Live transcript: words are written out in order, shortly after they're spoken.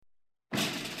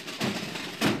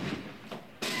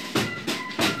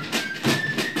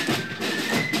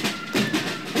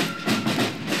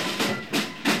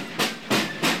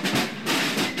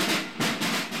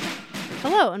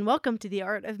Hello and welcome to the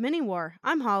Art of Mini War.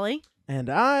 I'm Holly. And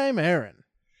I'm Aaron.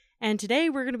 And today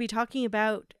we're going to be talking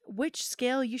about which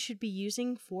scale you should be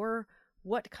using for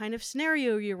what kind of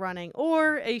scenario you're running,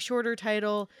 or a shorter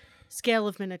title, Scale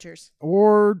of Miniatures.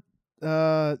 Or,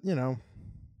 you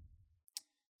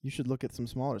should look at some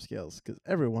smaller scales because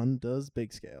everyone does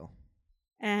big scale.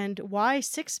 And why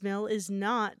 6mm is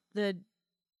not the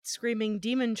screaming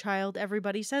demon child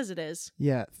everybody says it is.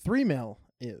 Yeah, 3mm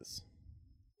is.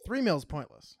 3mm is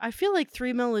pointless. I feel like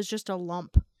 3mm is just a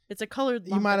lump. It's a colored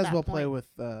lump. You might at as well that play point.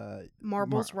 with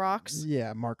Marbles, rocks.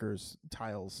 Yeah, markers,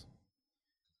 tiles,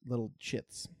 little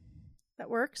chits.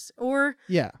 That works. Or,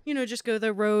 Yeah, just go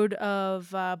the road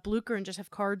of Blucher and just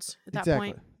have cards at that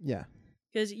point. Yeah.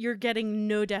 Because you're getting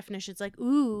no definition. It's like,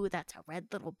 ooh, that's a red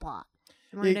little blot.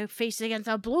 And we're going to face it against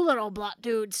a blue little blot,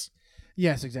 dudes.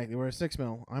 Yes, exactly. Whereas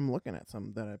 6mm, I'm looking at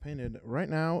some that I painted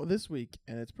right now this week,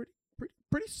 and it's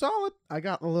pretty solid. I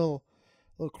got little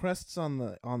crests on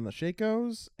the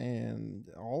Shakos and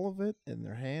all of it in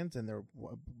their hands, and their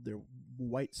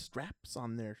white straps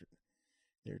on their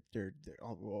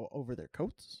all over their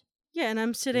coats. Yeah, and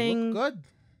I'm They sitting look good.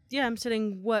 Yeah, I'm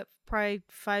sitting probably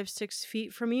 5-6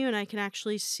 feet from you, and I can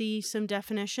actually see some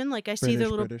definition. Like I see their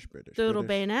little little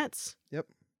bayonets. Yep.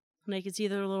 And I can see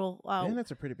their little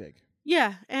Bayonets are pretty big.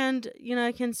 Yeah, and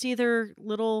I can see their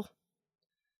little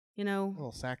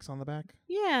Little sacks on the back.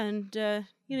 Yeah, and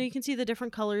you can see the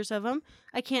different colors of them.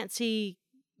 I can't see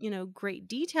great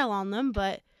detail on them,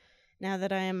 but now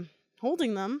that I am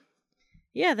holding them,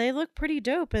 yeah, they look pretty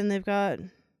dope, and they've got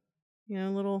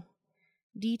little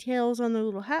details on their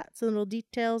little hats and little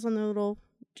details on their little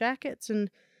jackets, and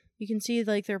you can see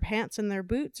like their pants and their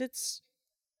boots. It's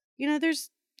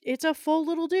it's a full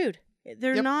little dude.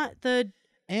 They're not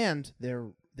and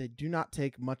they do not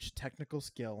take much technical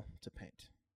skill to paint.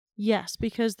 Yes,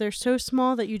 because they're so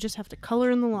small that you just have to color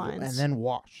in the lines. And then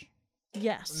wash.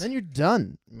 Yes. And then you're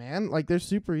done, man. Like, they're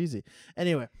super easy.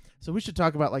 Anyway, so we should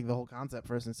talk about, like, the whole concept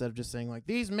first instead of just saying, like,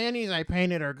 these minis I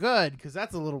painted are good, because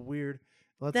that's a little weird.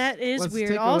 That is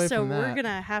weird. Also, we're going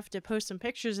to have to post some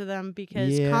pictures of them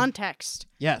because context.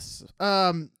 Yes.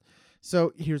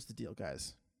 So here's the deal,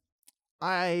 guys.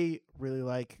 I really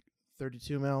like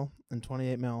 32mm and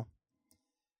 28mm.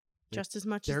 Just as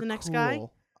much as They're the next cool. guy?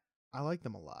 I like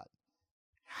them a lot.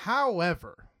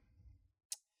 However,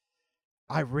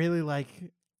 I really like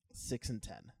 6 and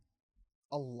 10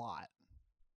 a lot.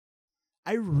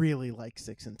 I really like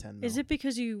 6 and 10. Is it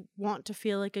because you want to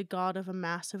feel like a god of a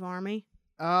massive army?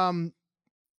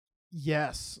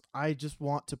 Yes. I just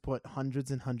want to put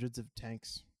hundreds and hundreds of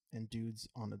tanks and dudes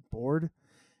on a board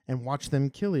and watch them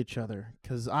kill each other,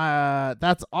 because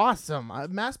that's awesome.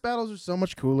 Mass battles are so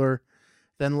much cooler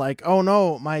than like, oh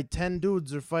no, my 10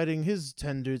 dudes are fighting his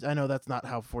 10 dudes. I know that's not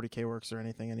how 40K works or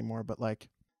anything anymore, but like,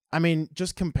 I mean,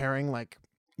 just comparing, like,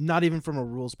 not even from a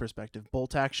rules perspective,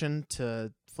 bolt action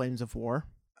to Flames of War.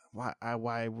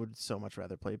 Why would so much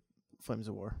rather play Flames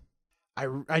of War?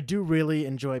 I do really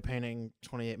enjoy painting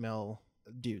 28mm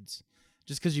dudes,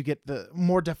 just because you get the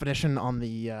more definition on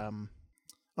the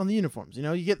uniforms.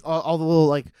 You get all the little,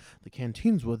 like, the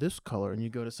canteens were this color, and you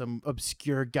go to some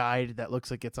obscure guide that looks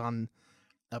like it's on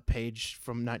a page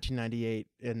from 1998,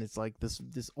 and it's like this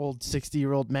old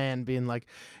 60-year-old man being like,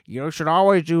 you should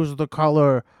always use the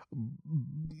color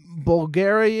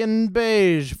Bulgarian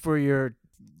beige for your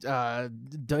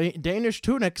Danish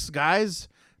tunics, guys.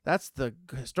 That's the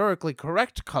historically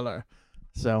correct color.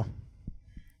 So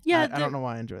yeah, I don't know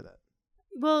why I enjoy that.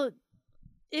 Well,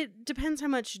 it depends how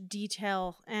much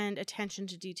detail and attention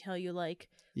to detail you like.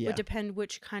 Yeah. It would depend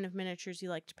which kind of miniatures you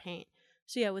like to paint.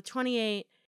 So yeah, with 28,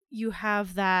 you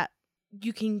have that,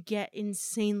 you can get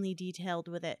insanely detailed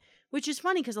with it, which is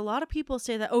funny because a lot of people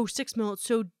say that, 6mm, it's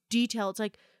so detailed. It's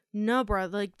like, no, bro,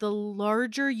 like the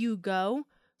larger you go,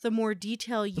 the more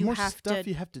detail you have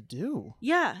to do.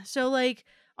 Yeah. So like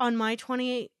on my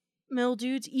 28mm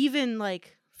dudes, even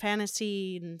like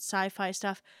fantasy and sci-fi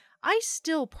stuff, I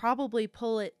still probably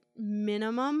pull it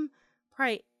minimum,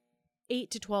 probably 8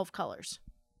 to 12 colors.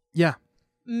 Yeah.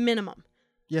 Minimum.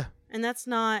 Yeah. And that's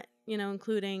not,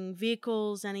 including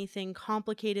vehicles, anything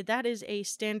complicated. That is a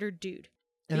standard dude.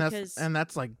 And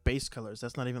that's like base colors.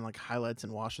 That's not even like highlights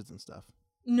and washes and stuff.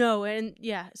 No, and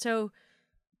yeah. So,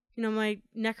 my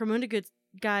Necromundagoos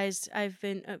guys, I've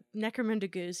been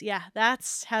Necromundagoos. Yeah,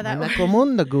 that's how that works.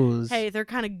 Necromundagoos. Hey, they're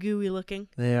kind of gooey looking.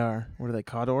 They are. What are they?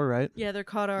 Cawdor, right? Yeah, they're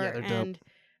Cawdor. Yeah, they're dope. And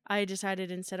I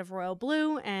decided instead of royal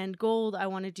blue and gold, I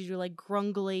wanted to do like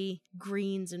grungly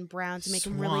greens and browns to make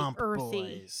them really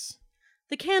earthy. Boys.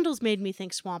 The candles made me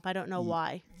think swamp. I don't know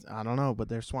why. I don't know, but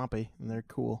they're swampy and they're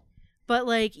cool. But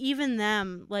like even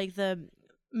them, like the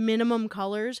minimum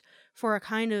colors for a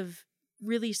kind of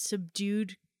really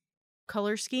subdued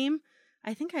color scheme.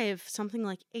 I think I have something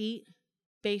like 8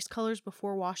 base colors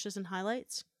before washes and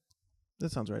highlights.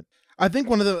 That sounds right. I think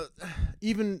one of the,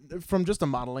 even from just a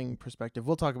modeling perspective,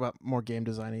 we'll talk about more game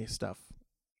designy stuff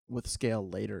with scale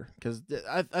later, because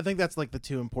I think that's like the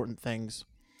two important things.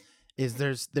 Is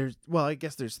there's well, I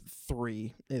guess there's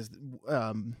 3. Is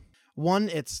one,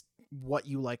 it's what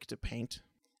you like to paint.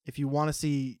 If you want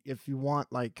to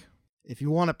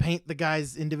paint the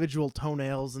guy's individual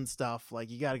toenails and stuff,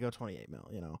 like, you got to go 28 mil,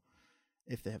 you know.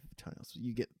 If they have toenails,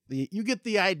 you get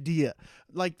the idea.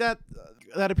 Like that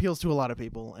appeals to a lot of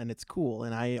people, and it's cool,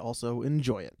 and I also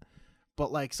enjoy it.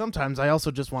 But like sometimes I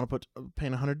also just want to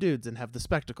paint 100 dudes and have the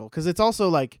spectacle, because it's also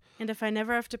like. And if I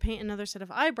never have to paint another set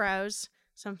of eyebrows,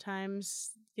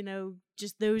 sometimes, you know,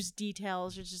 just those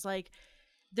details are just like,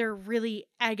 they're really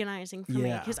agonizing for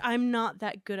me, because I'm not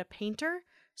that good a painter.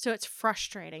 So it's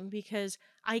frustrating because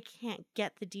I can't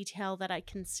get the detail that I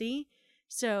can see.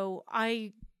 So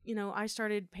I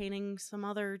started painting some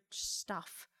other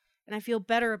stuff, and I feel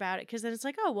better about it, because then it's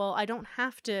like, oh, well, I don't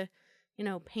have to,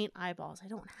 paint eyeballs. I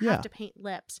don't have to paint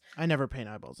lips. I never paint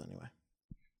eyeballs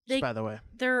anyway. By the way.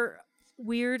 They're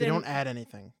weird. They don't add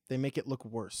anything. They make it look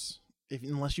worse.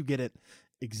 Unless you get it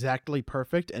exactly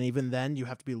perfect, and even then you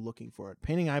have to be looking for it.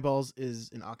 Painting eyeballs is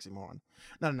an oxymoron.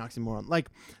 Not an oxymoron. Like,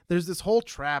 there's this whole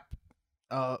trap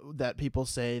that people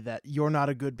say that you're not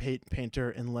a good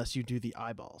painter unless you do the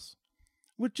eyeballs,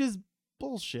 which is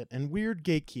bullshit and weird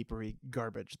gatekeepery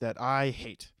garbage that I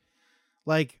hate.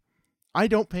 Like, I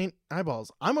don't paint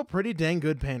eyeballs. I'm a pretty dang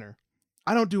good painter.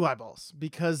 I don't do eyeballs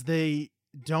because they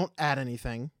don't add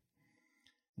anything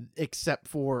except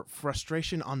for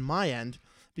frustration on my end,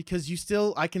 because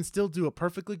I can still do a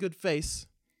perfectly good face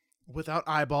without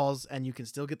eyeballs, and you can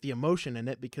still get the emotion in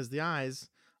it, because the eyes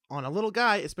on a little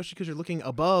guy, especially because you're looking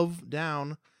above,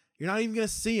 down, you're not even going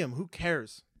to see him. Who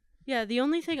cares? Yeah, the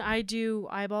only thing I do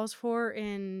eyeballs for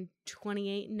in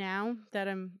 28 now that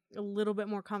I'm a little bit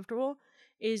more comfortable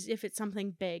is if it's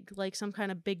something big, like some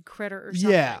kind of big critter or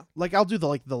something. Yeah, like I'll do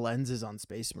the lenses on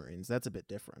Space Marines. That's a bit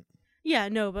different. Yeah,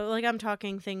 no, but like I'm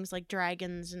talking things like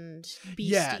dragons and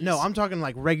beasties. Yeah, no, I'm talking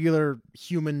like regular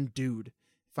human dude.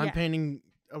 If I'm painting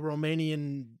a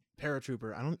Romanian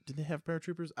paratrooper, did they have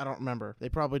paratroopers? I don't remember. They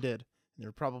probably did.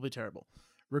 They're probably terrible.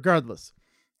 Regardless.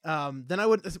 Then I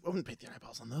wouldn't paint the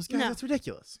eyeballs on those guys. No. That's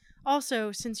ridiculous.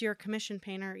 Also, since you're a commission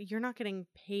painter, you're not getting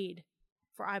paid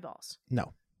for eyeballs.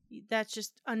 No. That's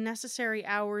just unnecessary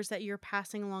hours that you're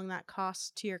passing along that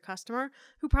cost to your customer,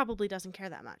 who probably doesn't care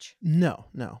that much. No.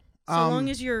 So long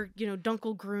as your,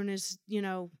 Dunkel Grun is,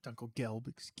 Dunkel Gelb,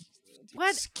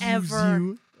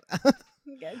 whatever.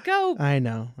 You. Go. I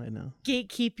know.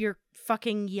 Gatekeep your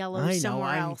fucking yellow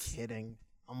somewhere else. I'm kidding.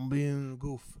 I'm being a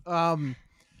goof.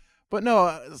 But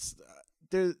no,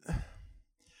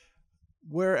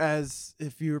 whereas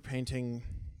if you were painting,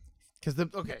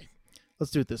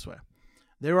 let's do it this way.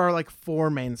 There are like 4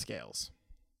 main scales,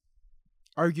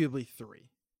 arguably 3.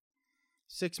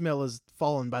 6 mil has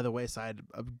fallen by the wayside,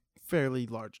 a fairly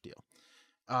large deal.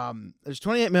 There's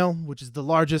 28 mil, which is the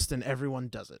largest, and everyone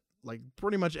does it. Like,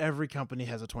 pretty much every company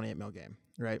has a 28 mil game,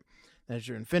 right? There's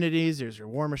your Infinities, there's your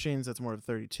War Machines, that's more of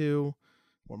 32.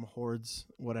 War Hordes,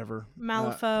 whatever.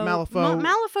 Malifaux.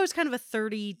 Malifaux's kind of a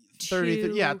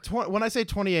 32. Yeah, when I say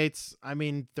 28s, I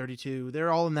mean 32.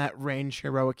 They're all in that range,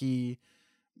 heroic-y,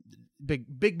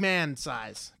 big man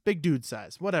size, big dude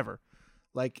size, whatever.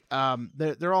 Like,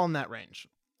 they're all in that range.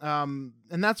 And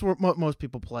that's where most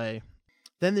people play.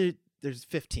 Then there's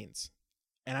 15s.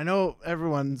 And I know a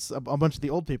bunch of the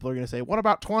old people are going to say, what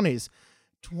about 20s?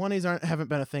 20s haven't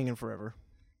been a thing in forever.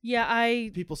 Yeah,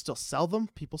 people still sell them,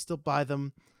 people still buy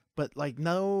them, but like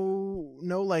no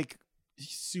like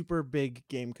super big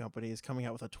game company is coming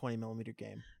out with a 20 millimeter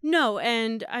game. No,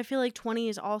 and I feel like 20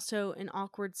 is also an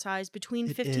awkward size between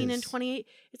 15 and 28.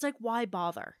 It's like, why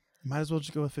bother? Might as well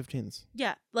just go with 15s.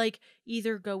 Yeah, like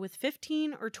either go with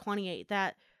 15 or 28.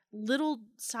 That little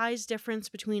size difference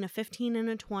between a 15 and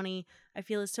a 20, I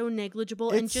feel, is so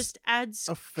negligible and just adds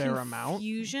a fair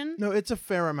confusion. No, it's a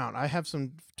fair amount. I have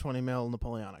some 20 mil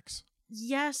Napoleonics.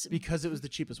 Yes. Because it was the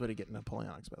cheapest way to get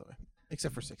Napoleonics, by the way.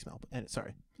 Except for 6 mil.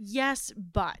 Sorry. Yes,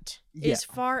 but as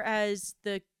far as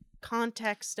the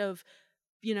context of,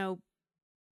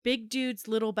 big dudes,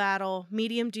 little battle,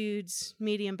 medium dudes,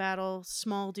 medium battle,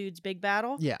 small dudes, big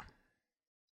battle. Yeah.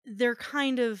 They're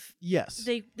kind of... Yes.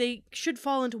 They should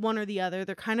fall into one or the other.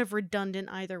 They're kind of redundant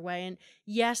either way. And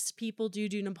yes, people do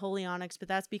Napoleonics, but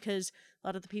that's because a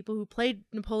lot of the people who played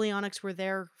Napoleonics were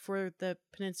there for the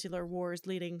Peninsular Wars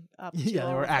leading up to they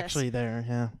were actually there,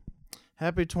 yeah.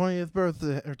 Happy 20th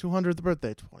birthday or 200th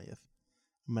birthday 20th.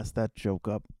 Messed that joke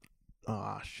up.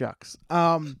 Ah, shucks.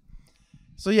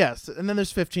 So yes, and then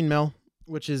there's 15 mil,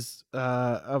 which is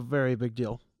a very big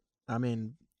deal. I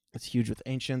mean, it's huge with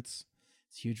Ancients.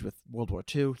 It's huge with World War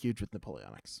II. Huge with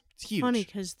Napoleonics. It's huge. Funny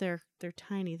because they're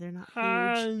tiny. They're not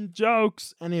huge.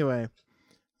 Jokes. Anyway,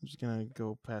 I'm just gonna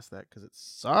go past that because it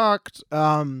sucked.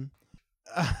 And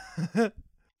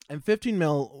 15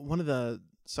 mil. One of the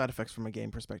side effects from a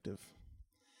game perspective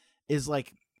is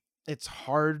like it's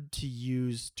hard to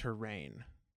use terrain.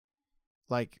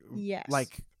 Yes.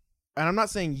 And I'm not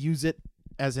saying use it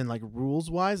as in like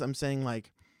rules wise. I'm saying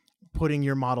like putting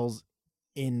your models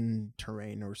in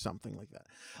terrain or something like that.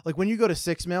 Like when you go to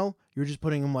 6 mil, you're just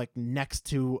putting them like next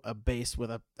to a base with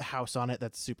a house on it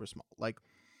that's super small. Like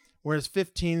whereas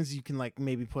 15s, you can like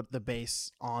maybe put the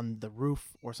base on the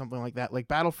roof or something like that. Like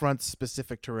Battlefront's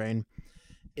specific terrain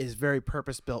is very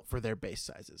purpose built for their base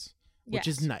sizes, which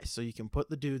is nice. So you can put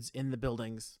the dudes in the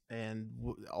buildings and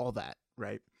all that,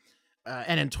 right?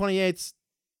 And in 28s,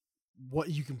 what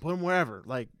you can put them wherever,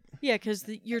 like because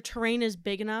your terrain is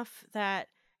big enough that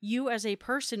you, as a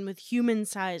person with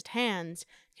human-sized hands,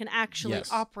 can actually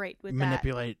operate with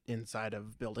manipulate inside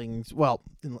of buildings. Well,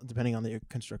 depending on the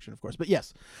construction, of course, but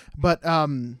yes. But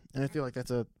and I feel like that's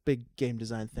a big game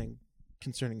design thing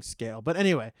concerning scale. But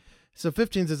anyway, so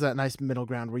 15s is that nice middle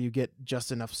ground where you get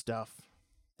just enough stuff,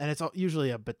 and it's usually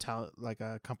a battalion, like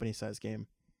a company-sized game.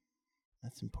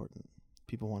 That's important.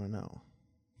 People want to know.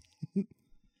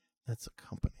 That's a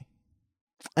company.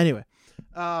 Anyway,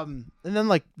 and then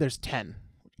like there's 10.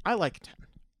 I like 10.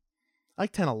 I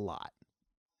like 10 a lot.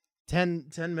 10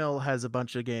 mil has a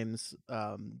bunch of games.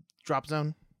 Drop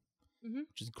Zone,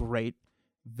 which is great.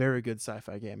 Very good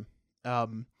sci-fi game.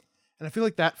 And I feel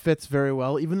like that fits very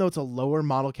well, even though it's a lower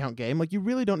model count game. Like you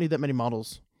really don't need that many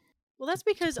models. Well, that's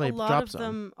because a lot of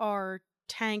them are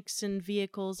tanks and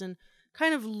vehicles and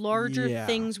kind of larger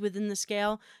things within the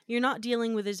scale. You're not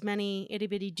dealing with as many itty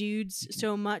bitty dudes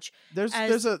so much.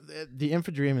 The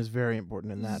infantry is very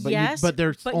important in that. But yes, but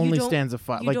there's only stands of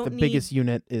 5. Like the biggest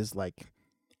unit is like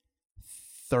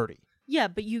 30. Yeah,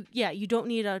 but you don't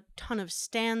need a ton of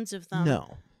stands of them.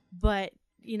 No. But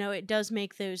it does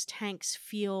make those tanks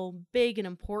feel big and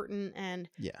important, and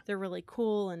they're really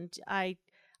cool, and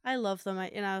I love them,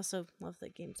 and I also love the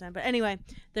game design. But anyway,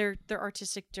 their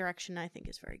artistic direction, I think,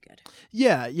 is very good.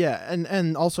 Yeah,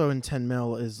 and also in 10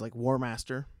 mil is like War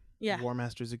Master. Yeah, War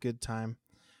Master's a good time.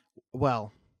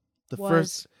 Well, the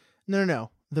first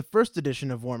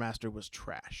edition of War Master was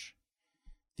trash.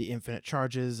 The infinite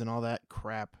charges and all that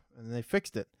crap, and they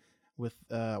fixed it with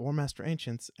War Master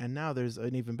Ancients, and now there's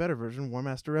an even better version, War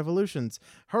Master Revolutions.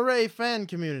 Hooray, fan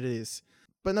communities!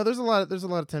 But no, there's a lot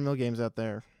of 10 mil games out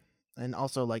there. And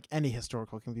also, like, any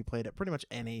historical can be played at pretty much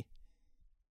any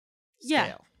scale.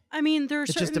 Yeah. I mean, there are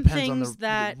certain just depends things on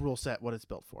that... the rule set, what it's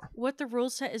built for. What the rule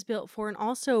set is built for, and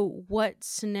also what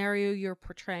scenario you're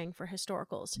portraying for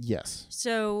historicals. Yes.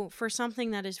 So, for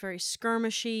something that is very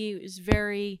skirmishy, is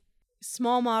very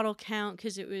small model count,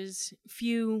 because it was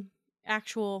few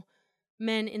actual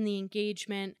men in the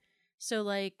engagement. So,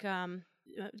 like,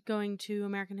 going to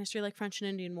American history, like French and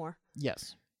Indian War.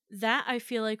 Yes. That, I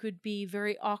feel like, would be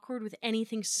very awkward with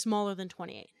anything smaller than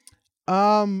 28.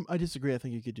 I disagree. I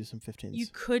think you could do some 15s. You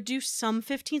could do some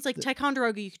 15s, like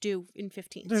Ticonderoga you could do in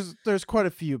 15s. There's quite a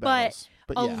few battles.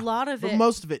 But a lot of it...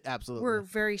 most of it, absolutely. Were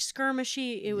very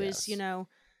skirmishy. It was,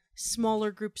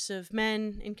 smaller groups of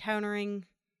men encountering,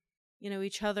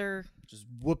 each other. Just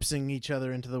whoopsing each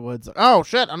other into the woods. Like, oh,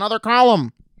 shit, another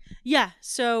column! Yeah,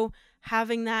 so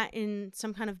having that in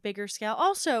some kind of bigger scale.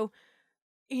 Also,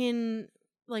 in...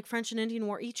 like French and Indian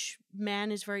War, each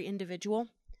man is very individual.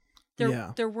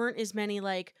 There weren't as many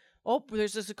like, oh,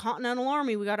 there's this Continental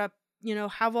Army. We gotta,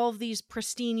 have all of these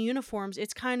pristine uniforms.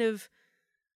 It's kind of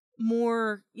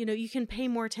more, you can pay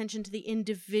more attention to the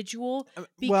individual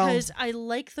because I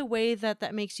like the way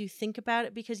that makes you think about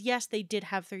it. Because yes, they did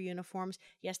have their uniforms.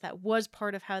 Yes, that was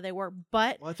part of how they were.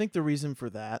 But I think the reason for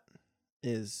that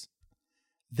is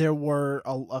there were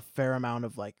a fair amount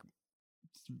of like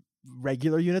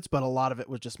regular units, but a lot of it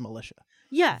was just militia.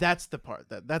 Yeah, that's the part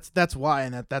that's why,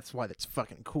 and that's why it's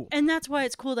fucking cool. And that's why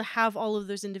it's cool to have all of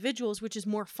those individuals, which is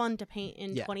more fun to paint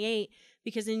in 28,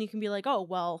 because then you can be like, oh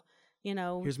well,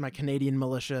 here's my Canadian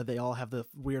militia. They all have the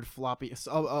weird floppy.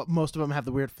 Most of them have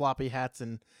the weird floppy hats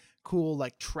and cool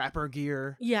like trapper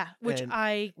gear. Yeah, which is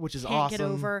can't awesome. Get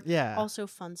over. Yeah, also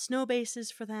fun snow bases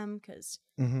for them because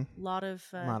a lot of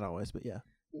not always, but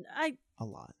a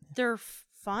lot. They're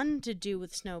fun to do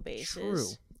with snow bases. True,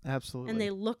 absolutely, and they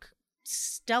look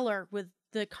stellar with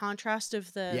the contrast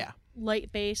of the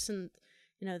light base and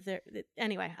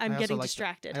anyway, I I'm also getting like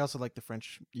distracted. I also like the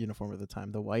French uniform at the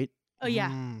time, the white. Oh,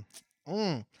 yeah.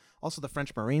 Also, the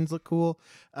French Marines look cool.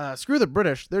 Screw the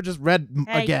British. They're just red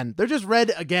Hey. again. They're just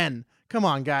red again. Come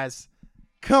on, guys.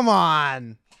 Come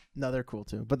on. No, they're cool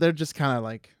too, but they're just kind of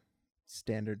like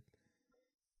standard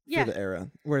Yeah. for the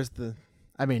era. Whereas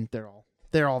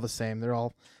they're all the same. They're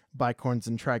all bicorns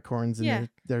and tricorns, and Yeah.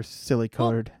 they're silly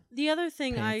colored. The other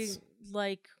thing pants. I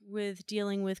like with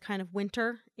dealing with kind of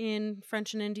winter in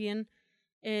French and Indian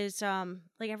is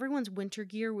like everyone's winter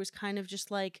gear was kind of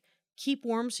just like keep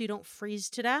warm so you don't freeze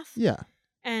to death. Yeah,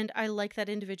 And I like that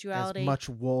individuality. as much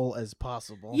wool as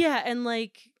possible. Yeah, and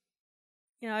like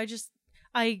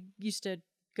I used to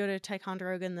go to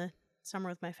Ticonderoga in the summer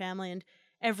with my family, and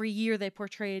every year they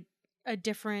portrayed a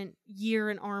different year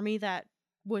in Army that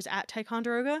was at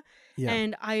Ticonderoga. Yeah.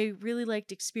 And I really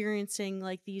liked experiencing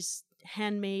like these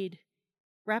handmade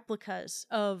replicas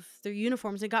of their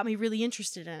uniforms. It got me really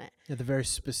interested in it. Yeah, the very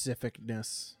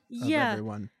specificness of Yeah.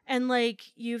 everyone. And like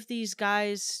you have these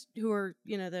guys who are,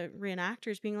 the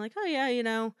reenactors being like, oh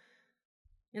yeah,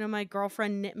 my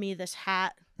girlfriend knit me this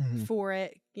hat Mhm. for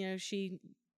it. She,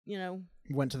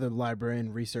 Went to the library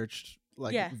and researched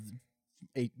like Yeah.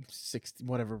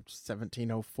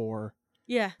 1704.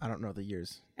 yeah. I don't know the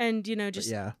years. And, But just,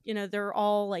 yeah. they're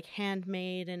all like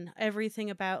handmade and everything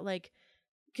about like,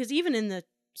 because even in the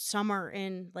summer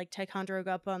in like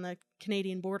Ticonderoga up on the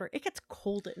Canadian border, it gets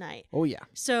cold at night. Oh yeah.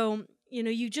 So,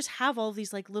 you just have all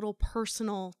these like little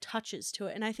personal touches to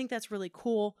it. And I think that's really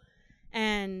cool.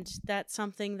 And that's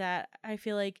something that I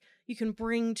feel like you can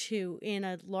bring to in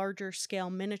a larger scale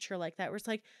miniature like that, where it's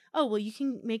like, oh, well, you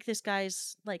can make this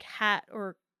guy's like hat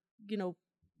or,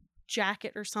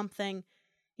 jacket or something,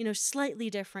 slightly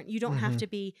different. You don't have Mhm. to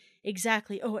be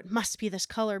exactly, oh, it must be this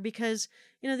color, because,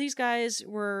 these guys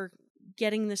were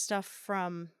getting this stuff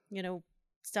from,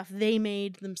 stuff they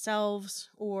made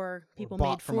themselves or people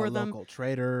bought made from for a them. local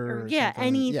trader. Or, Or yeah, something.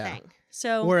 anything. Yeah.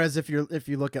 So Whereas if you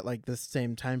look at like the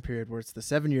same time period where it's the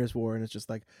 7 Years' War and it's just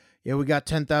like, yeah, we got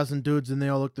 10,000 dudes and they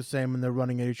all look the same and they're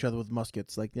running at each other with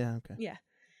muskets. Like, yeah, okay. yeah.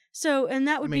 So, and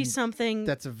that would be mean, something.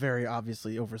 That's a very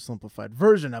obviously oversimplified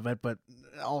version of it, but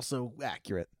also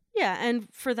accurate. Yeah, and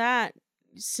for that,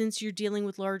 since you're dealing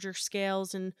with larger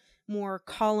scales and more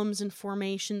columns and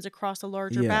formations across a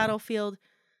larger Yeah. battlefield,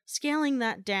 scaling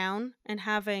that down and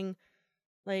having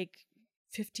like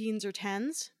 15s or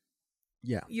 10s,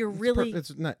 Yeah. you're It's really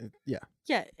it's not. Yeah.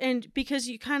 yeah, and because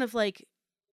you kind of like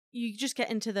you just get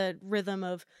into the rhythm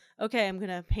of, okay, I'm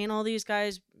gonna paint all these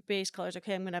guys base colors.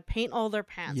 Okay, I'm gonna paint all their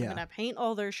pants. Yeah. I'm gonna paint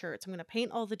all their shirts. I'm gonna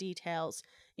paint all the details.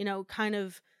 Kind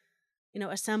of,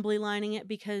 assembly lining it,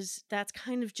 because that's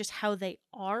kind of just how they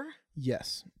are.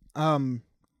 Yes.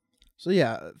 So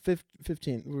yeah,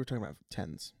 15. We were talking about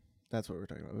 10s. That's what we were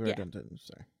talking about. We were Yeah. done 10s.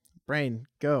 Sorry. Brain,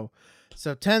 go.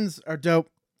 So 10s are dope.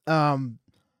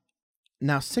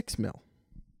 Now 6 mil.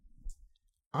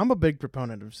 I'm a big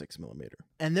proponent of 6mm,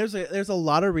 and there's a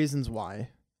lot of reasons why.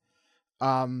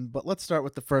 But let's start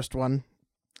with the first one.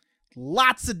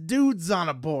 Lots of dudes on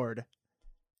a board.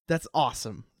 That's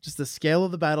awesome. Just the scale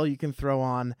of the battle you can throw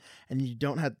on, and you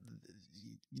don't have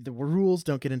the rules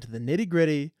don't get into the nitty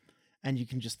gritty, and you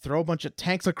can just throw a bunch of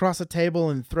tanks across a table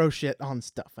and throw shit on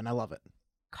stuff, and I love it.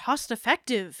 Cost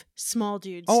effective small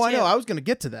dudes. Oh, I too. know. I was gonna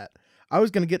get to that.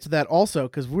 Also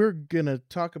because we're gonna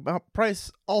talk about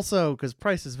price also, because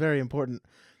price is very important.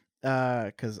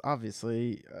 Because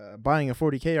obviously, buying a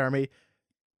 40K army,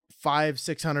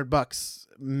 $500-600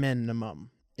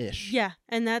 minimum ish. Yeah,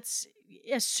 and that's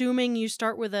assuming you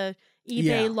start with a eBay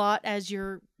Yeah. lot as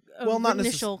your Not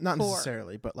initial not core.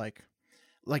 necessarily, but like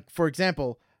for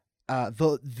example,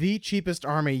 the cheapest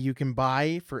army you can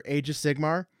buy for Age of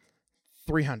Sigmar,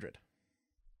 300.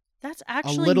 That's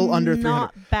actually little under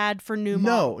not bad for new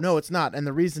models. No, it's not. And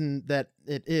the reason that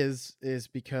it is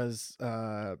because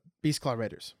Beastclaw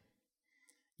Raiders.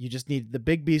 You just need the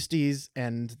big beasties,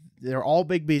 and they're all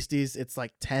big beasties. It's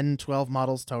like 10, 12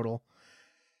 models total.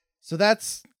 So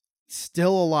that's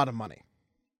still a lot of money.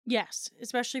 Yes,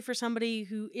 especially for somebody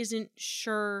who isn't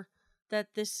sure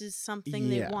that this is something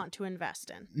they Yeah. want to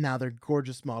invest in. Now they're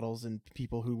gorgeous models, and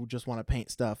people who just want to paint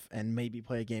stuff and maybe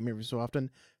play a game every so often,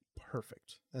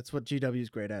 perfect. That's what GW is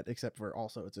great at, except for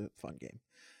also it's a fun game.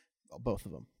 Both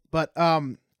of them. But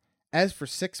as for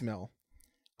 6 mil,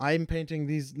 I'm painting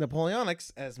these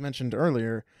Napoleonics, as mentioned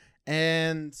earlier,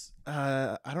 and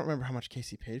I don't remember how much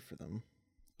Casey paid for them,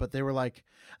 but they were like,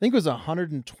 I think it was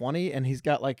 120, and he's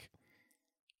got like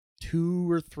 2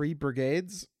 or 3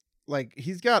 brigades. Like,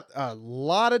 he's got a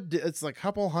lot of it's like a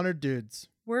couple hundred dudes.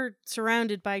 we're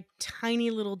surrounded by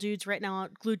tiny little dudes right now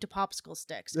glued to popsicle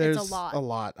sticks. There's it's a lot. A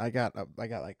lot. I got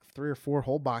like 3 or 4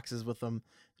 whole boxes with them.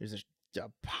 There's a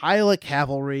pile of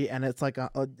cavalry, and it's like a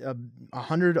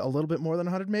 100, a little bit more than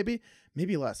 100, maybe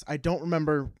less. I don't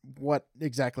remember what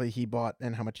exactly he bought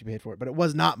and how much he paid for it, but it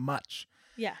was not much.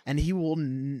 Yeah. And he will.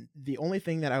 The only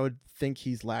thing that I would think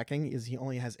he's lacking is he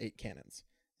only has 8 cannons.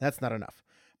 That's not enough.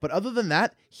 But other than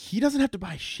that, he doesn't have to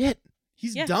buy shit.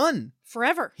 He's done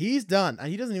forever. He's done, and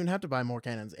he doesn't even have to buy more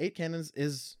cannons. 8 cannons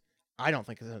is, I don't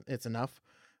think it's enough,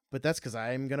 but that's because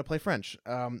I'm gonna play French.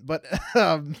 But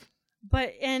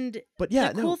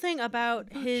yeah, the cool thing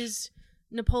about his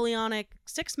Napoleonic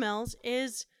 6mm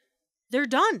is they're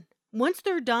done. Once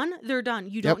they're done, they're done.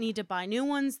 You don't need to buy new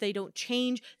ones. They don't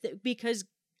change because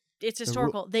it's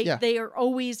historical. They are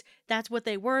always, that's what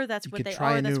they were. That's what they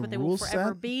are. That's what they will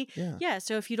forever be. Yeah.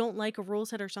 So if you don't like a rule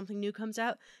set or something new comes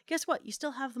out, guess what? You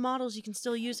still have the models. You can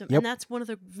still use them. And that's one of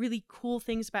the really cool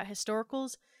things about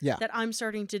historicals that I'm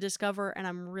starting to discover, and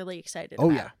I'm really excited about. Oh,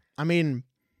 yeah. I mean,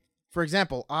 for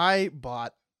example, I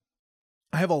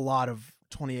have a lot of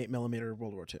 28mm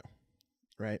World War II,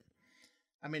 right?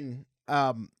 I mean,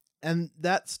 and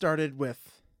that started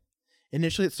with,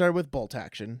 initially it started with bolt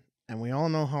action. And we all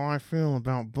know how I feel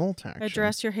about bolt action.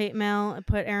 Address your hate mail and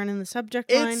put Aaron in the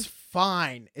subject line. It's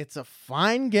fine. It's a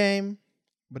fine game,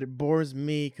 but it bores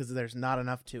me because there's not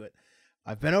enough to it.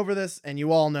 I've been over this, and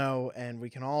you all know, and we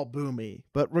can all boo me.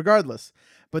 But regardless.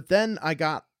 But then I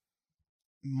got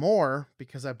more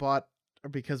because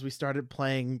we started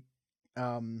playing,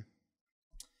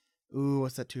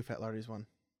 what's that Two Fat Lardies one?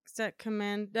 Is that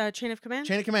Chain of Command?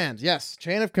 Chain of Command, yes.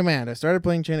 Chain of Command. I started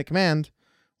playing Chain of Command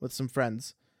with some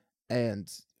friends.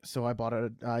 And so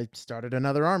I started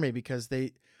another army because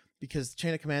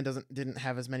Chain of Command didn't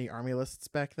have as many army lists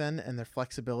back then, and their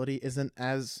flexibility isn't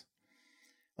as,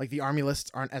 like, the army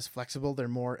lists aren't as flexible. They're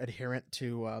more adherent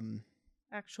to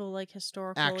actual like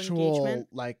historical engagement.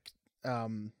 Like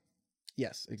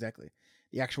yes, exactly.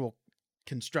 The actual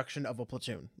construction of a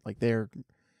platoon. Like, they're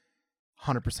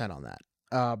 100% on that.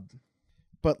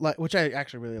 But like, which I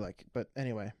actually really like. But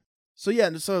anyway. So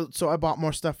yeah, so I bought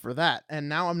more stuff for that, and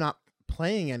now I'm not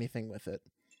playing anything with it.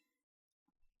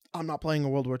 I'm not playing a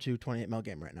World War II 28mm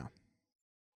game right now.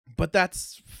 But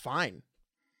that's fine.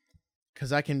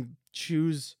 Because I can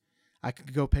choose, I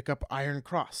could go pick up Iron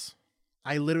Cross.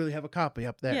 I literally have a copy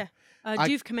up there. Yeah. Do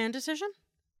you have Command Decision?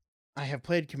 I have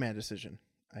played Command Decision.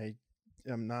 I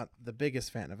am not the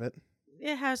biggest fan of it.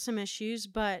 It has some issues,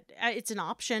 but it's an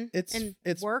option.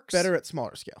 It's works better at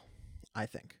smaller scale, I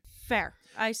think. Fair.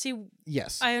 I see.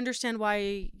 Yes. I understand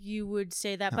why you would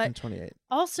say that, Not in but 28.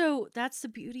 Also that's the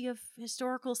beauty of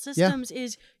historical systems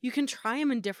is you can try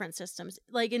them in different systems,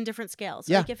 like in different scales.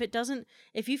 Yeah. Like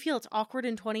if you feel it's awkward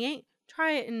in 28,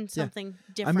 try it in something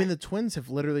different. I mean, the twins have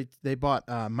they bought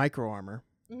micro armor,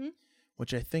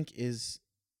 which I think is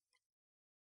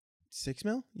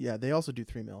 6mm. Yeah, they also do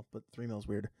 3mm, but 3mm is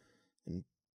weird and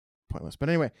pointless. But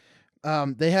anyway,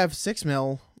 they have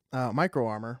 6mm micro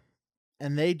armor.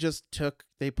 And they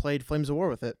played Flames of War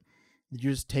with it. You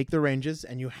just take the ranges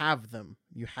and you have them.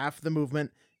 You have the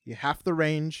movement. You have the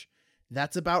range.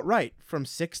 That's about right. From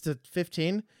 6 to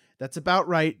 15, that's about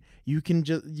right. You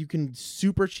can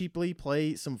super cheaply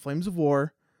play some Flames of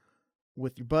War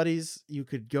with your buddies. You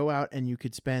could go out and you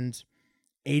could spend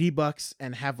 $80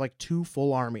 and have like 2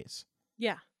 full armies.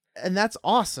 Yeah. And that's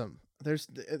awesome. There's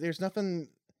nothing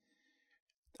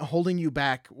holding you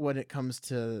back when it comes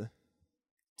to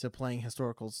playing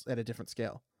historicals at a different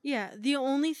scale. Yeah, the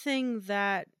only thing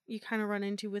that you kind of run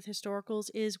into with historicals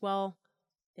is, well,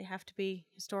 they have to be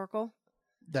historical.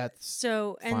 That's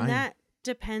fine. And that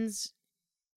depends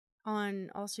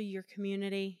on also your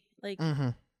community. Like,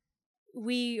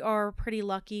 we are pretty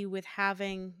lucky with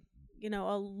having, a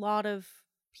lot of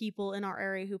people in our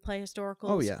area who play historicals.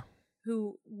 Oh, yeah.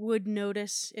 Who would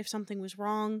notice if something was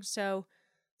wrong. So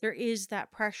there is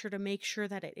that pressure to make sure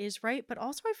that it is right, but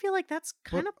also I feel like that's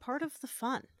kind of part of the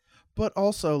fun. But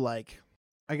also, like,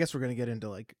 I guess we're going to get into,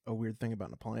 like, a weird thing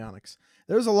about Napoleonics.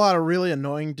 There's a lot of really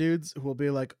annoying dudes who will be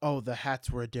like, oh, the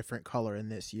hats were a different color in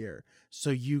this year,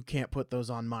 so you can't put those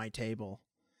on my table.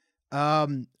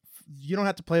 You don't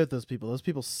have to play with those people. Those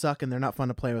people suck, and they're not fun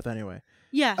to play with anyway.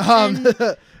 Yeah, and,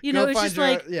 it's just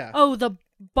the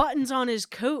buttons on his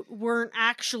coat weren't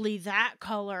actually that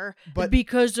color, but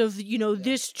because of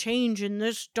this change in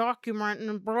this document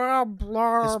and blah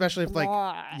blah. Especially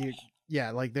blah.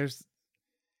 If there's,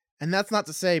 and that's not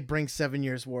to say bring 7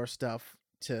 Years' War stuff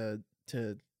to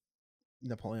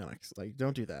Napoleonics. Like,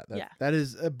 don't do that. That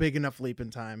is a big enough leap in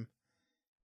time.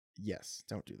 Yes,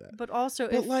 don't do that. But also,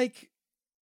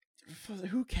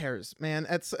 Who cares, man?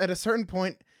 At a certain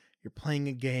point, you're playing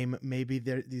a game. Maybe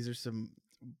these are some.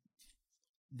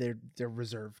 They're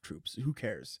reserve troops. Who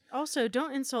cares? Also,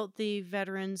 don't insult the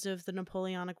veterans of the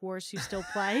Napoleonic Wars who still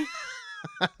play.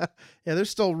 Yeah, they're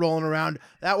still rolling around.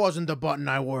 That wasn't the button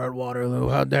I wore at Waterloo.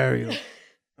 How dare you?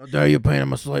 How dare you paint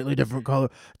them a slightly different color?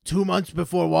 2 months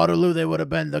before Waterloo, they would have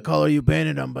been the color you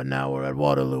painted them, but now we're at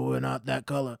Waterloo. We're not that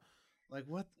color. Like,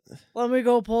 what? Let me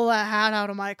go pull that hat out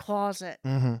of my closet.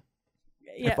 Mm-hmm.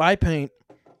 Yeah. If I paint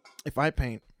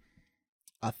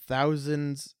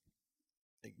 1,000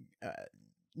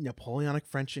 Napoleonic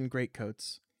French and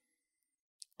greatcoats,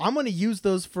 I'm going to use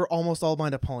those for almost all my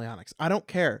Napoleonics. I don't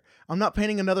care. I'm not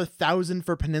painting another 1,000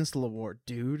 for Peninsula War,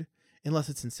 dude. Unless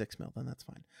it's in 6mm, then that's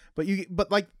fine. But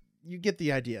you get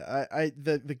the idea.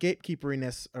 The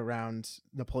gatekeeperiness around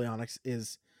Napoleonics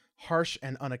is harsh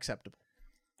and unacceptable.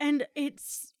 And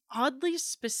it's oddly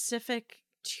specific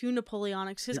to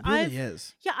Napoleonics because It really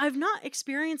is. Yeah, I've not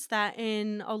experienced that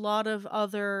in a lot of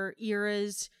other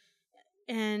eras.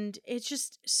 And it's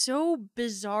just so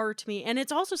bizarre to me. And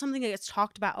it's also something that gets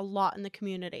talked about a lot in the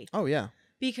community. Oh, yeah.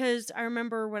 Because I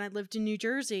remember when I lived in New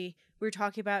Jersey, we were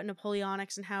talking about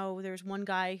Napoleonics and how there's one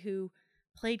guy who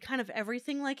played kind of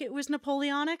everything like it was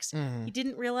Napoleonics. Mm-hmm. He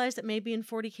didn't realize that maybe in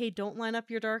 40K, don't line up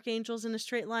your Dark Angels in a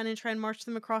straight line and try and march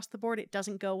them across the board. It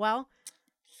doesn't go well.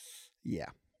 Yeah.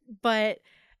 But,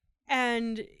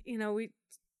 and,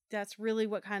 that's really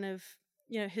what kind of,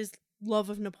 his love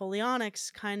of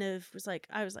Napoleonics kind of was like,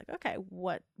 I was like, okay,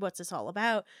 what's this all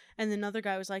about? And then another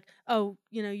guy was like, oh,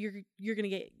 you're gonna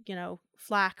get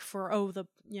flack for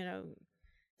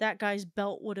that guy's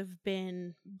belt would have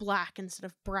been black instead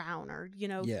of brown, or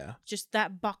Yeah. just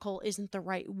that buckle isn't the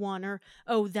right one, or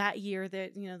that year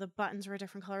that the buttons were a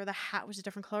different color, the hat was a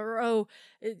different color, or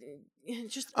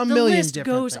just A the million list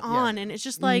different goes things, on, yeah. and it's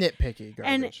just like nitpicky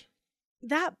garbage. and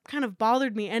that kind of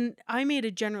bothered me. And I made a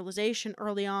generalization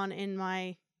early on in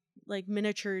my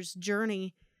miniatures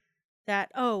journey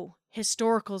that,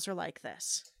 historicals are like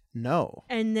this. No.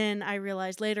 And then I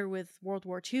realized later with World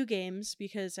War II games,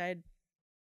 because I had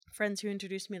friends who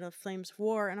introduced me to Flames of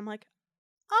War, and I'm like,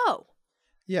 oh,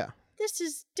 Yeah. this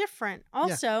is different.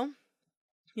 Also,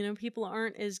 people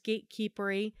aren't as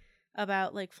gatekeepery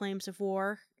about Flames of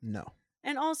War. No.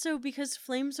 And also because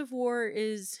Flames of War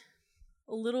is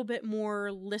a little bit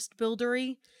more list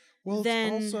buildery. Well,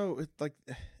 then it's also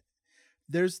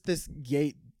there's this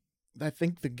gate. I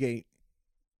think the gate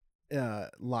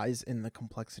lies in the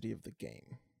complexity of the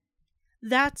game.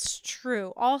 That's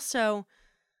true. Also,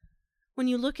 when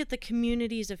you look at the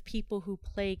communities of people who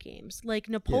play games, like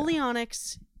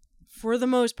Napoleonics, for the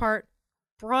most part,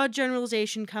 broad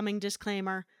generalization coming,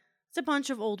 disclaimer, it's a bunch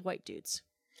of old white dudes.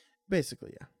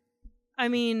 Basically, yeah. I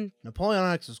mean,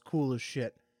 Napoleonics is cool as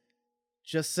shit.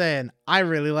 Just saying, I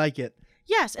really like it.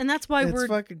 yes, and that's why It's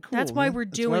fucking cool. that's why man. we're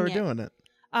That's doing why we're it. doing it.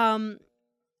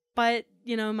 But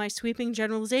my sweeping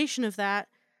generalization of that's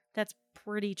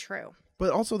pretty true.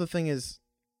 But also the thing is,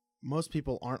 most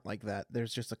people aren't like that.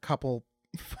 There's just a couple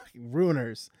fucking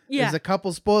ruiners. Yeah. There's a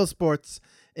couple spoil sports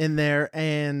in there,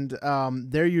 and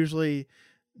they're usually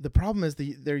the problem is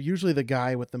they're usually the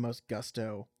guy with the most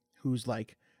gusto who's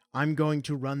like, I'm going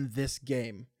to run this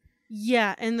game.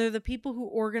 Yeah, and they're the people who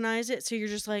organize it, so you're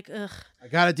just like, ugh. I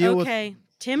gotta deal with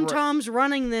Tim Tom's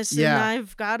running this, Yeah. and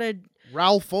I've got to...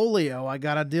 Ralph Folio. I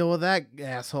gotta deal with that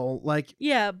asshole. Like,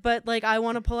 Yeah, but I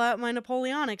want to pull out my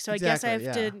Napoleonic, so I guess I have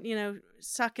Exactly, to,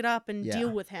 suck it up and Yeah.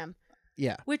 deal with him.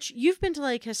 yeah, Which you've been to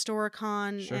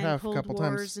Historicon Sure and have, a Cold couple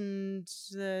Wars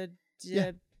times. and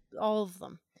Yeah. all of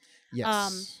them.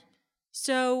 yes.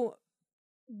 So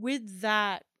with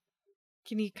that,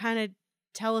 can you kind of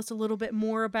tell us a little bit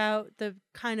more about the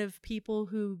kind of people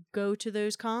who go to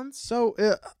those cons? So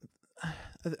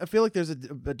I feel like there's a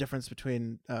difference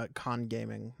between con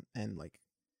gaming and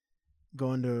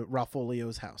going to Ralph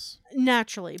Folio's house.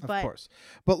 Naturally, Of but course.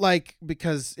 But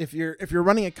because if you're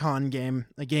running a con game,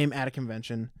 a game at a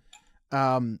convention,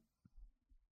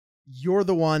 you're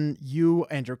the one, you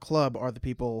and your club are the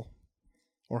people,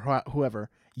 or whoever,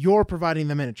 you're providing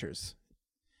the miniatures.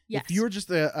 yes. If you're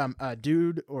just a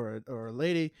dude or a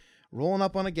lady rolling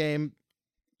up on a game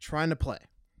trying to play,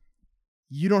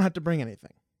 you don't have to bring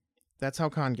anything. That's how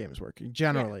con games work.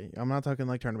 Generally. I'm not talking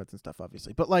tournaments and stuff,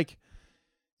 obviously. But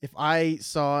if I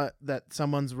saw that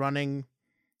someone's running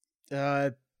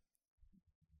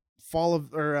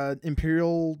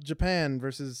Imperial Japan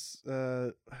versus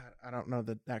I don't know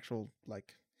the actual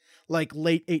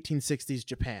late 1860s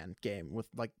Japan game with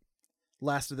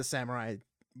Last of the Samurai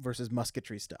versus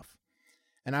musketry stuff,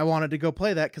 and I wanted to go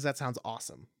play that because that sounds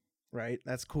awesome, right?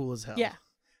 That's cool as hell. Yeah.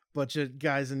 Bunch of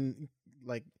guys in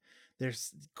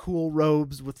There's cool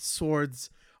robes with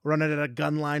swords, running at a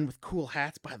gun line with cool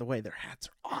hats. By the way, their hats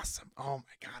are awesome. Oh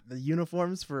my god, the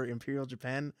uniforms for Imperial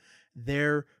Japan,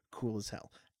 they're cool as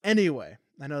hell. Anyway,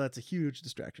 I know that's a huge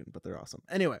distraction, but they're awesome.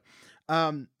 Anyway,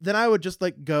 then I would just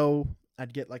like go.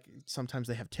 I'd get like, sometimes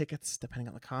they have tickets depending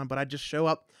on the con, but I'd just show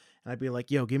up and I'd be like,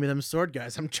 yo, give me them sword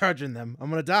guys. I'm charging them. I'm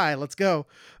going to die. Let's go.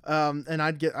 And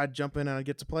I'd jump in and I'd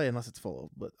get to play unless it's full.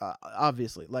 But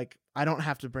obviously, like, I don't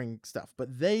have to bring stuff,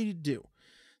 but they do.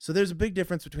 So there's a big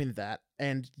difference between that.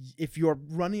 And if you're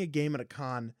running a game at a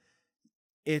con,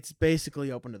 it's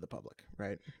basically open to the public,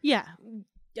 right? Yeah.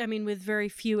 I mean, with very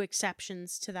few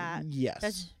exceptions to that. Yes.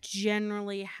 That's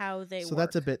generally how they work. So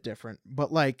that's a bit different.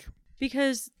 But like,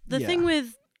 because the thing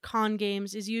with con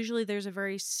games is usually there's a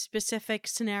very specific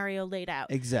scenario laid out.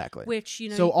 Exactly. Which, you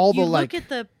know, so all you the look at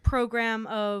the program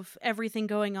of everything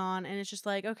going on and it's just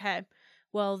like, okay,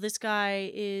 well, this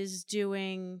guy is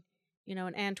doing, you know,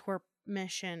 an Antwerp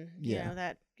mission, you know,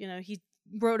 that, you know, he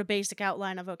wrote a basic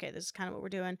outline of, okay, this is kind of what we're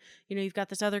doing. You know, you've got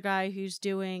this other guy who's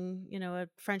doing, you know, a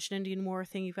French and Indian War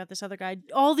thing. You've got this other guy,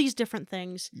 all these different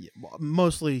things. Yeah, well,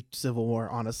 mostly Civil War,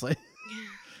 honestly.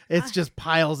 It's just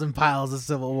piles and piles of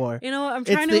Civil War. You know what? I'm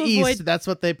trying to avoid. East. That's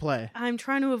what they play. I'm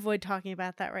trying to avoid talking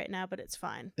about that right now, but it's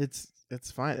fine. It's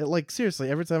fine. Like, seriously,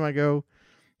 every time I go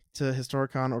to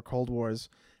Historicon or Cold Wars,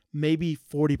 maybe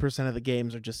 40% of the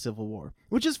games are just Civil War,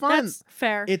 which is fine. That's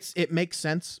fair. It makes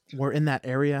sense. We're in that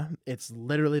area. It's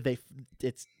literally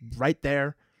it's right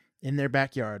there in their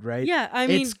backyard, right? Yeah, I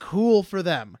mean, it's cool for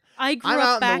them. I grew I'm up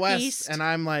out back in the West, east, and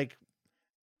I'm like,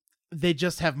 they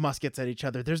just have muskets at each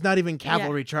other. There's not even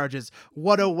cavalry charges.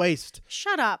 What a waste.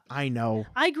 Shut up. I know.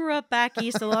 I grew up back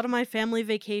east. A lot of my family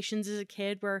vacations as a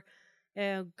kid were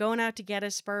going out to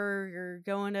Gettysburg or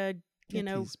going to, you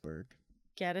know,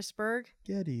 Gettysburg.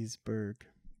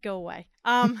 Go away.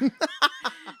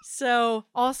 So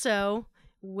also,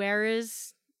 where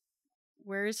is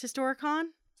Historicon?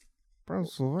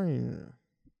 Pennsylvania.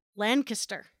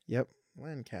 Lancaster. Yep.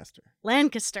 Lancaster.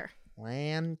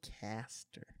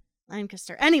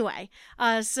 Anyway,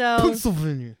 so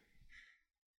Pennsylvania.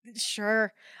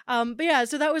 Sure. But yeah,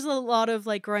 so that was a lot of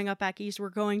like growing up back east. We're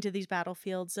going to these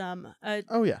battlefields.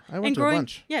 Oh yeah, I went to a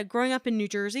bunch. Yeah, growing up in New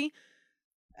Jersey.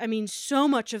 I mean, so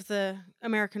much of the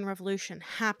American Revolution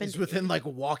happened. It's within like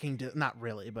walking, not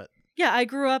really, but yeah, I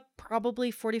grew up probably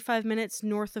 45 minutes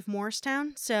north of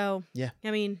Morristown. So yeah,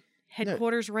 I mean,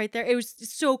 headquarters right there. It was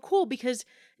so cool because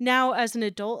now as an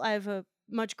adult, I have a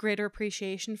much greater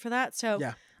appreciation for that. So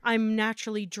yeah. I'm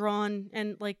naturally drawn,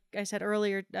 and like I said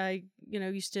earlier, I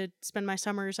used to spend my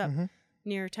summers up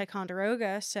near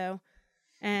Ticonderoga, so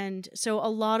a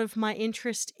lot of my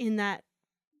interest in that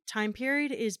time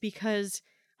period is because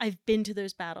I've been to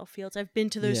those battlefields, I've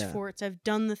been to those forts, I've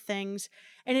done the things,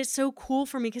 and it's so cool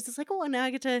for me because it's like, oh, now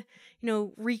I get to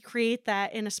recreate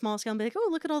that in a small scale and be like, oh,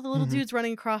 look at all the little dudes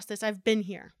running across this. I've been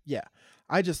here. Yeah,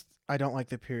 I don't like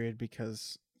the period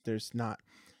because there's not.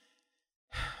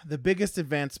 The biggest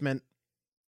advancement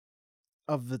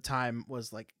of the time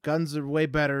was like guns are way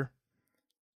better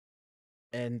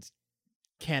and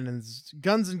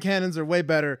guns and cannons are way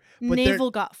better. But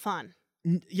naval got fun.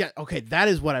 Yeah, okay, that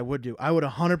is what I would do. I would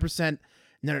 100%.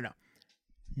 No.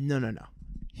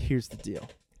 Here's the deal.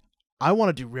 I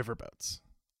want to do riverboats.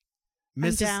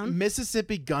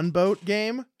 Mississippi gunboat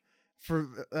game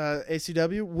for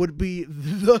ACW would be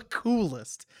the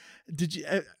coolest.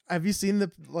 Have you seen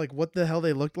what the hell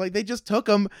they looked like? They just took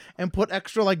them and put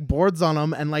extra like boards on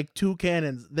them and like 2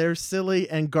 cannons. They're silly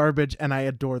and garbage and I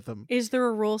adore them. Is there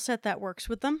a rule set that works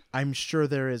with them? I'm sure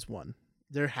there is one.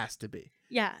 There has to be.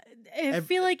 Yeah. I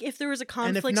feel like if there was a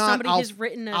conflict, somebody has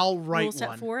written a rule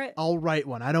set for it. I'll write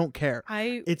one. I don't care.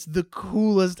 It's the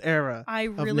coolest era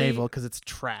of naval because it's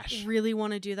trash. Really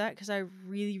want to do that because I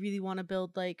really, really want to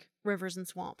build like rivers and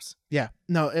swamps. Yeah.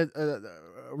 No,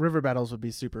 river battles would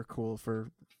be super cool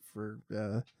for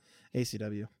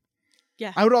ACW.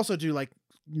 Yeah. I would also do like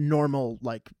normal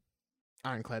like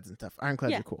ironclads and stuff.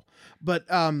 Ironclads are cool. But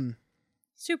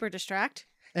super distract.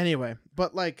 Anyway,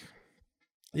 but like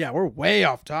yeah, we're way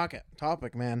off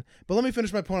topic, man. But let me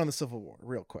finish my point on the Civil War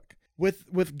real quick.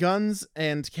 With guns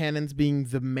and cannons being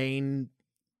the main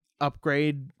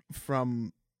upgrade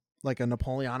from like a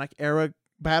Napoleonic era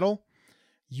battle,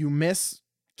 you miss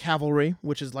cavalry,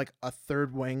 which is like a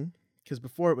third wing, because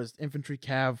before it was infantry,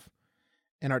 cav,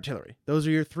 and artillery. Those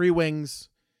are your 3 wings,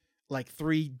 like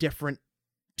 3 different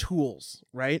tools,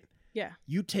 right? Yeah.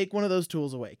 You take one of those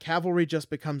tools away. Cavalry just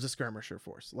becomes a skirmisher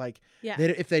force. Like,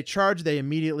 if they charge, they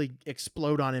immediately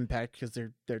explode on impact because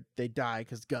they die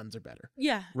because guns are better.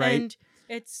 Yeah. Right. And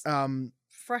it's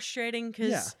frustrating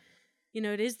because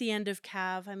it is the end of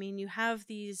Cav. I mean, you have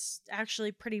these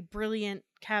actually pretty brilliant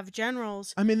Cav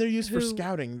generals. I mean, they're used for who-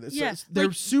 scouting. yeah, They're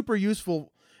like- super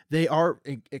useful. They are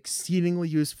exceedingly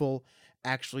useful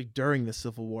actually during the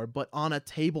Civil War, but on a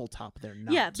tabletop they're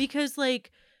not. Yeah, because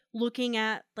like looking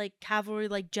at like cavalry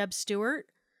like Jeb Stuart,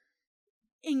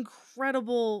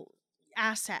 incredible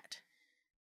asset.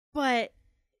 But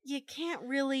you can't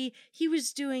really, he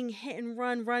was doing hit and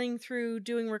run, running through,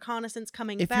 doing reconnaissance,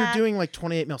 coming if back. you're doing like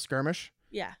 28 mil skirmish,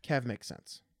 Yeah. Cav makes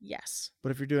sense. Yes.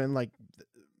 But if you're doing like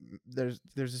there's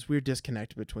this weird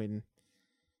disconnect between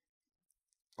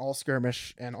all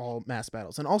skirmish and all mass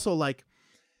battles. And also like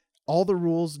all the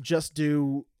rules just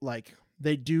do like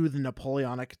they do the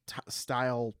Napoleonic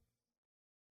style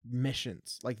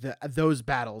missions, like those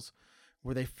battles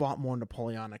where they fought more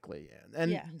Napoleonically.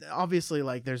 And Yeah. obviously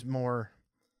like there's more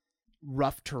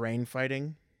rough terrain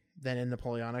fighting than in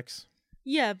Napoleonics.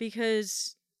 Yeah,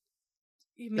 because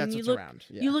I mean, That's you what's look, around.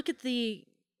 Yeah. you look at the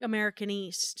American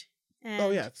East. And,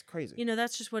 oh yeah, it's crazy.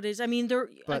 that's just what it is. I mean, there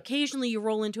But- occasionally you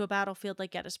roll into a battlefield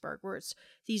like Gettysburg, where it's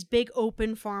these big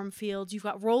open farm fields. You've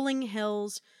got rolling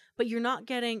hills, but you're not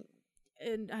getting.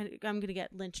 And I'm gonna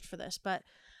get lynched for this, but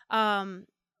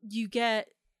you get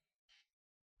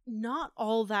not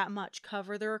all that much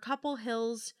cover. There are a couple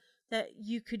hills that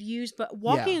you could use, but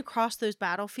walking across those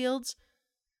battlefields,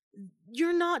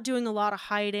 you're not doing a lot of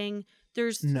hiding.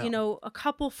 There's No. a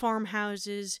couple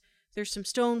farmhouses. There's some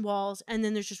stone walls, and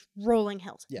then there's just rolling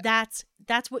hills. Yeah.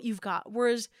 That's what you've got.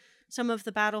 Whereas some of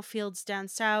the battlefields down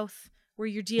south, where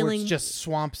you're Where dealing it's just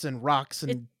swamps and rocks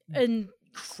and in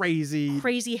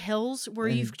crazy hills, where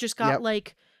and- you've just got yep.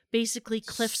 like basically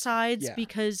cliff sides, Yeah.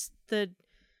 because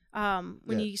when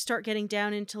Yeah. you start getting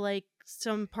down into like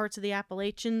some parts of the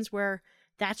Appalachians where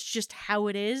that's just how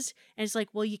it is, and it's like,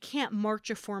 well, you can't march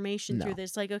a formation No. through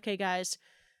this. Like, okay, guys,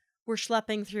 we're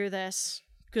schlepping through this.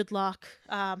 Good luck.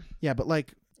 Yeah, but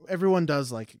like everyone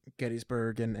does like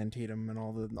Gettysburg and Antietam and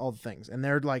all the things, and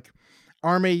they're like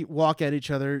army walk at each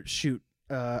other, shoot,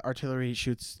 artillery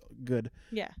shoots good,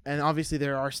 Yeah. and obviously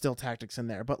there are still tactics in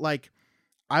there, but like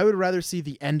I would rather see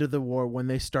the end of the war when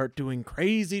they start doing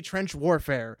crazy trench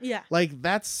warfare. Yeah. Like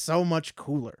that's so much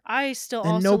cooler. I still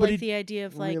And also nobody like the idea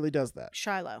of like really does that.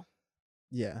 Shiloh.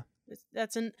 Yeah.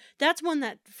 That's one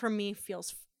that for me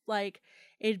feels like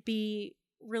it'd be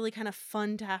really kind of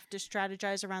fun to have to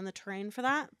strategize around the terrain for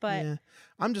that. But yeah.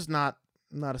 I'm just not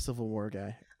a Civil War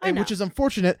guy, I know. which is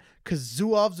unfortunate because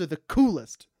Zouaves are the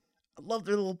coolest. I love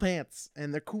their little pants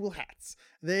and their cool hats.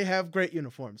 They have great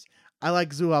uniforms. I like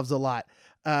Zouaves a lot,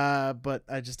 but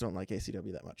I just don't like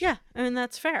ACW that much. yeah, I mean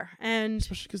that's fair. And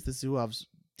Especially because the Zouaves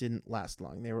didn't last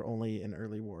long. They were only an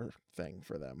early war thing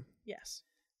for them. yes.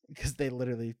 Because they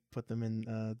literally put them in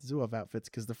Zouave outfits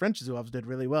because the French Zouaves did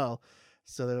really well.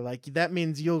 So they're like, that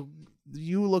means you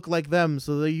look like them,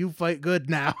 so that you fight good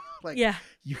now. Like, Yeah.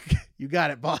 you got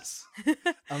it, boss.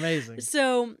 Amazing.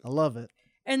 So, I love it.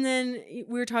 and then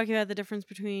we were talking about the difference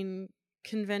between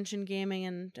convention gaming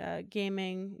and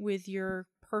gaming with your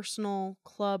personal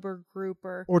club or group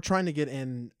or Or trying to get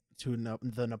in to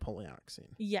the Napoleonic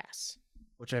scene, yes.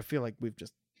 which I feel like we've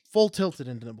just full tilted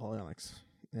into Napoleonics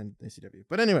and ACW.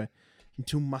 But anyway,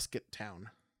 into Musket Town.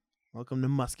 Welcome to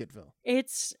Musketville.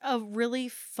 It's a really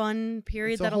fun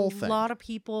period It's a that whole a thing. lot of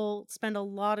people spend a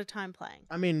lot of time playing.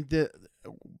 I mean,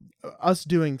 us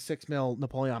doing 6 mil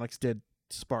Napoleonics did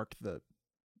spark the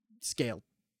scale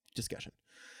discussion.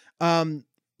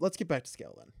 Let's get back to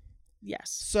scale then.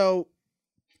 Yes. So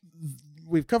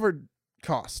we've covered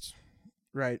cost,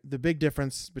 right? The big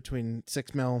difference between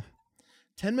 6 mil,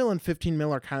 10 mil and 15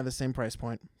 mil are kind of the same price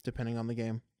point, depending on the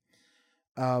game.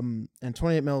 And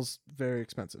 28 mil's very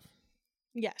expensive.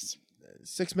 Yes.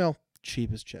 6 mil,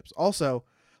 cheap as chips. Also,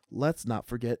 let's not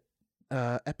forget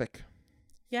Epic.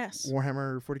 Yes.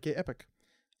 Warhammer 40k Epic.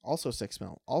 Also 6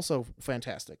 mil. Also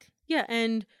fantastic. Yeah,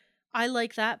 and I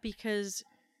like that because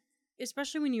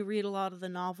especially when you read a lot of the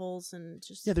novels and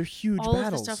just Yeah, they're huge all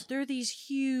battles. of the stuff, they're these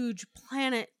huge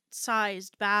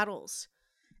planet-sized battles.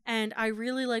 And I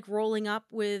really like rolling up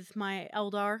with my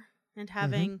Eldar and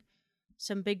having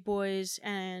some big boys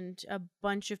and a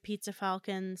bunch of Pizza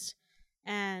Falcons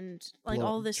and like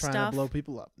all this trying stuff. to blow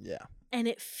people up. Yeah. And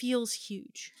it feels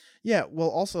huge. Yeah, well,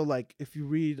 also, like, if you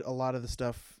read a lot of the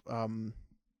stuff,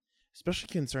 especially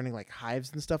concerning, like,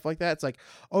 hives and stuff like that, it's like,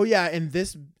 oh, yeah, in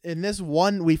this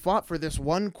one, we fought for this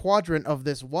one quadrant of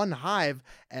this one hive,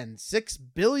 and 6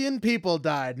 billion people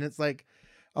died. And it's like,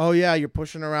 oh, yeah, you're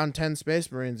pushing around 10 Space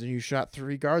Marines, and you shot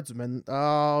 3 guardsmen.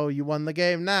 Oh, you won the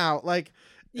game now. Like,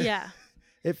 Yeah.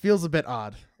 it feels a bit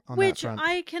odd on Which that front.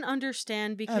 I can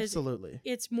understand because Absolutely.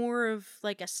 it's more of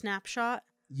like a snapshot.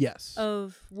 Yes.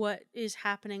 of what is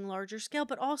happening larger scale,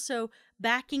 but also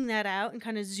backing that out and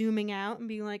kind of zooming out and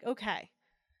being like, okay,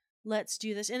 let's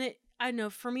do this. And I don't know,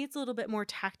 for me, it's a little bit more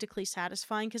tactically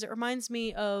satisfying because it reminds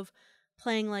me of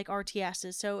playing like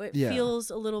RTSs. So it Yeah. feels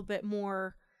a little bit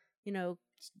more,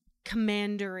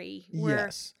 commandery.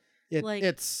 Where, Yes. like-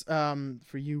 It's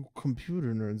for you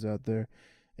computer nerds out there,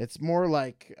 it's more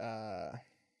like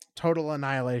Total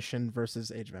Annihilation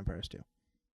versus Age of Empires 2.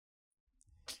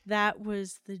 That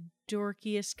was the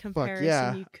dorkiest comparison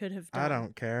yeah. you could have done. I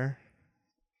don't care.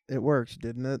 It worked,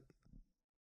 didn't it?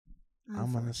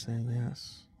 I'm gonna say Unfortunately.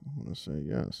 yes. I'm gonna say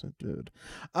yes, it did.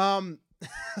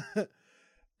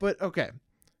 But okay.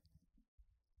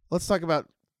 Let's talk about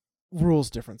rules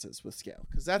differences with scale,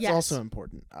 because that's Yes. also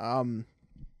important.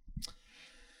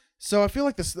 So I feel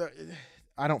like this.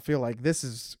 I don't feel like this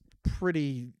is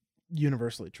pretty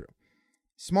universally true.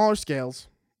 Smaller scales,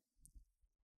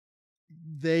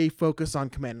 they focus on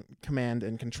command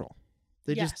and control.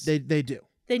 They Yes. just they do.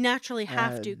 They naturally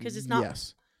have to, because it's not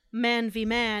yes. man v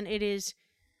man. It is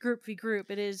group v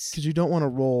group. It is Because you don't want to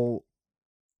roll.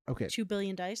 Okay, 2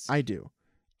 billion dice. I do.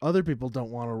 Other people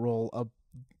don't want to roll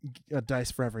a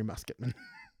dice for every musketman.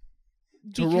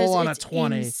 to because roll on a it's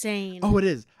 20. Insane. Oh, it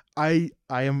is. I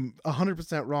am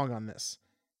 100% wrong on this.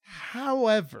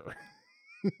 However,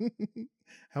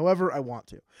 I want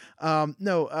to.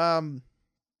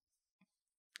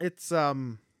 It's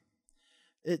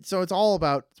all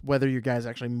about whether you guys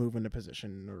actually move into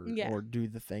position or do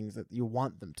the things that you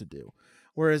want them to do.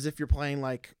 Whereas if you're playing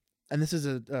like, and this is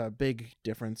a big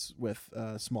difference with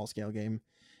a small scale game,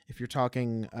 if you're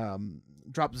talking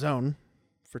Drop Zone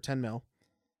for 10 mil,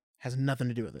 has nothing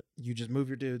to do with it. You just move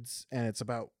your dudes, and it's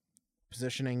about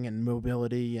positioning and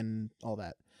mobility and all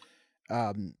that.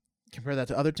 Compare that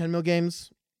to other 10 mil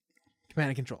games, command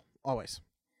and control, always.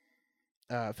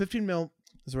 15 mil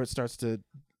is where it starts to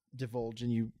divulge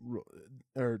and you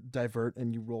or divert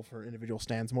and you roll for individual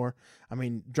stands more. I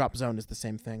mean, Drop Zone is the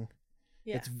same thing.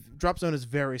 Yeah. Drop Zone is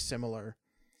very similar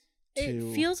to.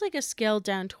 It feels like a scaled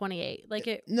down 28. Like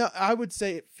it. No, I would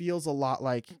say it feels a lot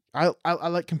like I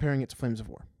like comparing it to Flames of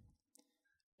War.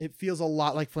 It feels a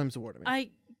lot like Flames of War to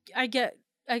me. I get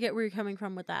where you're coming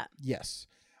from with that. Yes.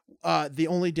 The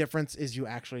only difference is you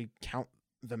actually count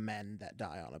the men that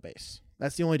die on a base.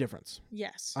 That's the only difference.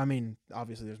 Yes. I mean,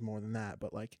 obviously there's more than that,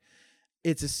 but like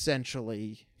it's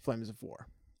essentially Flames of War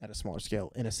at a smaller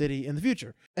scale in a city in the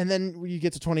future. And then you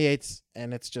get to 28s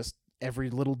and it's just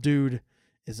every little dude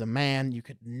is a man. You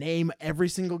could name every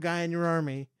single guy in your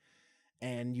army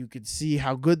and you could see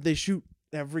how good they shoot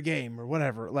every game or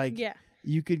whatever. Like yeah.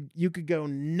 you could go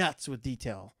nuts with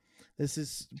detail. This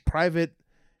is Private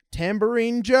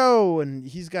Tambourine Joe, and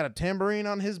he's got a tambourine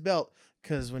on his belt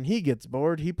because when he gets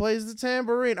bored, he plays the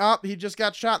tambourine. He just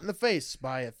got shot in the face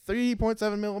by a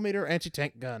 3.7 millimeter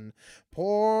anti-tank gun.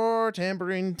 Poor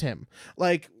Tambourine Tim.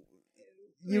 Like,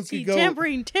 you could go...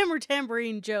 Tambourine Tim or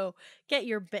Tambourine Joe? Get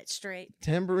your bit straight.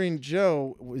 Tambourine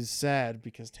Joe was sad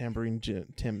because Tambourine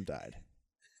Tim died.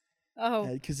 Oh.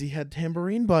 Because he had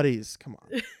tambourine buddies. Come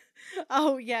on.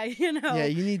 Oh, yeah, Yeah,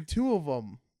 you need two of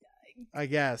them, I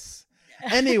guess.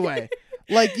 Anyway,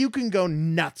 like, you can go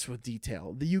nuts with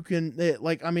detail. You can,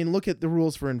 look at the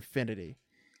rules for Infinity,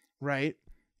 right?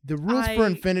 The rules for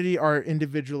Infinity are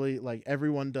individually, like,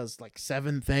 everyone does, like,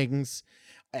 7 things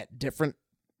at different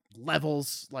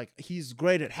levels. Like, he's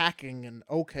great at hacking and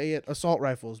okay at assault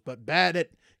rifles, but bad at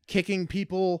kicking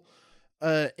people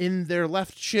in their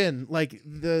left shin. Like,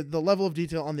 the level of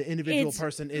detail on the individual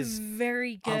person is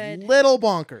very good. A little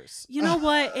bonkers. You know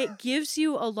what? It gives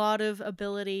you a lot of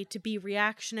ability to be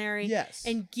reactionary. Yes.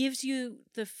 And gives you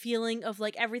the feeling of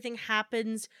like everything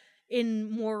happens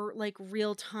in more like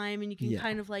real time and you can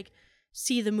kind of like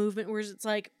see the movement, whereas it's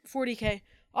like 40K.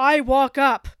 I walk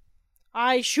up.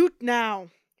 I shoot now.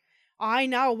 I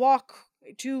now walk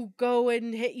to go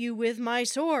and hit you with my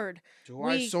sword.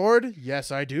 I sword?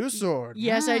 Yes, I do sword.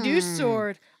 Yes, I do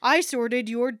sword. I sworded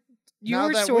your now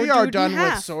that sword. We are done in with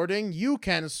half. sorting. You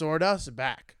can sword us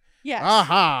back. Yes.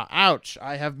 Aha! Ouch!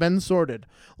 I have been sorted.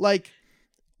 Like,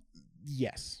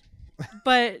 yes.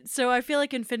 But so I feel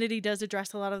like Infinity does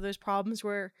address a lot of those problems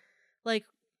where, like,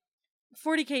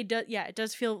 40K does. Yeah, it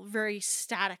does feel very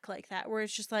static like that, where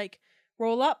it's just like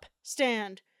roll up,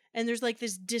 stand, and there's like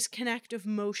this disconnect of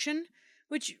motion,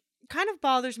 which kind of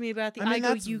bothers me about the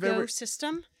I-Go-You-Go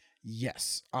system.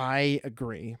 Yes, I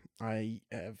agree. I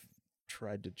have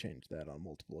tried to change that on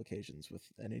multiple occasions. With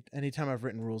anytime I've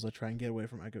written rules, I try and get away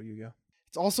from I-Go-You-Go.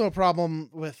 It's also a problem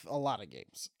with a lot of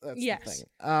games. That's the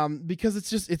thing. Because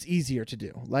it's easier to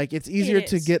do. Like, it's easier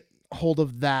to get hold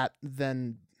of that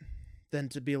than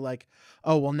to be like,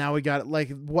 oh well, now we got it.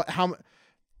 Like,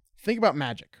 think about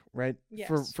Magic, right?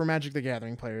 Yes. For Magic the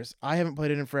Gathering players, I haven't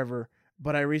played it in forever,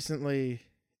 but I recently,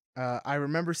 I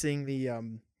remember seeing the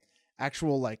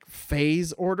actual like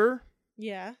phase order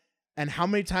Yeah. and how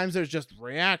many times there's just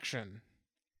reaction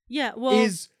Yeah. Well,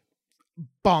 is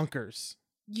bonkers.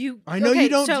 I know okay, you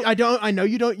don't. So, I know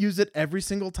you don't use it every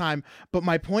single time, but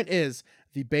my point is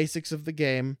the basics of the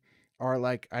game are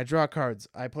like I draw cards,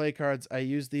 I play cards, I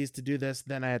use these to do this,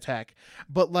 then I attack.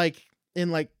 But like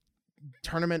in like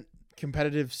tournament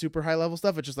competitive super high level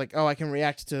stuff, it's just like, oh, I can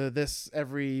react to this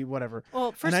every whatever.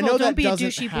 well, first I of know all, that don't be a doesn't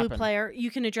douchey blue happen. player.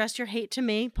 You can address your hate to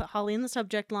me. Put Holly in the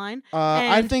subject line.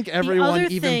 I And think the everyone, other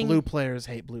even thing- blue players,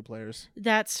 hate blue players.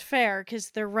 That's fair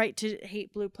because they're right to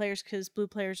hate blue players because blue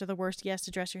players are the worst. Yes,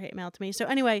 address your hate mail to me. So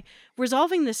anyway,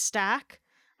 resolving the stack,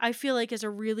 I feel like is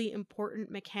a really important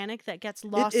mechanic that gets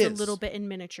lost a is. little bit in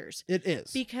miniatures It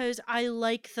is. because I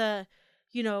like the,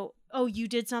 oh, you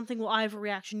did something. Well, I have a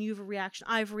reaction. You have a reaction.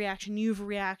 I have a reaction. You have a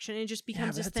reaction. And it just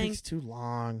becomes but this that thing. takes too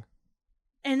long.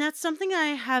 And that's something I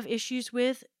have issues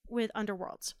with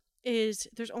Underworlds. Is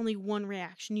there's only one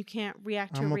reaction. You can't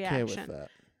react to I'm a okay reaction. with that.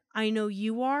 I know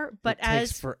you are, but it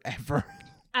takes forever.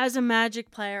 as a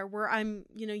Magic player where I'm,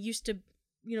 used to,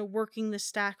 working the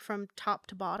stack from top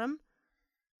to bottom,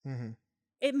 Mm-hmm.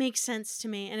 it makes sense to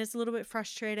me, and it's a little bit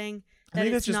frustrating I that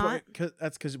think it's that's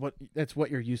just not. that's what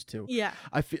you're used to. Yeah,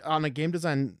 I feel on a game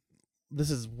design.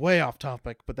 This is way off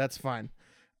topic, but that's fine.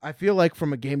 I feel like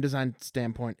from a game design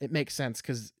standpoint, it makes sense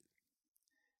because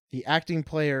the acting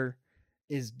player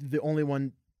is the only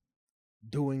one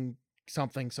doing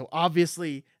something. So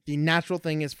obviously, the natural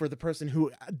thing is for the person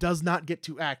who does not get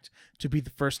to act to be the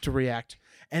first to react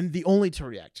and the only to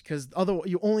react, because otherwise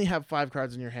you only have 5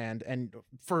 cards in your hand and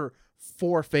for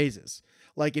 4 phases.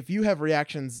 Like if you have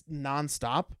reactions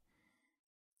nonstop,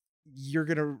 you're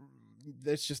gonna.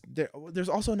 It's just there's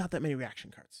also not that many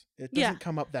reaction cards. It doesn't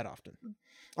come up that often.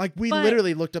 Like we But-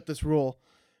 literally looked up this rule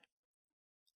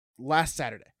last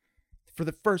Saturday for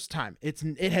the first time.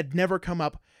 It had never come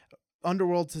up.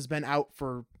 Underworlds has been out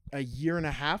for a year and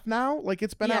a half now. Like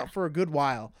it's been Yeah. out for a good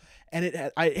while, and it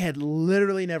had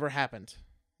literally never happened.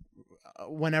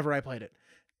 Whenever I played it,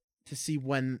 to see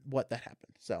what that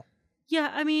happened. So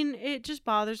yeah. I mean, it just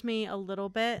bothers me a little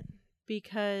bit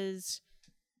because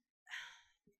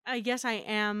I guess I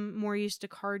am more used to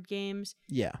card games.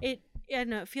 yeah, I don't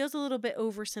know, it feels a little bit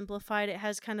oversimplified. It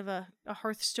has kind of a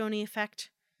Hearthstone-y effect,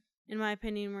 in my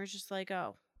opinion, where it's just like,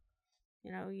 oh,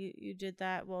 you did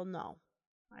that. Well, no,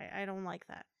 I don't like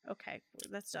that. Okay,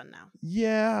 that's done now.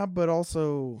 yeah, but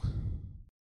also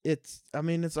it's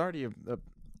already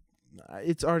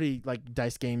it's already like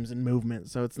dice games and movement,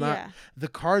 so it's not. Yeah. The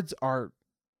cards are,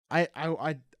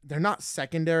 they're not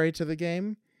secondary to the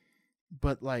game,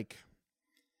 but like,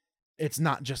 it's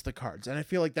not just the cards, and I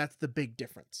feel like that's the big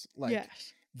difference. Like,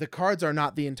 Yes. the cards are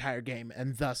not the entire game,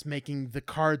 and thus making the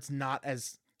cards not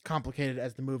as complicated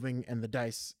as the moving and the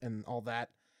dice and all that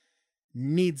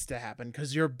needs to happen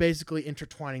because you're basically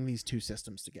intertwining these two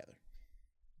systems together.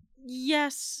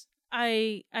 Yes,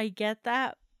 I get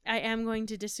that. I am going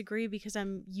to disagree because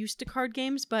I'm used to card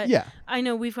games, but Yeah, I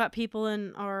know we've got people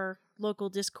in our local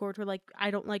Discord who are like,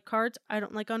 I don't like cards, I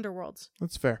don't like Underworlds.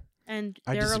 that's fair. And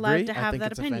I they're disagree. allowed to I have think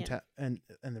that it's opinion.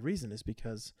 and the reason is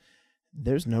because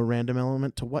there's no random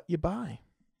element to what you buy,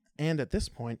 and at this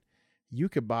point, you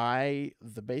could buy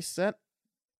the base set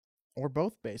or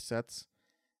both base sets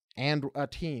and a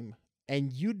team,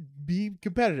 and you'd be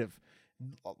competitive.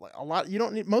 A lot. You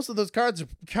don't need most of those cards are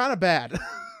kind of bad.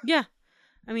 Yeah.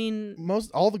 I mean,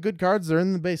 All the good cards are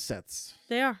in the base sets.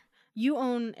 they are. You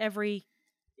own every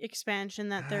expansion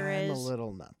that there I'm is. a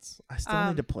little nuts. I still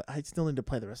need to Um, play. I still need to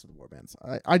play the rest of the warbands.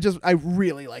 I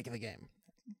really like the game.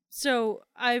 So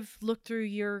I've looked through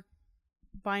your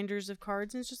binders of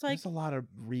cards, and it's just like, There's a lot of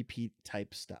repeat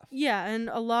type stuff. yeah, and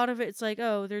a lot of it's like,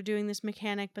 oh, they're doing this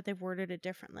mechanic, but they've worded it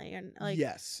differently, and like,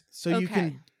 yes, so you okay.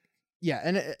 can, yeah,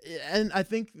 and I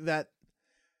think that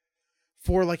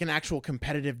for like an actual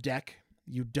competitive deck,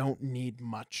 you don't need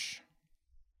much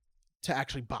to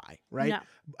actually buy, right?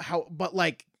 No. But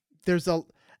like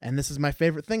and this is my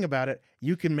favorite thing about it,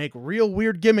 you can make real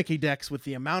weird gimmicky decks with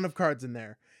the amount of cards in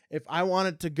there. If I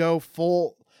wanted to go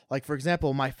full, like for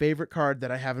example, my favorite card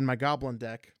that I have in my Goblin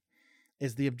deck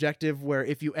is the objective where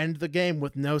if you end the game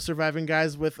with no surviving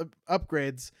guys with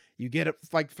upgrades, you get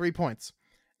like 3 points.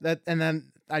 And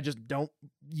then I just don't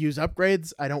use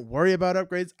upgrades. I don't worry about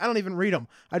upgrades. I don't even read them.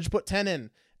 I just put 10 in,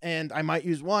 and I might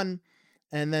use 1,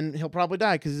 and then he'll probably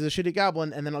die because he's a shitty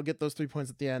goblin, and then I'll get those 3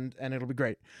 points at the end, and it'll be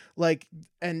great. Like,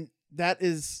 and that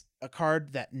is a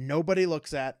card that nobody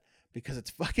looks at, because it's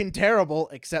fucking terrible,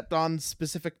 except on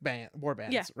specific war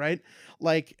bands, Yeah. right?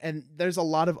 Like, and there's a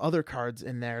lot of other cards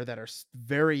in there that are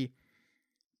very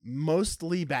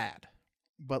mostly bad.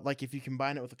 But like if you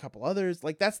combine it with a couple others,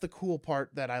 like that's the cool part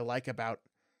that I like about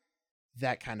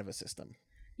that kind of a system.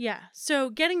 Yeah. So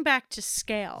getting back to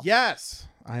scale. Yes.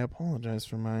 I apologize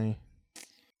for my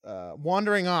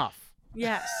wandering off.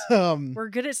 Yes. um We're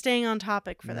good at staying on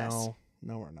topic for this.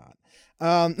 No, we're not.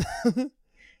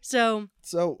 So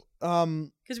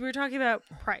because we were talking about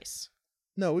price.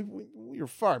 no, we were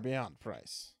far beyond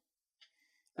price.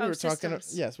 We were talking.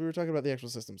 Systems. Yes, we were talking about the actual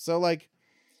system. So like,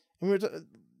 we were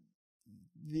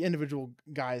the individual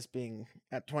guys being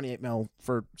at 28 mil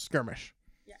for skirmish.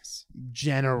 Yes.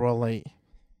 Generally,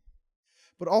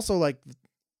 but also like,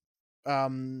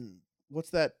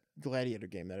 what's that gladiator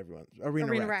game that everyone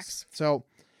Arena Rex. So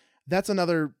that's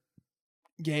another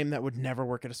game that would never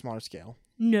work at a smaller scale.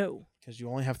 No. Because you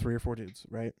only have 3 or 4 dudes,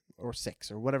 right? Or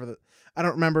 6 or whatever. I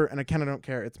don't remember, and I kind of don't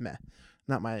care. It's meh,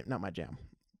 not my jam.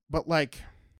 But like,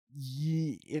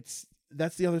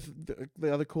 that's the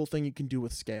other cool thing you can do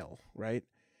with scale, right?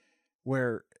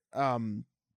 Where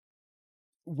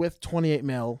with 28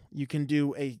 mil, you can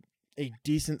do a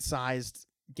decent sized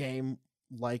game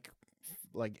like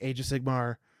Age of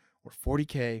Sigmar or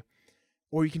 40K,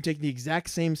 or you can take the exact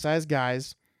same size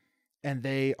guys, and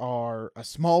they are a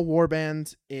small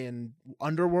warband in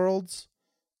Underworlds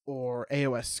or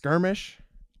AOS Skirmish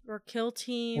or Kill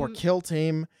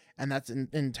Team, and that's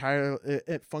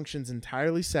it functions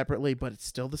entirely separately, but it's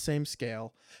still the same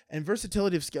scale and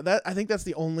versatility of scale. That I think that's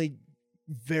the only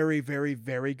very, very,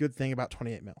 very good thing about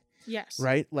 28 mil. Yes.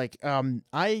 Right? Like,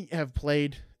 I have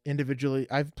played individually.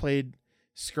 I've played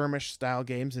skirmish style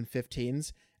games in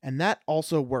 15s, and that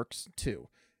also works too.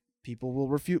 People will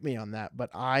refute me on that, but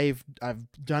I've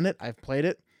done it. I've played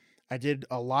it. I did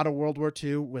a lot of World War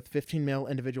II with 15 mil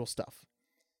individual stuff,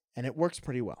 and it works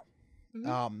pretty well.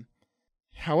 Mm-hmm.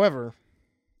 However,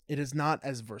 it is not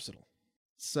as versatile.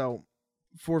 So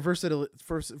for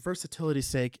versatility's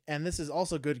sake, and this is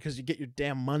also good because you get your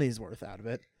damn money's worth out of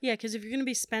it. Yeah, because if you're going to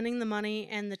be spending the money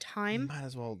and the time, you might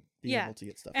as well be able to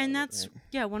get stuff. And out that's of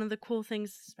it, right? one of the cool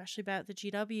things, especially about the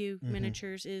GW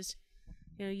miniatures, is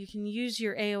you can use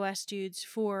your AOS dudes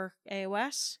for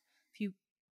AOS if you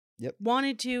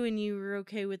wanted to, and you were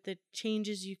okay with the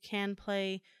changes. You can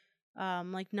play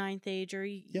like Ninth Age or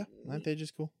Ninth Age is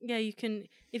cool. Yeah, you can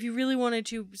if you really wanted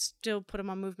to still put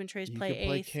them on movement trays. You play can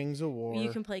play Eighth. Kings of War.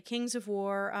 You can play Kings of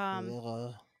War.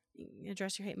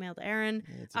 Address your hate mail to Aaron.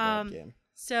 It's a bad game.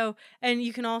 So, and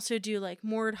you can also do like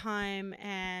Mordheim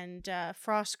and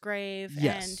Frostgrave,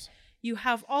 and you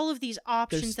have all of these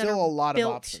options. There's still a lot of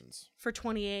options for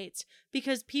 28s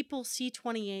because people see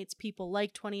 28s, people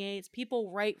like 28s, people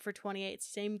write for 28s.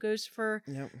 Same goes for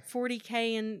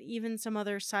 40K and even some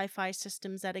other sci-fi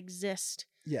systems that exist.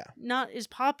 Yeah, not as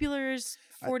popular as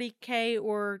 40K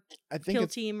or Kill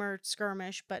Team or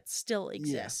Skirmish, but still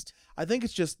exist. I think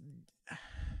it's just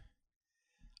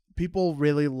people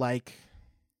really like.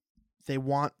 They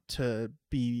want to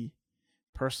be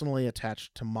personally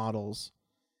attached to models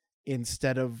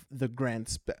instead of the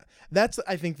grand that's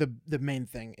I think the main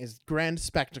thing is grand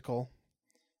spectacle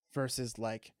versus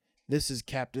like, this is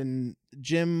Captain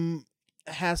Jim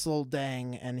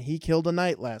Hasseldang and he killed a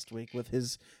knight last week with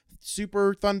his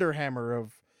super thunderhammer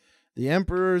of the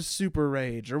Emperor's super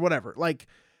rage or whatever. Like,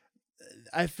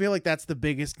 I feel like that's the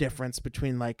biggest difference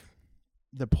between like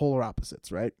the polar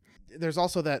opposites, right? There's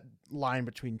also that line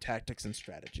between tactics and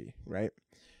strategy, right?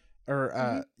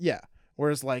 Or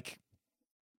whereas like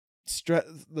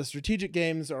the strategic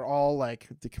games are all like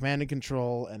the command and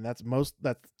control, and that's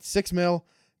 6 mil.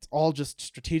 It's all just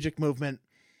strategic movement,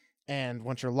 and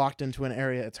once you're locked into an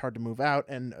area, it's hard to move out,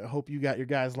 and I hope you got your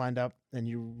guys lined up and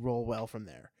you roll well from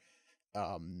there,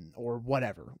 or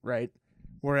whatever, right?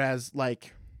 Whereas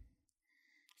like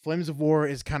Flames of War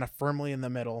is kind of firmly in the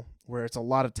middle, where it's a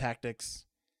lot of tactics,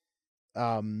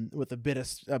 with a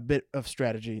bit of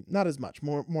strategy, not as much,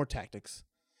 more tactics.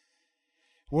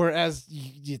 Whereas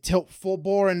you tilt full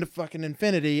bore into fucking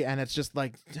infinity, and it's just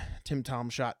like Tim Tom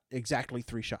shot exactly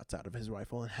 3 shots out of his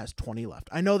rifle and has 20 left.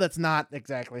 I know that's not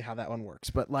exactly how that one works,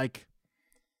 but like,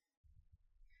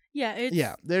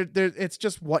 it's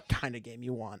just what kind of game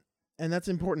you want, and that's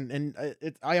important. And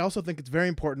I also think it's very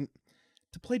important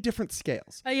to play different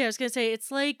scales. I was gonna say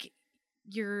it's like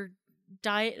your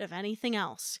diet of anything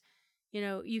else.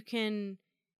 You can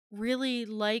really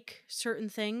like certain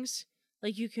things.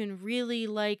 Like, you can really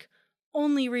like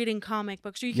only reading comic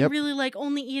books, or you can really like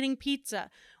only eating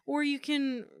pizza, or you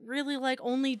can really like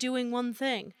only doing one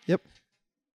thing. Yep.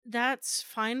 That's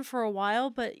fine for a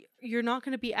while, but you're not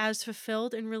going to be as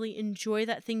fulfilled and really enjoy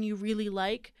that thing you really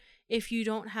like if you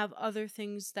don't have other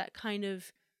things that kind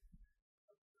of,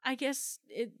 I guess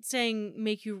it's saying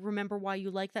make you remember why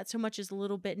you like that so much is a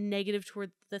little bit negative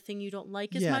toward the thing you don't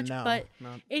like as much, but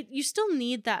you still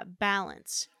need that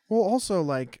balance. Well, also,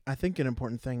 like, I think an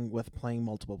important thing with playing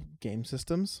multiple game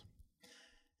systems,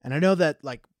 and I know that,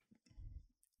 like,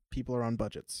 people are on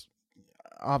budgets.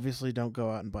 Obviously, don't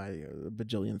go out and buy a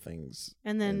bajillion things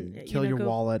and then kill your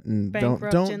wallet and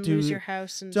bankrupt don't and do lose your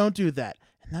house and don't do that.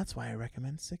 And that's why I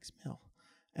recommend 6 mil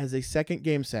as a second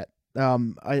game set.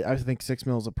 I think 6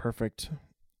 mil is a perfect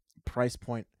price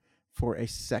point for a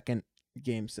second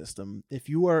game system. If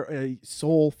you are a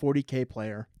sole 40K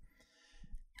player,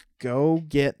 go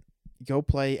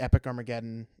play Epic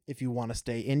Armageddon if you want to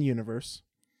stay in universe,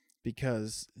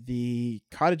 because the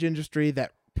cottage industry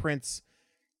that prints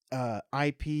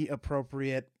IP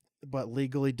appropriate but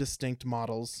legally distinct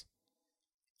models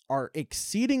are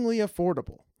exceedingly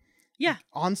affordable. Yeah.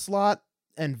 Onslaught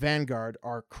and Vanguard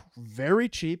are very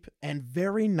cheap and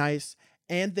very nice,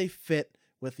 and they fit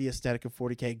with the aesthetic of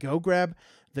 40K. Go grab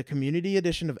the community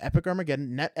edition of Epic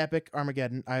Armageddon, Net Epic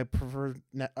Armageddon. I prefer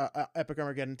Epic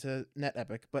Armageddon to Net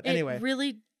Epic, but anyway,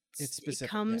 it's specific.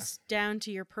 It comes down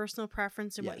to your personal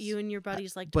preference and what you and your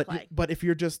buddies like to play. But if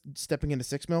you're just stepping into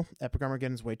 6 mil, Epic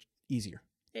Armageddon is way easier,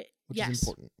 which is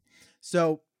important.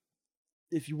 So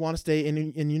if you want to stay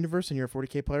in universe and you're a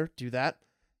 40K player, do that.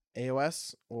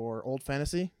 AOS or Old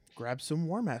Fantasy, grab some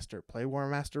War Master. Play War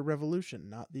Master Revolution,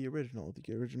 not the original.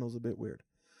 The original's a bit weird.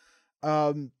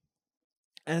 And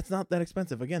it's not that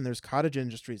expensive. Again, there's cottage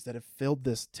industries that have filled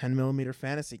this 10mm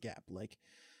fantasy gap. Like,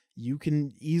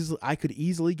 I could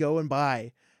easily go and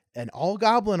buy an all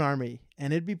goblin army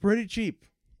and it'd be pretty cheap.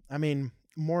 I mean,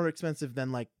 more expensive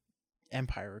than like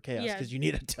Empire or Chaos, because you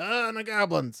need a ton of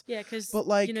goblins. Yeah, because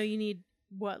like, you need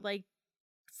what, like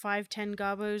 5-10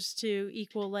 gobos to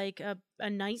equal like a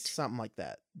knight, something like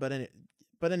that. But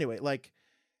anyway, like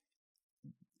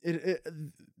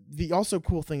the also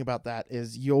cool thing about that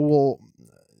is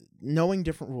knowing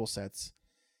different rule sets,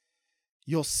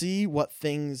 you'll see what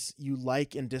things you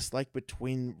like and dislike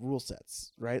between rule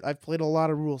sets, right? I've played a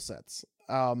lot of rule sets,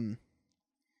 and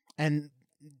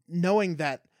knowing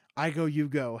that I Go You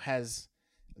Go has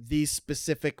these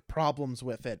specific problems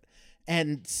with it,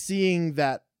 and seeing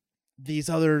that these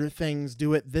other things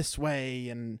do it this way,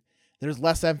 and there's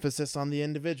less emphasis on the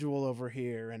individual over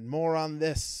here and more on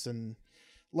this, and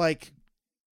like,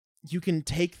 you can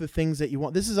take the things that you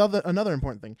want. This is another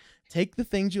important thing. Take the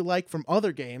things you like from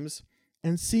other games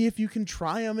and see if you can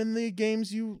try them in the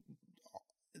games you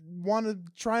want to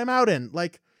try them out in.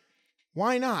 Like,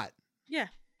 why not? Yeah.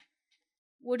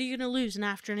 What are you going to lose, an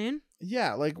afternoon?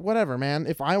 Yeah, like, whatever, man.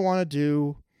 If I want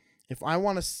to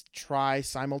try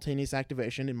simultaneous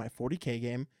activation in my 40K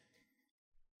game,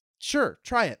 sure,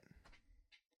 try it.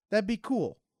 That'd be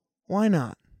cool. Why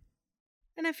not?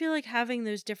 And I feel like having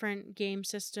those different game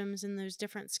systems and those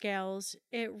different scales,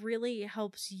 it really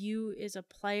helps you as a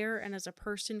player and as a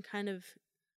person kind of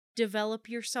develop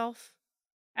yourself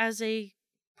as a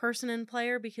person and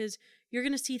player, because you're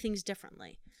going to see things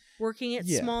differently. Working at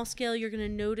small scale, you're going to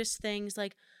notice things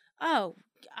like, oh,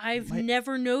 I've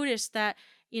never noticed that,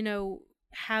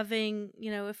 having,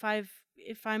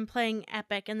 if I'm playing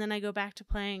Epic and then I go back to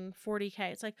playing 40K,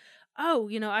 it's like, oh,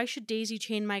 I should daisy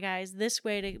chain my guys this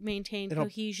way to maintain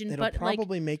cohesion. It'll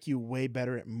probably make you way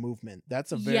better at movement.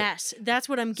 That's that's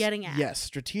what I'm getting at. Yes,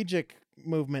 strategic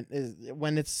movement is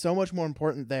when it's so much more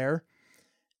important there.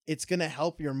 It's going to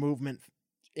help your movement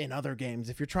in other games.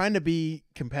 If you're trying to be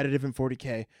competitive in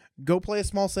 40K, go play a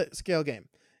small scale game.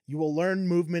 You will learn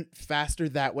movement faster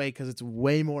that way because it's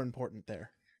way more important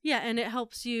there. Yeah, and it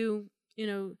helps you,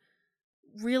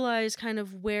 realize kind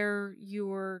of where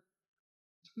your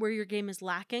game is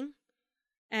lacking,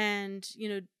 and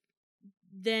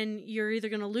then you're either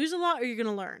going to lose a lot or you're going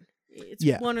to learn. It's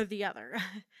one or the other.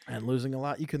 And losing a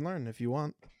lot, you can learn if you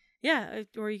want. Yeah,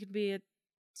 or you could be a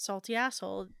salty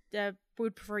asshole. I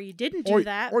would prefer you didn't do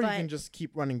that. Or you can just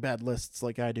keep running bad lists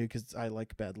like I do, because I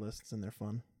like bad lists and they're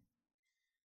fun.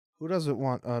 Who doesn't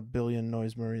want a billion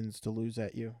Noise Marines to lose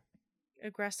at you?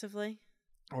 Aggressively.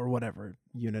 Or whatever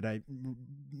unit I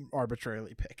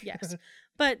arbitrarily pick. Yes.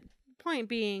 But point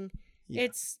being,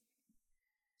 it's...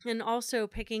 And also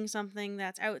picking something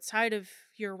that's outside of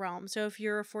your realm. So if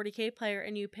you're a 40K player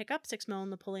and you pick up 6 mil in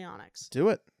Napoleonics, do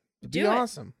it. It'd be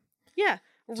awesome. Yeah.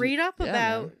 Read up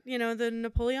about, the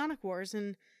Napoleonic Wars,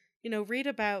 and, read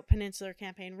about Peninsular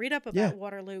Campaign, read up about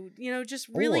Waterloo, just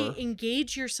really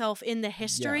engage yourself in the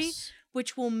history,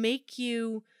 which will make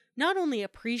you not only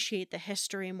appreciate the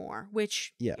history more,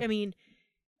 which, I mean,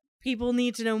 people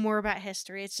need to know more about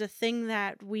history. It's a thing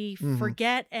that we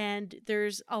forget, and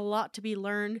there's a lot to be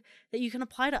learned that you can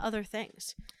apply to other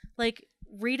things. Like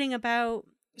reading about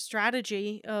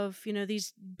strategy of,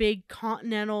 these big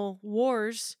continental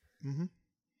wars,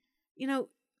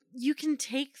 you can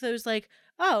take those like,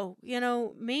 oh,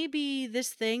 maybe this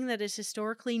thing that has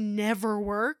historically never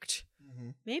worked,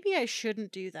 maybe I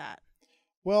shouldn't do that.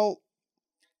 Well,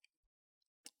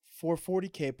 for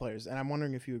 40K players, and I'm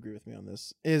wondering if you agree with me on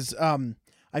this, is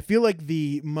I feel like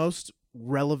the most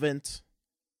relevant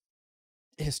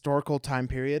historical time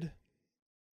period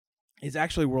is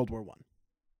actually World War One.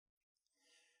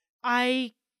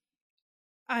 I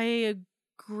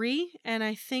agree, and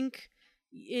I think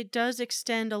it does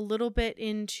extend a little bit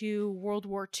into World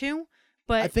War II,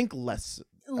 but I think less.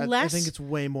 I think it's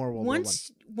way more World War One.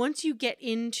 Once you get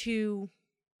into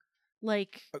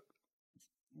like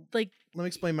let me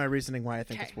explain my reasoning why I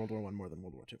think it's World War One more than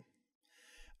World War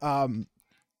II.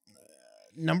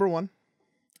 Number one,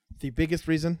 the biggest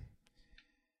reason,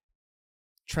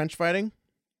 trench fighting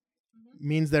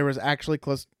means there was actually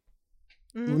close.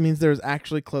 Means there was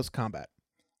actually close combat.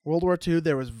 World War II,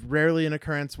 there was rarely an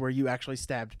occurrence where you actually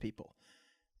stabbed people.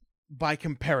 By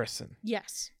comparison,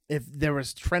 yes. If there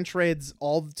was trench raids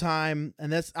all the time,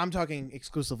 and I'm talking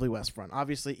exclusively West Front,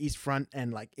 obviously East Front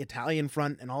and like Italian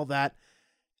Front and all that,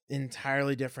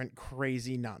 entirely different,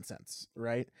 crazy nonsense,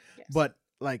 right? Yes. But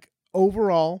like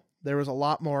overall, there was a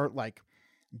lot more like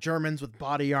Germans with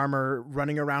body armor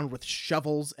running around with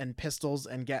shovels and pistols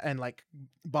and like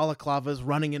balaclavas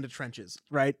running into trenches,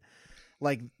 right?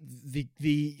 Like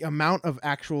the amount of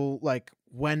actual like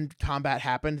when combat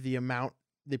happened,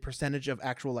 the percentage of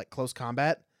actual like close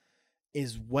combat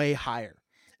is way higher.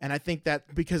 And I think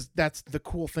that because that's the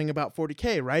cool thing about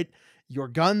 40K, right? Your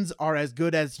guns are as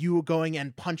good as you going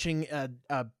and punching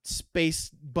a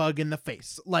space bug in the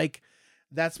face. Like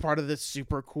that's part of the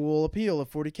super cool appeal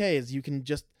of 40K is you can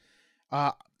just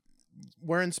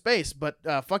we're in space, but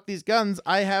fuck these guns.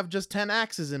 I have just 10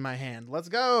 axes in my hand. Let's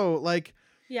go. Like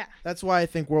yeah. That's why I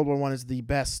think World War I is the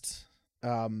best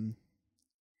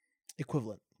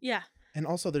equivalent. Yeah. And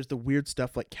also there's the weird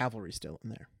stuff like cavalry still in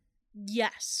there.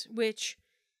 Yes, which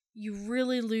you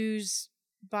really lose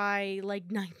by like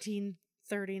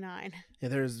 1939. Yeah,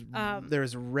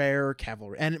 there's rare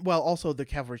cavalry. And well, also the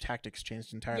cavalry tactics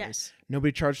changed entirely. Yes.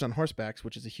 Nobody charged on horsebacks,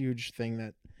 which is a huge thing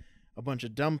that a bunch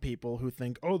of dumb people who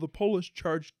think, "Oh, the Polish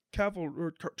charged cavalry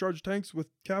or charged tanks with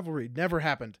cavalry." Never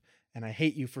happened. And I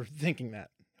hate you for thinking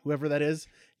that. Whoever that is,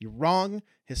 you're wrong,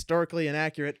 historically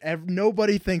inaccurate.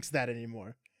 Nobody thinks that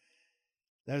anymore.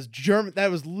 That was German.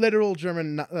 That was literal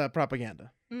German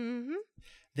propaganda. Mm-hmm.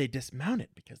 They dismounted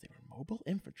because they were mobile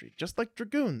infantry, just like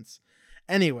dragoons.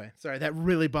 Anyway, sorry, that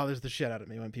really bothers the shit out of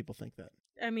me when people think that.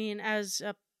 I mean, as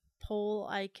a Pole,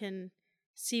 I can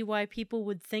see why people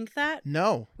would think that.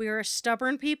 No. We are a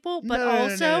stubborn people, but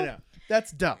No.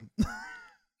 That's dumb.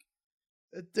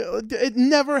 It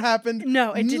never happened.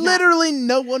 No, it did Literally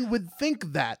no one would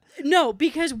think that. No,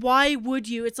 because why would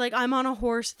you? It's like, I'm on a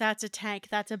horse, that's a tank,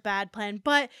 that's a bad plan.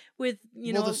 But with,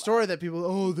 well, the story that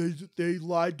people, they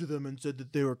lied to them and said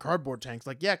that they were cardboard tanks.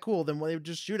 Like, yeah, cool. Then they would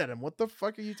just shoot at them. What the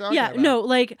fuck are you talking about? Yeah, no,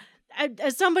 like,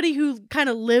 as somebody who kind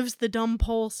of lives the dumb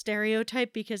Pole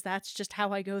stereotype, because that's just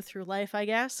how I go through life, I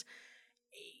guess,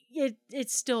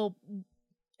 it's still...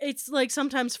 It's like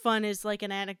sometimes fun is like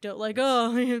an anecdote, like,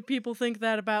 oh, people think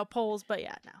that about Poles, but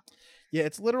yeah, no. Yeah,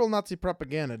 it's literal Nazi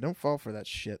propaganda. Don't fall for that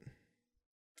shit.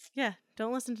 Yeah,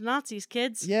 don't listen to Nazis,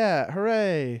 kids. Yeah,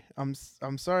 hooray. I'm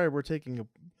sorry we're taking a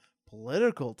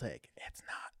political take. It's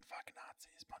not fucking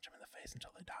Nazis. Punch them in the face until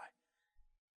they die.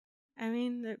 I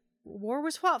mean, the war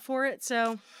was fought for it,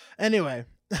 so... Anyway.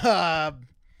 Getting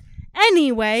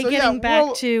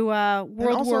back to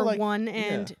World War like, One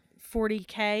and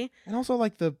 40K. And also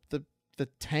like the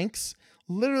tanks.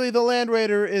 Literally the Land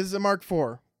Raider is a Mark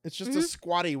IV. It's just a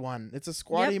squatty one. It's a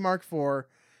squatty Mark IV,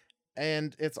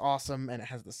 and it's awesome, and it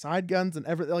has the side guns and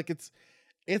everything. Like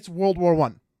it's World War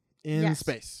I in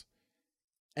space.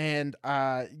 And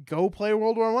go play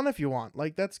World War I if you want.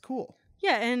 Like that's cool.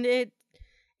 Yeah, and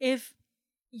if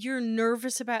you're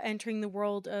nervous about entering the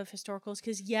world of historicals,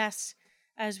 because yes,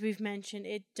 as we've mentioned,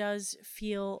 it does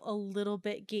feel a little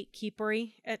bit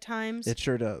gatekeepery at times. It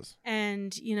sure does.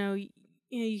 And,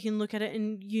 you can look at it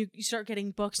and you start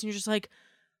getting books and you're just like,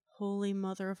 holy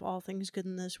mother of all things good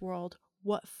in this world,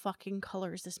 what fucking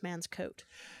color is this man's coat?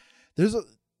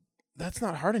 That's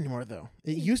not hard anymore, though.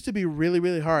 It used to be really,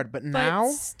 really hard, but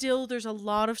now... still, there's a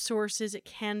lot of sources. It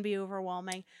can be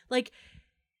overwhelming. Like,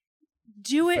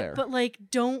 do it, Fair. but, like,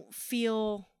 don't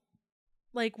feel...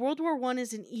 Like, World War I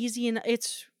is an easy and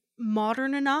it's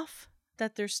modern enough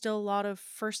that there's still a lot of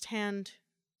firsthand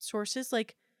sources.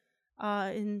 Like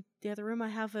in the other room, I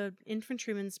have an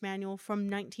infantryman's manual from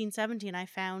 1917 I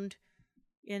found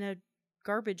in a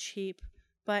garbage heap,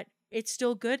 but it's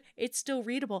still good. It's still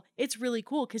readable. It's really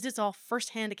cool because it's all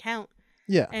firsthand account.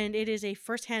 Yeah. And it is a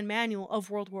firsthand manual of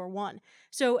World War One.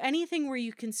 So anything where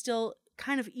you can still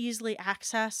kind of easily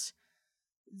access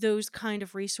those kind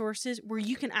of resources where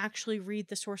you can actually read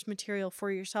the source material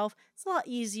for yourself, it's a lot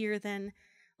easier than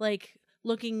like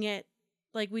looking at,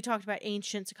 like we talked about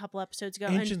Ancients a couple episodes ago.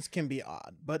 Ancients can be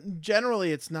odd, but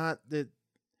generally it's not that.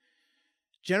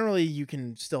 Generally you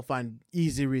can still find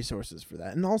easy resources for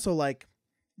that. And also, like,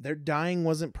 their dyeing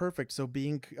wasn't perfect, so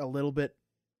being a little bit,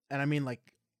 and I mean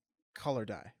like color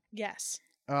dye. Yes.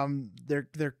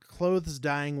 Their clothes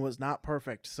dyeing was not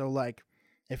perfect, so like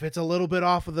if it's a little bit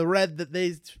off of the red that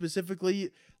they specifically,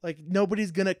 like,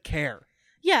 nobody's gonna care.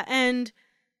 Yeah, and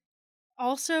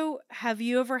also, have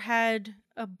you ever had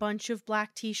a bunch of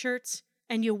black t-shirts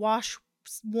and you wash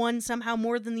one somehow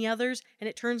more than the others and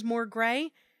it turns more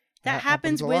gray? That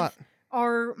happens a with lot.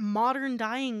 our modern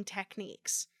dyeing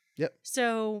techniques. Yep.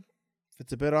 So If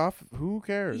it's a bit off, who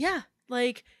cares? yeah,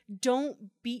 like,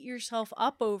 don't beat yourself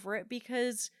up over it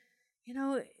because, you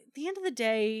know, at the end of the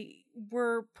day,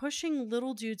 we're pushing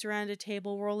little dudes around a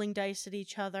table, rolling dice at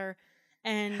each other,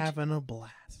 and Having a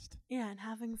blast. yeah, and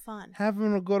having fun.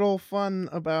 Having a good old fun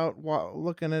about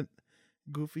looking at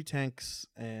goofy tanks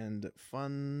and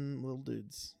fun little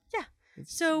dudes. Yeah.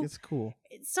 So it's cool.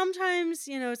 Sometimes,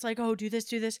 you know, it's like, oh, do this,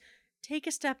 do this. Take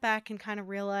a step back and kind of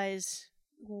realize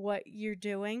what you're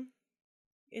doing.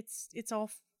 It's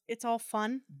all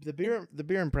fun. The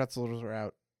beer and pretzels are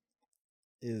out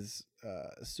is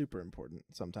super important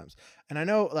sometimes. And I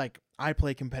know, like, I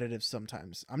play competitive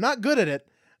sometimes. I'm not good at it,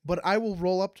 but I will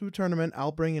roll up to a tournament.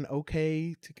 I'll bring an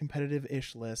okay to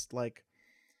competitive-ish list. Like,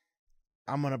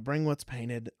 I'm going to bring what's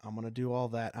painted. I'm going to do all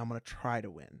that. I'm going to try to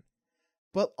win.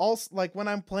 But also, like, when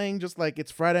I'm playing, just like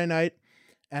it's Friday night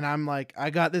and I'm like, I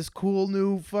got this cool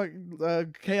new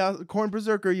Chaos Corn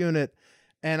Berserker unit,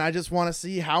 and I just want to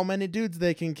see how many dudes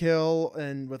they can kill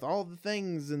and with all the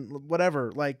things and whatever.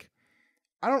 Like,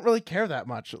 I don't really care that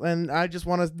much. And I just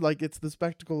want to, like, it's the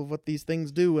spectacle of what these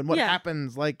things do and what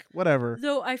happens. Like, whatever.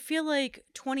 Though I feel like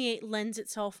 28 lends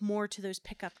itself more to those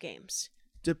pickup games.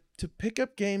 To pick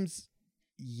up games,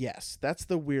 yes. That's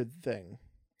the weird thing.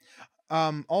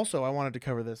 Also, I wanted to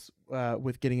cover this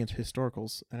with getting into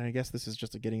historicals, and I guess this is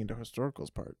just a getting into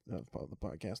historicals part of the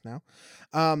podcast now.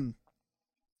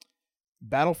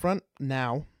 Battlefront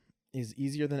now is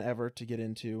easier than ever to get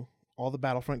into. All the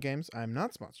Battlefront games. I'm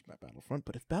not sponsored by Battlefront,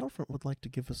 but if Battlefront would like to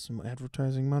give us some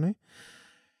advertising money,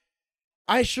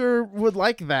 I sure would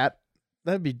like that.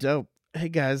 That'd be dope. Hey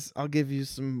guys, I'll give you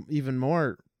some even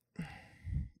more.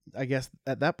 I guess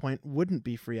at that point wouldn't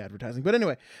be free advertising. But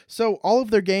anyway, so all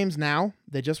of their games now,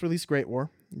 they just released Great War,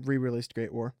 re-released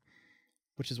Great War,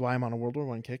 which is why I'm on a World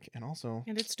War I kick. And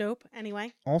it's dope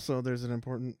anyway. Also, there's an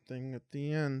important thing at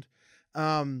the end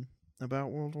about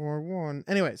World War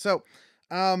I. Anyway, so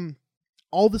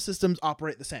all the systems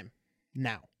operate the same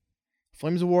now.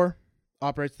 Flames of War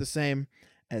operates the same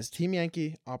as Team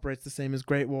Yankee, operates the same as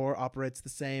Great War, operates the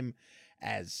same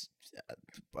as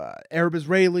Arab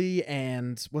Israeli,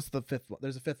 and what's the fifth one?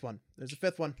 There's a fifth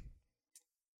one.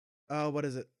 What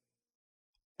is it?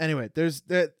 Anyway,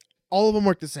 all of them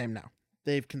work the same now.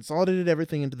 They've consolidated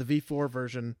everything into the V4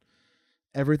 version.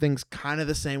 Everything's kind of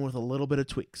the same with a little bit of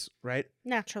tweaks, right?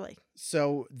 Naturally.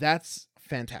 So that's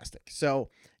fantastic. So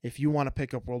if you want to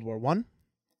pick up World War I,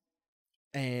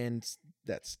 and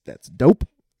that's dope,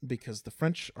 because the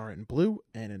French are in blue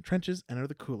and in trenches and are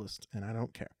the coolest, and I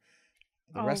don't care.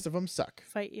 The rest of them suck.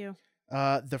 Fight you.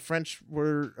 The French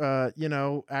were,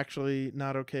 actually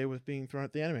not okay with being thrown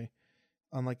at the enemy,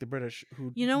 unlike the British,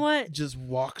 who, you know what, just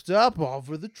walked up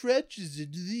over the trenches.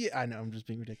 I know I'm just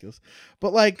being ridiculous,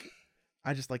 but like,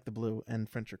 I just like the blue, and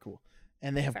French are cool,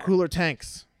 and they have cooler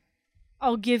tanks.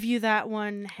 I'll give you that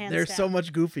one. Hands They're down. so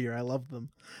much goofier. I love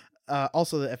them.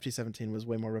 Also, the FT-17 was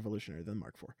way more revolutionary than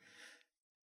Mark IV.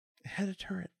 It had a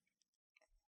turret.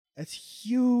 It's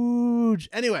huge.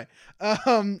 Anyway, I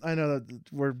know that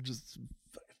we're just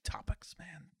topics,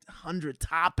 man. 100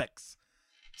 topics.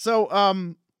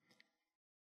 So,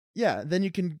 yeah, then you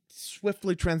can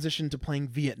swiftly transition to playing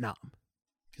Vietnam,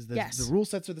 because the rule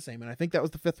sets are the same. And I think that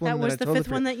was the fifth one. That was the fifth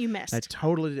one that you missed. I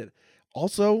totally did.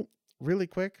 Also, really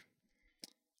quick,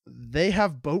 they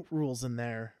have boat rules in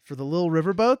there for the little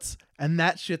river boats, and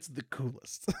that shit's the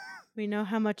coolest. We know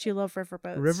how much you love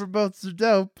riverboats. Riverboats are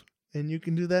dope. And you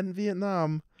can do that in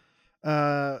Vietnam.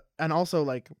 And also,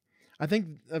 like, I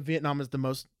think Vietnam is the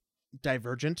most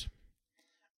divergent.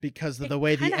 because of the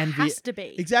way the kinda NVA has to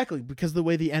be. exactly because of the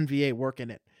way the NVA work in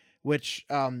it, which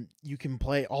you can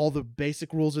play all the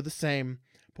basic rules are the same,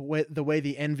 but the way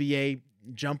the NVA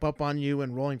jump up on you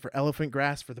and rolling for elephant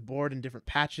grass for the board in different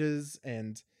patches,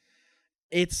 and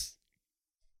it's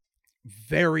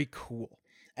very cool.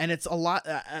 And it's a lot.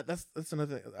 That's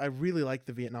another thing. I really like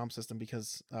the Vietnam system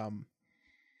because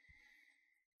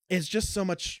it's just so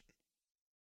much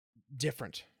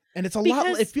different, and it's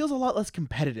It feels a lot less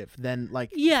competitive than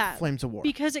like Flames of War,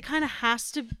 because it kind of has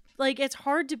to. Like, it's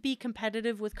hard to be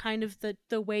competitive with kind of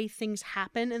the way things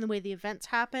happen and the way the events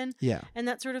happen, and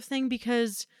that sort of thing.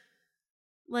 Because,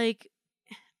 like,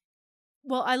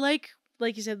 well, I like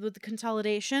you said with the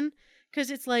consolidation,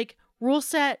 because it's like rule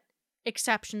set,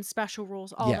 exceptions, special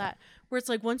rules, all that. Where it's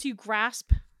like once you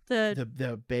grasp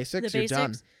the basics, you're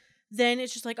done. Then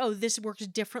it's just like, oh, this works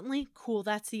differently. Cool,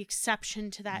 that's the exception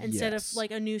to that instead of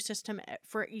like a new system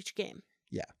for each game.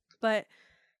 Yeah. But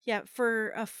yeah,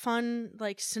 for a fun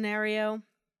like scenario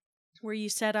where you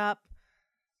set up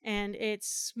and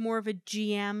it's more of a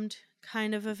GM'd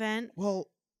kind of event. Well,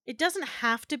 it doesn't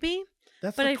have to be.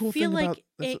 That's but the cool I feel thing like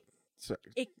about,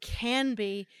 it can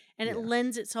be, and it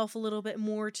lends itself a little bit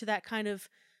more to that kind of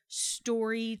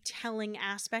storytelling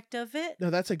aspect of it. No,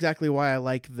 that's exactly why I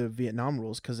like the Vietnam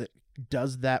rules, because it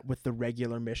does that with the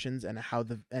regular missions and how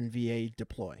the NVA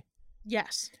deploy.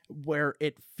 Yes. Where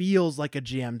it feels like a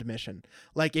GM'd mission.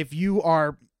 Like if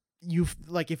you're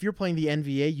playing the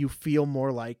NVA, you feel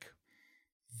more like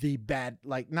the bad,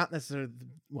 like not necessarily,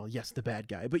 well, yes, the bad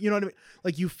guy, but you know what I mean?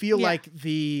 Like you feel like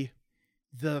the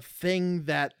thing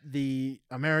that the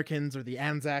Americans or the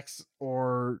Anzacs,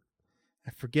 or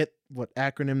I forget what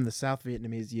acronym the South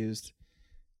Vietnamese used,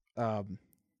 but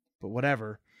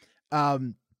whatever,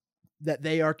 that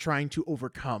they are trying to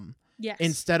overcome. Yes.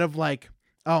 Instead of like,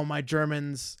 oh, my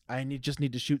Germans, just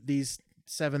need to shoot these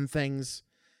 7 things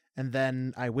and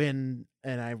then I win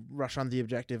and I rush on the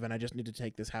objective and I just need to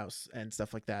take this house and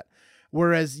stuff like that.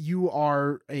 Whereas you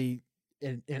are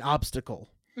an obstacle.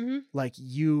 Mm-hmm. Like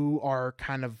you are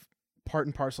kind of part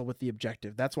and parcel with the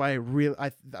objective. That's why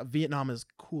Vietnam is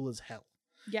cool as hell.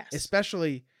 Yes.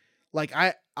 Especially like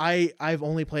I've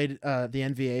only played the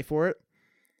NVA for it.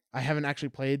 I haven't actually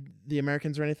played the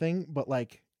Americans or anything, but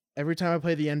like every time I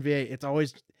play the NVA, it's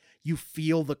always, you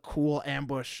feel the cool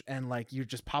ambush and like you're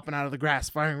just popping out of the grass,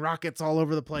 firing rockets all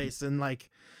over the place and like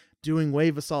doing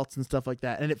wave assaults and stuff like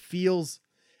that. And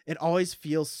it always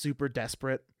feels super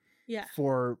desperate. Yeah.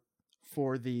 For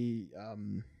the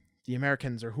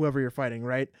Americans or whoever you're fighting,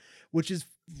 right? Which is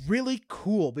really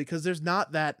cool because there's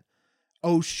not that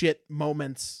oh shit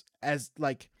moments, as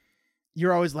like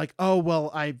you're always like, oh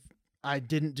well, I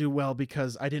didn't do well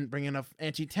because I didn't bring enough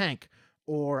anti-tank,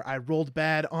 or I rolled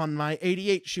bad on my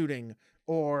 88 shooting,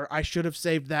 or I should have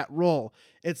saved that roll.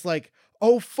 It's like,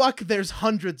 oh fuck, there's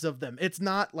hundreds of them. It's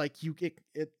not like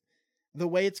the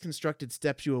way it's constructed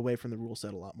steps you away from the rule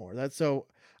set a lot more.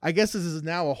 I guess this is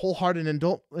now a wholehearted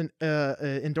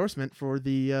endorsement for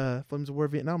the Flames of War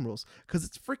Vietnam rules, because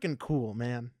it's freaking cool,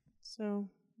 man. So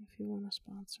if you want to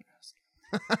sponsor us,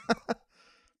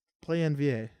 play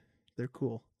NVA. They're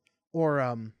cool.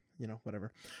 Or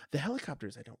whatever. The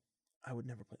helicopters, I would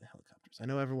never play the helicopters. I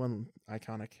know everyone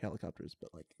iconic helicopters, but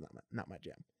like not my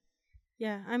jam.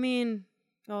 Yeah, I mean,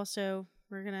 also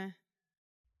we're gonna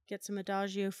get some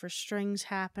Adagio for strings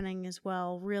happening as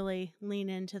well. Really lean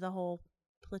into the whole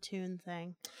platoon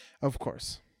thing. Of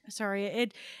course.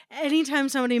 Sorry, anytime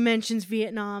somebody mentions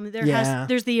Vietnam,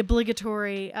 there's the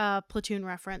obligatory platoon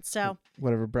reference. So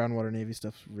whatever, Brownwater Navy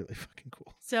stuff's really fucking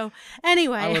cool. So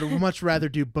anyway, I would much rather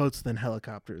do boats than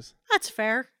helicopters. That's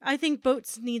fair. I think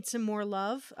boats need some more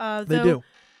love. They do.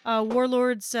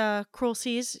 Warlords Cruel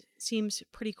Seas seems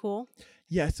pretty cool.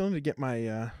 Yeah, I still need to get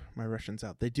my my Russians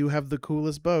out. They do have the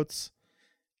coolest boats.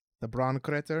 The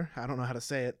Braunkreuzer. I don't know how to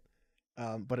say it.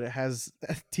 But it has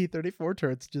T-34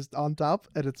 turrets just on top,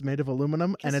 and it's made of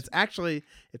aluminum, and it's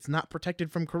not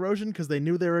protected from corrosion because they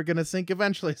knew they were going to sink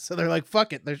eventually. So they're like,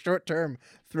 fuck it, they're short term.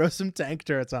 Throw some tank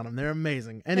turrets on them. They're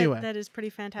amazing. Anyway. That is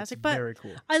pretty fantastic. But very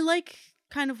cool. I like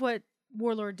kind of what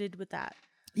Warlord did with that.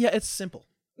 Yeah, it's simple.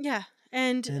 Yeah,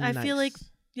 and I feel like,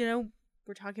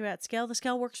 we're talking about scale. The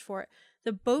scale works for it.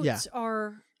 The boats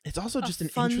are... It's also just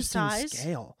an interesting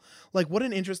scale. Like, what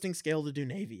an interesting scale to do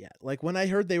Navy at. Like, when I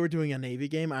heard they were doing a Navy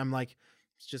game, I'm like,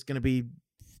 it's just going to be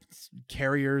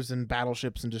carriers and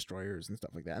battleships and destroyers and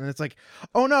stuff like that. And it's like,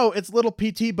 oh no, it's little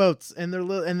PT boats, and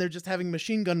they're just having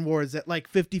machine gun wars at like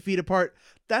 50 feet apart.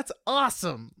 That's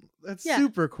awesome. That's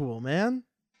super cool, man.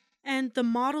 And the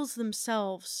models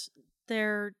themselves,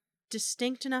 they're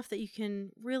distinct enough that you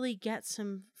can really get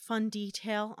some fun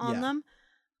detail on them.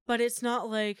 But it's not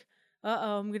like,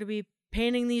 I'm going to be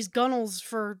painting these gunnels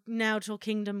for now till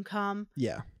Kingdom Come.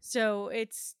 Yeah. So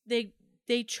it's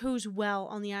they chose well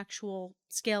on the actual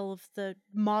scale of the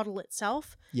model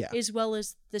itself, Yeah. as well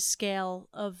as the scale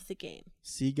of the game.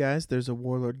 See, guys, there's a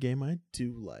Warlord game I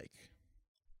do like.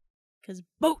 Because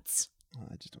boats.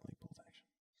 I just don't like bolt action.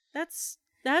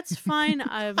 That's fine.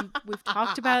 We've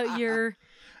talked about your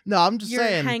No, I'm just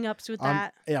saying. hang-ups with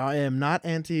that. Yeah, I am not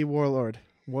anti-Warlord.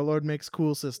 Warlord makes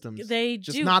cool systems. They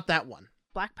just do. not that one.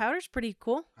 Black Powder's pretty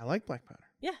cool. I like Black Powder.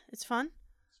 Yeah, it's fun.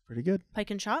 It's pretty good.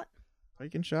 Pike and Shot.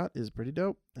 Pike and Shot is pretty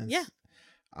dope. And Yeah.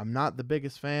 I'm not the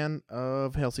biggest fan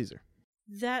of Hail Caesar.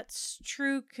 That's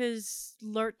true, because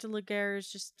L'Art de la Guerre is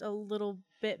just a little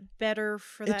bit better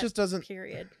for that Just doesn't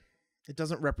period. It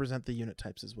doesn't represent the unit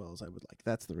types as well as I would like.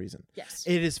 That's the reason. Yes.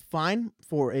 It is fine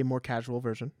for a more casual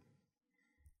version,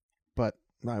 but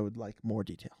I would like more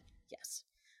detail. Yes.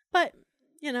 But,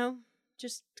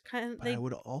 just kind of... But I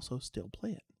would also still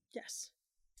play it. Yes.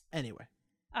 Anyway.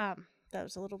 That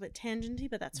was a little bit tangenty,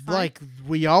 but that's fine. Like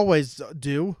we always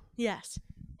do. Yes.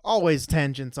 Always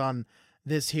tangents on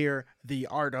this here, The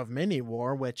Art of Mini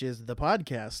War, which is the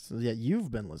podcast that you've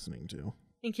been listening to.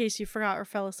 In case you forgot or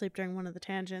fell asleep during one of the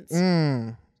tangents.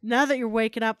 Mm. Now that you're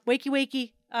waking up,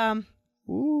 wakey.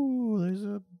 Ooh, there's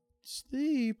a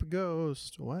sleep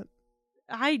ghost. What?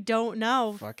 I don't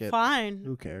know. Fuck it. Fine.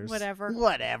 Who cares?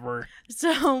 Whatever.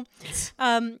 So,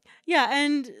 yeah,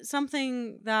 and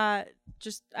something that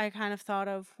just I kind of thought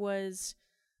of was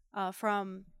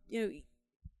from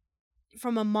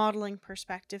a modeling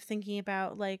perspective, thinking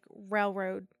about like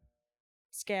railroad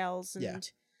scales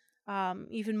and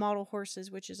even model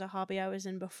horses, which is a hobby I was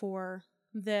in before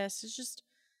this. It's just,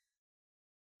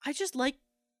 I just like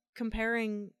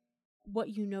comparing what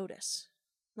you notice,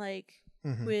 like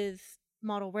with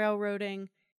model railroading.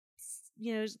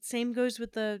 Same goes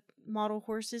with the model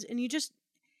horses, and you just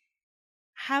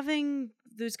having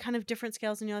those kind of different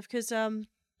scales in your life, because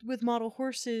with model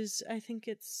horses, I think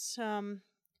it's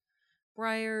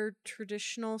Breyer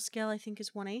traditional scale, I think,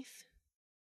 is 1/8.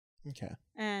 Okay.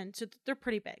 And so they're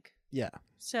pretty big. Yeah.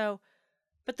 So,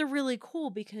 but they're really cool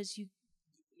because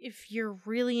if you're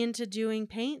really into doing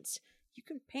paints, you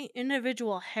can paint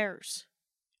individual hairs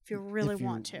if you really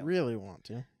want to. Really want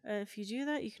to. If you do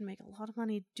that, you can make a lot of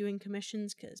money doing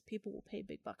commissions because people will pay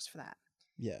big bucks for that.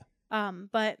 Yeah. And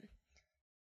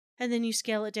then you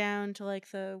scale it down to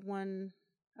like the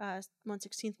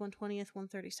 1/16th, 1/20th,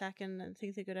 1/32nd, and I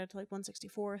think they go down to like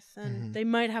 1/64th, and they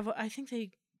might have. I think they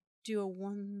do a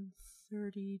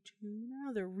 1/32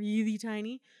 now. They're really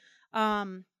tiny,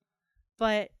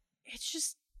 but it's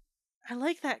just I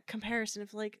like that comparison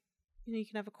of like you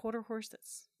can have a quarter horse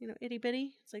that's itty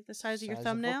bitty. It's like the size of your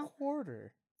thumbnail. Of a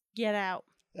quarter. Get out.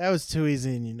 That was too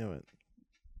easy, and you knew it.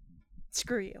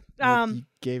 Screw you. You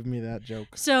gave me that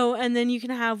joke. So, and then you can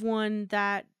have one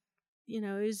that,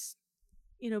 is,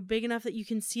 big enough that you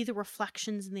can see the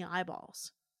reflections in the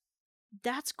eyeballs.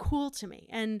 That's cool to me.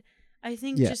 And I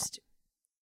think just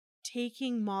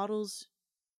taking models,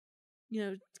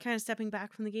 kind of stepping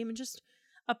back from the game and just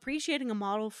appreciating a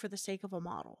model for the sake of a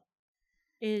model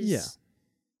is,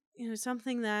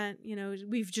 something that,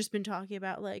 we've just been talking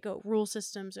about, like, rule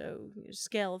systems,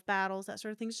 scale of battles, that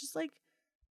sort of thing. It's just like,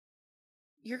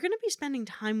 you're going to be spending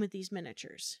time with these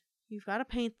miniatures. You've got to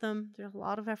paint them. There's a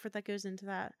lot of effort that goes into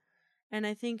that. And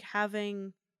I think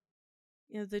having,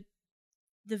 the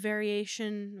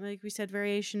variation, like we said,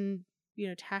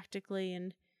 tactically,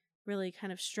 and really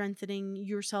kind of strengthening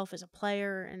yourself as a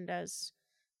player and as,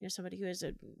 somebody who has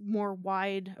a more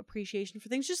wide appreciation for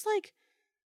things. Just like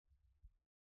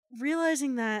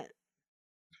realizing that,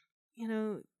 I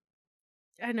know,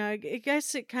 I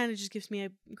guess it kind of just gives me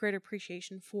a greater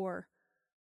appreciation for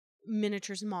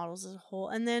miniatures and models as a whole.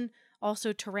 And then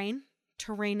also terrain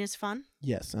is fun.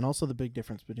 Yes, and also the big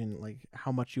difference between like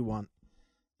how much you want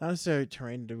not necessarily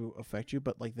terrain to affect you,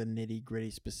 but like the nitty gritty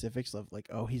specifics of like,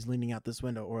 oh, he's leaning out this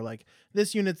window, or like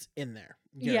this unit's in there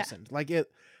garrisoned. Like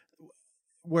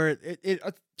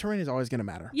terrain is always going to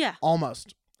matter.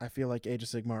 Almost. I feel like Age of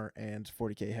Sigmar and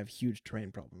 40K have huge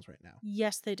terrain problems right now.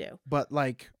 Yes, they do. But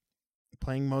like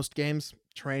playing most games,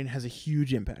 terrain has a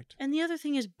huge impact. And the other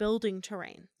thing is building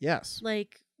terrain. Yes.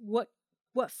 Like what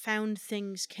found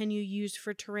things can you use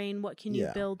for terrain? What can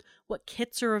you build? What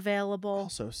kits are available?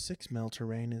 Also, 6mm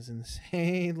terrain is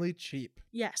insanely cheap.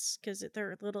 Yes, because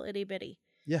they're little itty bitty.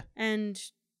 Yeah. And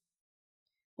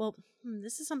well,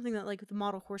 this is something that like the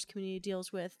model horse community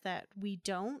deals with that we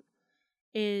don't.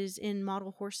 Is in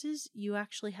model horses, you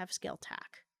actually have scale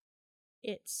tack.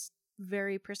 It's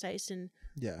very precise and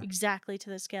exactly to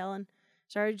the scale. And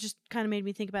sorry, it just kind of made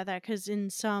me think about that because in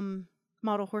some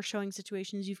model horse showing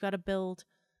situations, you've got to build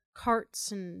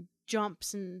carts and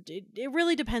jumps, and it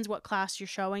really depends what class you're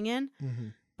showing in. Mm-hmm.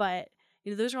 But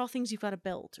those are all things you've got to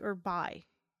build or buy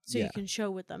so you can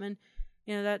show with them. And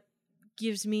that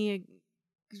gives me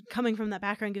coming from that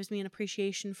background gives me an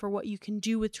appreciation for what you can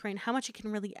do with terrain, how much it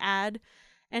can really add,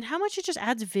 and how much it just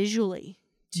adds visually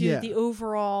to the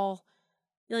overall.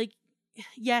 Like,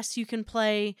 yes, you can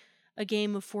play a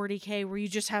game of 40K where you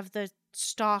just have the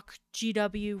stock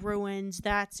GW ruins.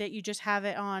 That's it. You just have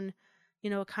it on,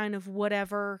 a kind of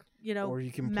whatever, or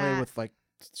you can mat. play with like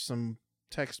some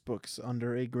textbooks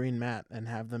under a green mat and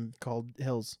have them called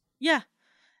hills. Yeah.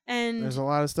 And there's a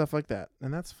lot of stuff like that,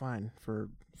 and that's fine for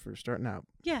starting out.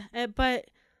 Yeah, but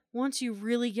once you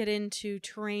really get into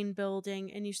terrain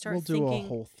building and you start thinking... We'll do a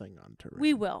whole thing on terrain.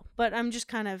 We will, but I'm just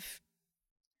kind of...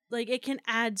 Like, it can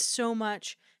add so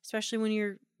much, especially when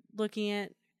you're looking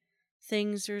at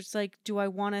things. There's like, do I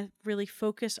want to really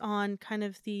focus on kind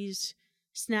of these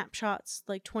snapshots,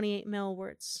 like 28 mil, where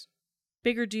it's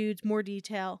bigger dudes, more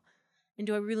detail, and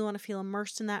do I really want to feel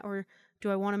immersed in that, or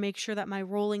do I want to make sure that my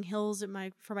rolling hills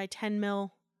for my 10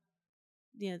 mil,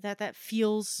 that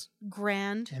feels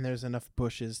grand, and there's enough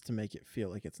bushes to make it feel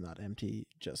like it's not empty,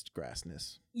 just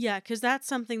grassness. Yeah, because that's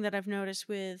something that I've noticed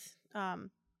with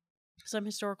some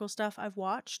historical stuff I've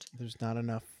watched. There's not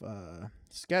enough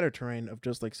scatter terrain of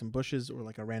just like some bushes or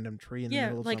like a random tree in the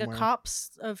middle of somewhere. Yeah, like a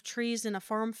copse of trees in a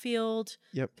farm field.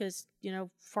 Yep. Because,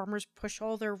 farmers push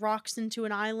all their rocks into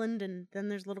an island, and then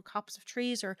there's little copse of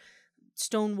trees or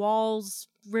stone walls,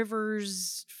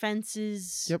 rivers,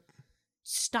 fences. Yep.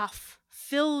 Stuff.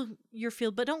 Fill your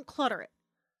field, but don't clutter it.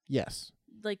 Yes.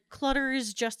 Like, clutter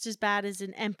is just as bad as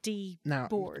an empty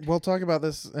board. We'll talk about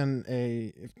this in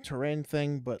a terrain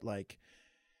thing, but like,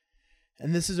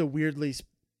 and this is a weirdly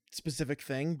specific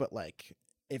thing, but like,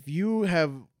 if you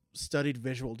have studied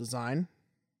visual design,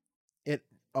 it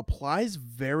applies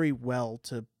very well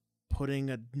to putting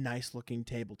a nice looking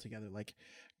table together, like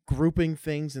grouping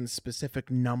things in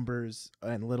specific numbers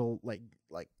and little like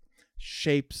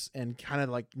shapes, and kind of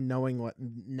like knowing what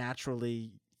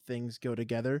naturally things go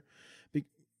together.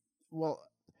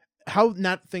 How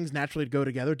not things naturally go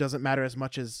together doesn't matter as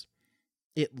much as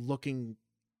it looking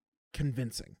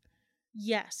convincing.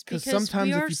 Yes, because sometimes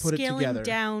we are if you put it together,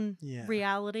 down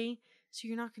reality, so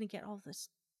you're not going to get all this.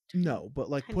 No, but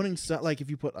like putting like if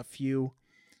you put a few,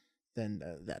 then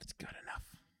that's good enough.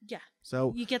 Yeah.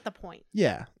 So you get the point.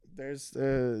 Yeah, there's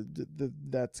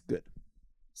that's good.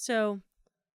 So,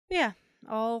 yeah,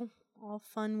 all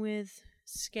fun with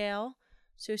scale.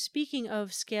 So speaking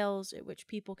of scales at which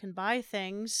people can buy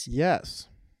things, yes,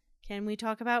 can we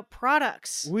talk about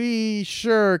products? We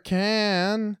sure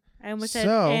can. I almost said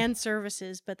and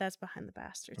services, but that's Behind the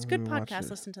Bastards. Good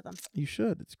podcast. Listen to them. You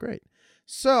should. It's great.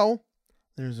 So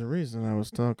there's a reason I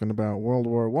was talking about World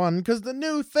War I, because the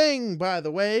new thing, by the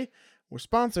way, we're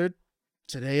sponsored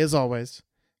today, as always,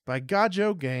 by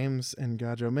Gajo Games and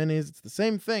Gajo Minis. It's the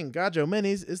same thing. Gajo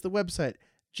Minis is the website.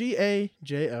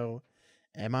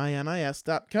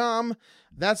 GAJOMINIS.com.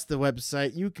 That's the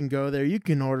website. You can go there. You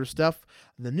can order stuff.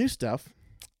 The new stuff,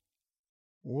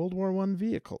 World War I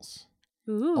vehicles.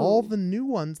 Ooh. All the new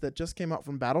ones that just came out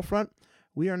from Battlefront,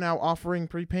 we are now offering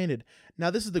pre-painted.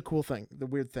 Now, this is the cool thing, the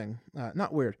weird thing.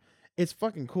 Not weird. It's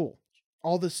fucking cool.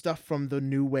 All this stuff from the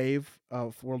new wave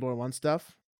of World War I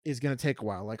stuff is going to take a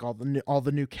while. Like all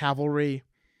the new cavalry,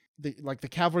 the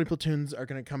cavalry platoons are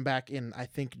going to come back in, I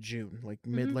think, June, like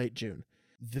mid-late June.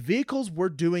 The vehicles we're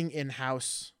doing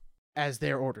in-house as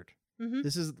they're ordered. Mm-hmm.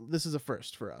 This is a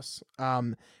first for us.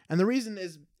 And the reason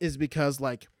is because,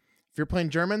 like, if you're playing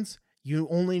Germans, you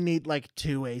only need like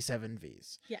 2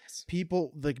 A7Vs. Yes.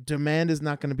 The demand is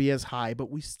not going to be as high, but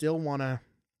we still want to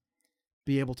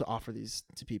be able to offer these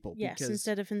to people. Yes, because,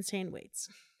 instead of insane weights.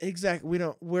 Exactly. We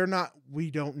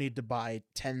don't need to buy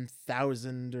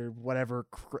 10,000 or whatever,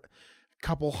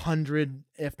 couple hundred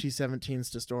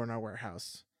FT-17s to store in our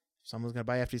warehouse. If someone's going to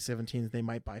buy FT-17s, they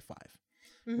might buy 5.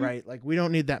 Mm-hmm. Right? Like, we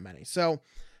don't need that many. So,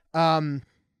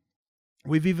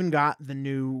 we've even got the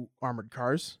new armored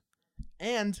cars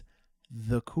and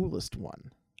the coolest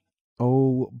one.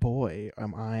 Oh boy,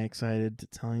 am I excited to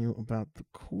tell you about the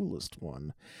coolest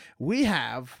one. We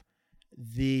have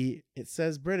it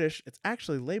says British. It's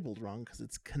actually labeled wrong because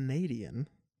it's Canadian.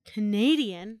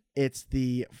 Canadian? It's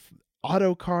the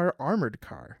Autocar armored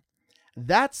car.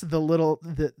 That's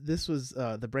this was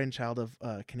the brainchild of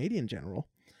a Canadian general,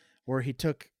 where he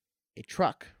took a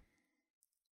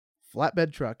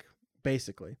flatbed truck,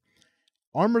 basically,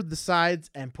 armored the sides,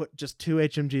 and put just 2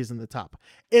 HMGs in the top.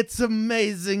 It's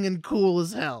amazing and cool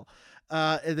as hell.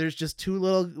 There's just 2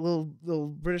 little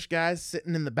British guys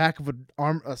sitting in the back of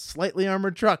a slightly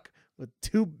armored truck with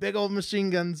 2 big old machine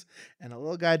guns and a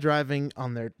little guy driving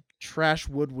on their trash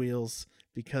wood wheels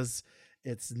because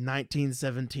it's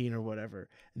 1917 or whatever.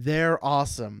 They're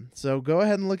awesome. So go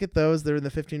ahead and look at those. They're in the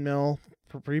 15 mil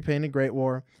pre-painted Great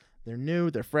War. They're new,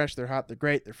 they're fresh, they're hot, they're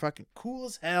great, they're fucking cool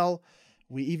as hell.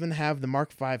 We even have the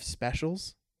Mark V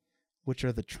specials, which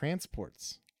are the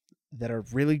transports that are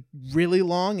really, really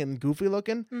long and goofy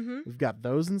looking. Mm-hmm. We've got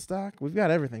those in stock. We've got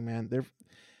everything, man.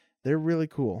 They're really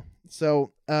cool.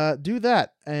 So do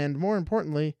that, and more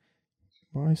importantly,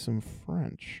 buy some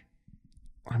French.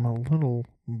 I'm a little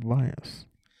biased.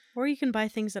 Or you can buy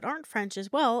things that aren't French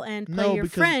as well and play No, your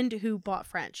because- friend who bought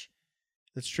French.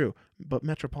 That's true, but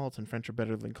Metropolitan French are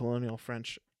better than Colonial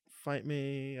French. Fight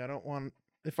me. I don't want...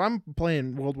 If I'm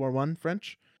playing World War I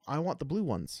French, I want the blue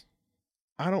ones.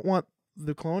 I don't want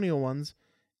the Colonial ones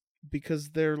because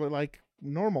they're like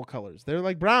normal colors. They're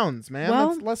like browns, man. Well,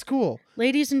 That's less cool.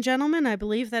 Ladies and gentlemen, I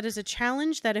believe that is a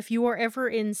challenge that if you are ever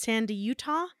in Sandy,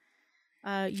 Utah,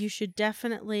 you should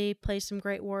definitely play some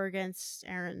Great War against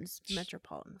Aaron's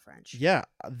Metropolitan French. Yeah,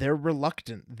 they're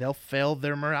reluctant. They'll fail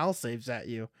their morale saves at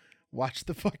you. Watch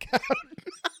the fuck out.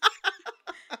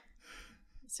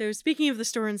 So speaking of the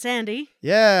store in Sandy,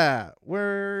 Yeah,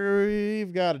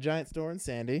 we've got a giant store in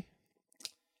Sandy.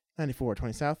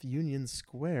 9420 South Union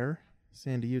Square,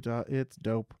 Sandy, Utah. It's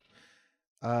dope.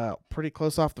 Pretty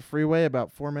close off the freeway,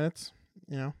 about 4 minutes.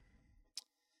 You know,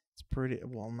 it's pretty,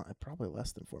 well, not, probably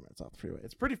less than 4 minutes off the freeway.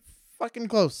 It's pretty fucking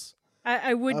close.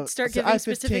 I would start it's the giving I-15.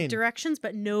 specific directions,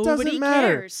 but nobody Doesn't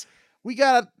matter. cares. We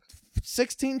got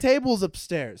 16 tables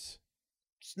upstairs.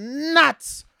 It's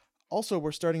nuts. Also,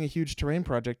 we're starting a huge terrain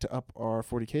project to up our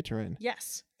 40K terrain.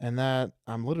 Yes. And that,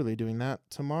 I'm literally doing that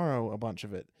tomorrow, a bunch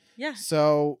of it. Yeah.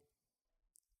 So,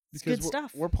 It's because good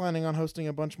stuff. we're planning on hosting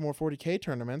a bunch more 40K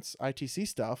tournaments, ITC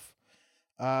stuff,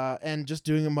 and just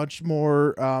doing a much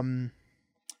more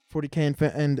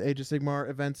 40K and Age of Sigmar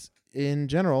events in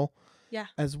general. Yeah.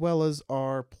 As well as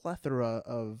our plethora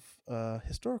of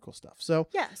historical stuff. So,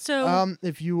 Yeah. So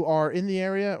if you are in the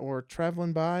area or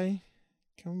traveling by,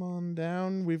 come on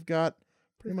down. We've got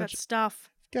we've got stuff.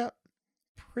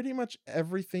 pretty much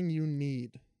everything you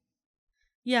need.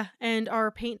 Yeah, and our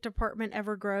paint department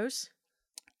ever grows.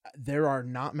 There are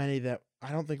not many that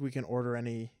I don't think we can order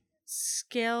any.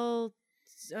 Scale.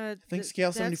 I think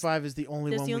Scale 75 is the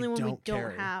only That's one the only we one we don't don't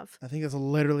carry. have. I think that's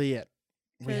literally it.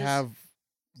 We 'Cause- have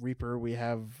Reaper, we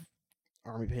have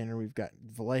Army Painter, we've got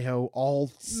Vallejo, all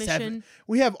 7. Mission.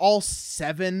 We have all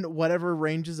 7 whatever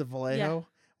ranges of Vallejo. Yeah.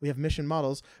 We have mission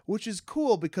models, which is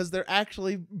cool because they're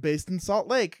actually based in Salt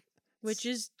Lake. Which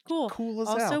is cool. Cool as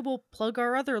Also, hell. we'll plug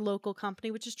our other local company,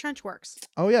 which is Trenchworks.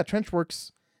 Oh yeah,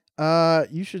 Trenchworks.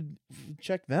 You should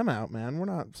check them out, man. We're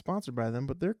not sponsored by them,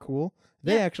 but they're cool.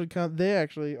 They Yeah. actually They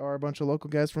actually are a bunch of local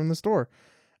guys from the store,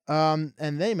 and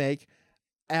they make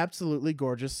absolutely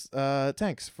gorgeous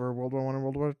tanks for World War I and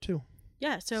World War II.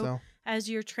 Yeah, so as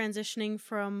you're transitioning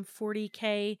from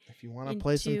 40K if you want to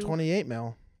play some into- 28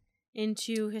 mil,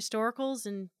 into historicals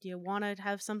and you want to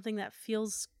have something that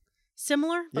feels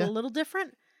similar but Yeah. a little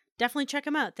different, definitely check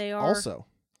them out. They are also,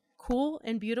 cool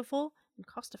and beautiful and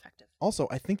cost effective.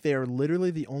 I think they are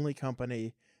literally the only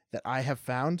company that I have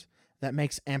found that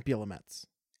makes ampulaments.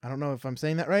 I don't know if I'm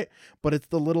saying that right, but it's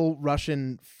the little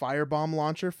Russian firebomb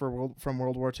launcher from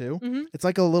World War II. Mm-hmm. It's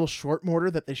like a little short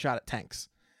mortar that they shot at tanks.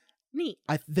 Neat.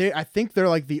 I think they're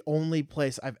like the only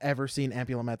place I've ever seen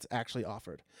ampulaments actually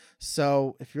offered.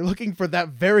 So if you're looking for that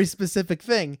very specific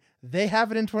thing, they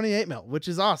have it in 28 mil, which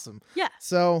is awesome. Yeah.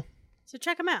 So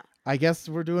check them out. I guess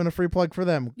we're doing a free plug for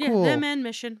them. Yeah, Cool. them and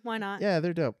Mission. Why not? Yeah,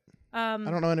 they're dope. I Um,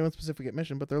 don't know anyone specific at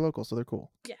Mission, but they're local, so they're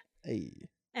cool. Yeah. Hey.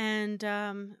 and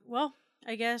well,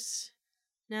 I guess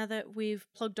now that we've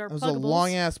plugged our That was pluggables, a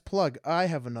long ass plug. I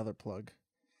have another plug.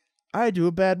 I do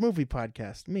a bad movie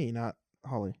podcast. Me, not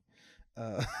Holly.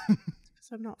 because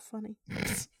I'm not funny.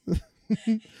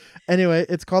 Anyway,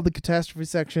 it's called the Catastrophe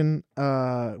Section.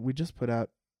 We just put out,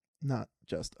 not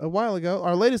just a while ago,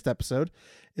 our latest episode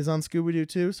is on Scooby-Doo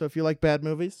 2. So if you like bad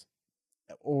movies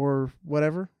or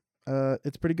whatever,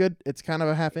 it's pretty good. It's kind of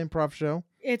a half improv show.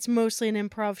 It's mostly an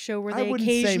improv show where I they wouldn't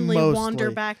say occasionally wander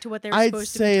mostly. back to what they were I'd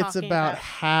supposed to be say it's talking about about.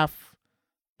 half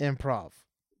improv.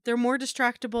 They're more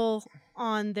distractible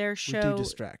on their We show do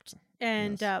distract.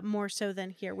 and yes. More so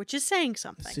than here, which is saying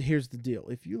something. So here's the deal.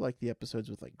 If you like the episodes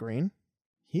with like Green,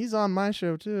 he's on my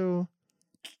show too.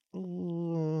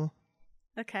 Ooh.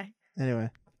 Okay. Anyway,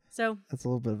 So, that's a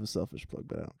little bit of a selfish plug,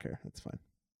 but I don't care. It's fine.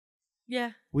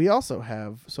 Yeah. We also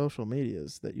have social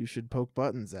medias that you should poke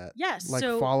buttons at. Yes. Like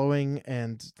so following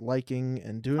and liking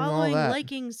and doing all following, that.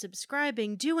 liking,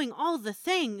 subscribing, doing all the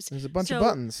things. There's a bunch So of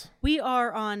buttons. We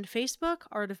are on Facebook,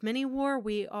 Art of Mini War.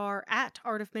 We are at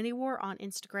Art of Mini War on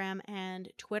Instagram and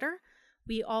Twitter.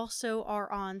 We also are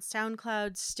on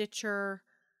SoundCloud, Stitcher,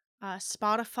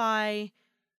 Spotify,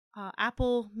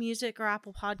 Apple Music or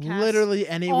Apple Podcasts. Literally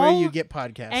anywhere you get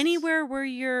podcasts. Anywhere where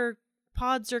your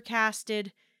pods are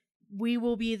casted, we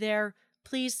will be there.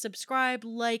 Please subscribe,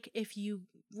 like if you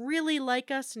really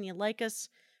like us and you like us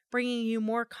bringing you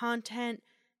more content.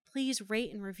 Please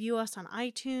rate and review us on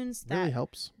iTunes. That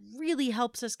really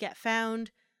helps us get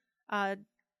found.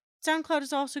 SoundCloud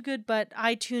is also good, but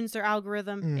iTunes, their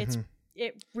algorithm,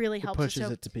 it really helps us.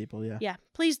 Pushes it to people, yeah. Yeah,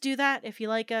 please do that if you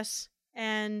like us.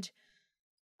 And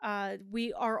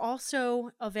we are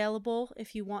also available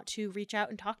if you want to reach out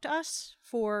and talk to us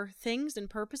for things and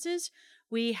purposes.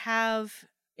 We have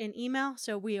an email,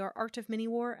 so we are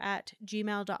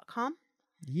artofminiwar@gmail.com.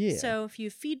 Yeah. So if you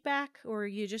have feedback or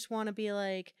you just want to be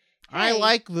like, hey, I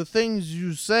like the things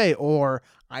you say, or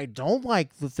I don't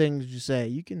like the things you say,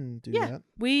 you can do that.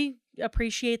 We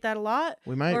appreciate that a lot.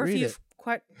 We might or read if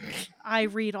it. I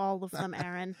read all of them,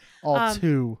 Aaron. All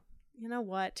two. You know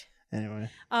what? Anyway.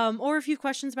 Or if you have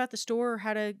questions about the store or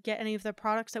how to get any of the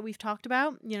products that we've talked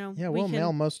about, Yeah, we'll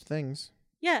mail most things.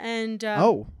 Yeah, and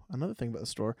another thing about the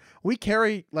store. We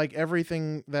carry like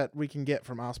everything that we can get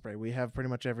from Osprey. We have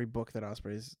pretty much every book that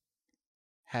Osprey's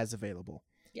has available.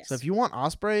 Yes. So if you want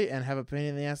Osprey and have a pain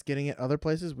in the ass getting it other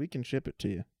places, we can ship it to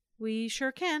you. We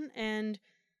sure can, and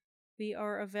we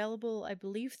are available, I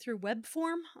believe, through web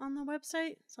form on the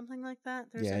website, something like that.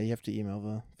 You have to email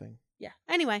the thing. Yeah.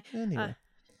 Anyway.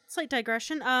 Slight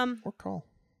digression. Or call.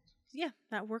 Yeah,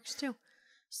 that works too.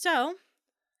 So,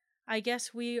 I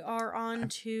guess we are on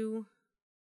to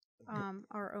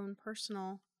our own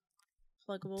personal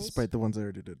pluggables. Despite the ones I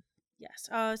already did. Yes.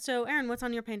 So, Aaron, what's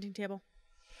on your painting table?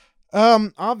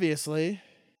 Obviously,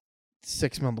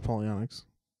 6mm Napoleonics.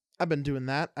 I've been doing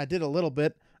that. I did a little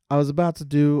bit. I was about to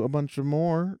do a bunch of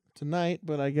more tonight,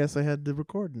 but I guess I had to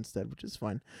record instead, which is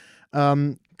fine.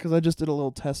 Because I just did a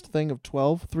little test thing of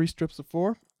 12, 3 strips of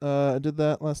 4. I did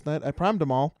that last night. I primed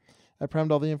them all. I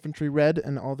primed all the infantry red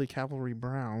and all the cavalry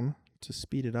brown to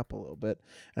speed it up a little bit.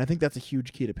 And I think that's a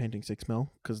huge key to painting 6mm,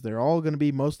 because they're all going to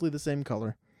be mostly the same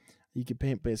color. You can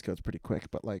paint base coats pretty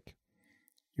quick, but like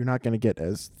you're not going to get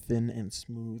as thin and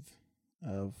smooth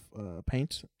of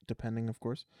paint, depending, of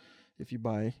course, if you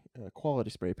buy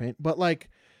quality spray paint. But like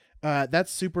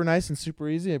that's super nice and super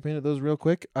easy. I painted those real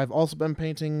quick. I've also been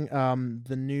painting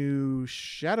the new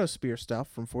Shadow Spear stuff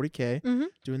from 40K,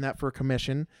 doing that for a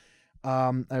commission.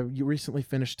 I recently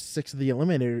finished 6 of the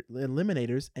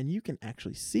Eliminators, and you can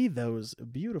actually see those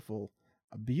beautiful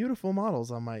models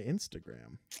on my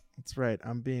Instagram. That's right.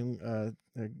 I'm being a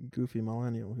goofy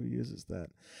millennial who uses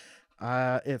that.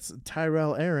 It's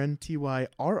Tyrell Aaron,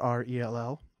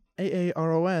 TYRRELL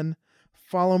AARON.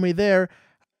 Follow me there.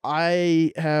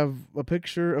 I have a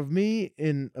picture of me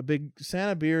in a big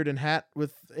Santa beard and hat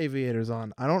with aviators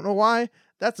on. I don't know why.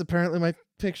 That's apparently my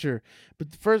picture.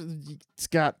 But first, it's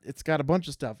got a bunch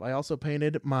of stuff. I also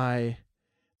painted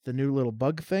the new little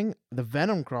bug thing, the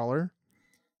Venom Crawler,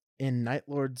 in Night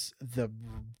Lord's the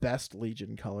best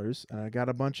Legion colors. I got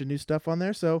a bunch of new stuff on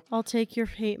there. So I'll take your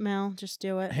hate mail. Just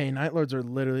do it. Hey, Night Lords are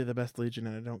literally the best Legion,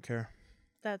 and I don't care.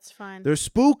 That's fine. They're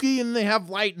spooky and they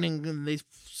have lightning and they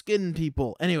skin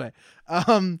people. Anyway,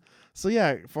 so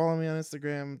yeah, follow me on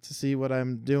Instagram to see what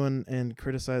I'm doing and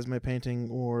criticize my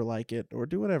painting or like it or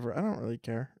do whatever. I don't really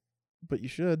care, but you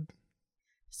should.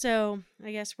 So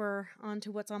I guess we're on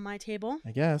to what's on my table.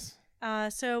 I guess.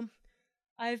 So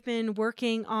I've been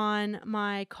working on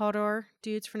my Cawdor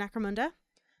dudes for Necromunda.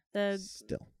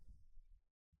 Still.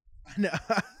 I know.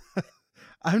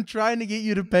 I'm trying to get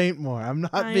you to paint more. I'm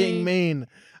not being mean.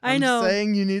 I'm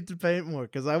saying you need to paint more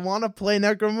because I want to play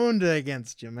Necromunda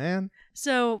against you, man.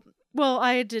 So, well,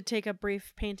 I had to take a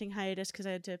brief painting hiatus because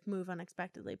I had to move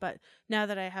unexpectedly. But now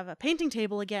that I have a painting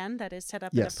table again that is set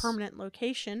up in a permanent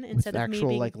location instead of me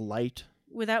being like light,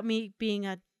 without me being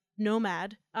a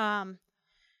nomad, I've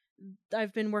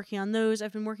been working on those.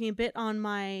 I've been working a bit on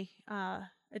my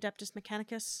Adeptus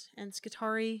Mechanicus and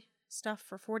Skitarii stuff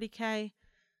for 40K.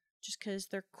 Just because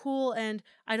they're cool, and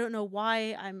I don't know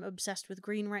why I'm obsessed with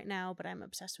green right now, but I'm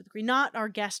obsessed with green. Not our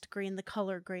guest green, the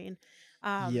color green.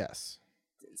 Yes.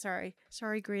 Sorry,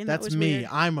 green. That's that was me. Weird.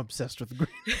 I'm obsessed with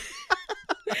green.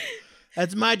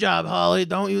 That's my job, Holly.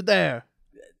 Don't you dare.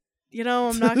 You know,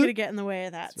 I'm not going to get in the way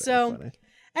of that. So, funny.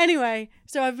 Anyway,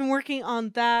 so I've been working on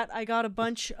that. I got a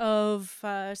bunch of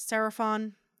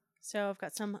Seraphon So I've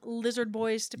got some lizard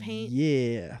boys to paint.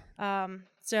 Yeah.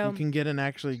 So you can get an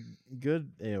actually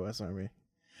good AOS army.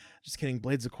 Just kidding.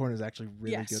 Blades of Corn is actually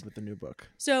really Yes. good with the new book.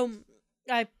 So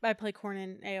I play Corn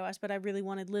in AOS, but I really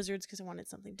wanted lizards because I wanted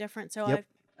something different. So Yep.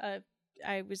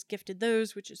 I was gifted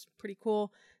those, which is pretty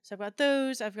cool. So I've got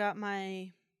those. I've got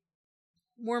my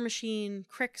War Machine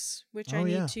Cricks, which I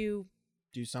need to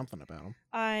do something about them.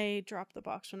 I dropped the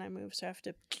box when I moved, so I have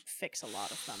to fix a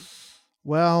lot of them.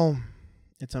 Well,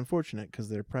 it's unfortunate because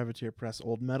they're Privateer Press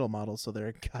old metal models, so they're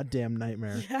a goddamn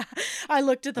nightmare. Yeah, I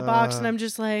looked at the box and I'm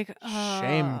just like,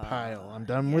 shame pile. I'm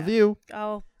done with you.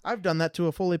 Oh, I've done that to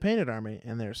a fully painted army,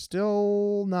 and they're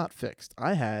still not fixed.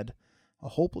 I had a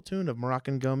whole platoon of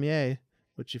Moroccan Gaumier,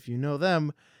 which, if you know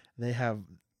them, they have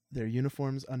their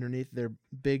uniforms underneath their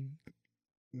big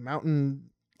mountain,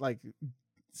 like,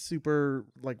 super,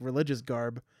 like, religious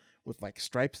garb with, like,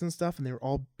 stripes and stuff, and they were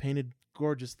all painted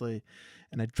gorgeously.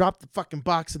 And I dropped the fucking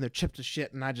box, and they're chipped to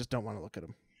shit, and I just don't want to look at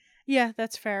them. Yeah,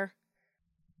 that's fair.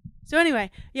 So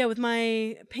anyway, yeah, with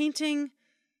my painting,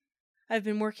 I've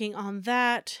been working on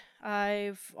that.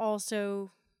 I've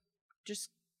also just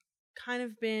kind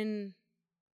of been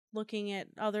looking at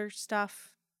other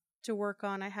stuff to work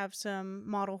on. I have some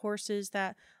model horses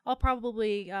that I'll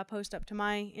probably post up to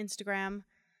my Instagram,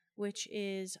 which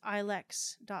is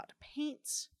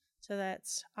ilex.paints. So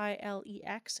that's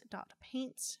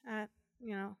ILEX.paints at,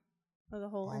 the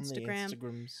whole on Instagram. The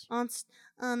Instagrams.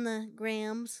 On the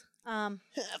grams.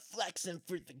 Flexing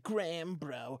for the gram,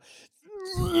 bro.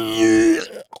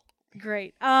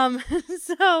 Great.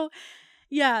 So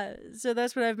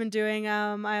that's what I've been doing.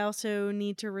 I also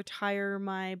need to retire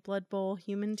my Blood Bowl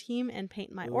human team and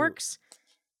paint my orcs.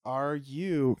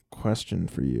 Question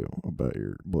for you about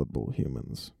your Blood Bowl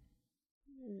humans.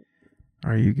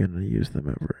 Are you going to use them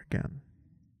ever again?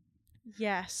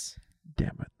 Yes.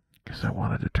 Damn it. Because I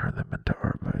wanted to turn them into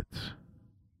Arbites.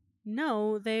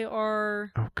 No, they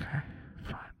are... Okay,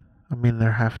 fine. I mean,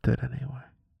 they're half dead anyway.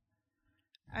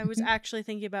 I was actually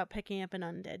thinking about picking up an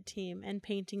undead team and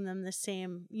painting them the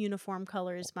same uniform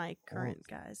color as my current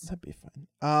guys. That'd be fine.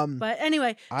 But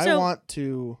anyway, I'm going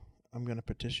to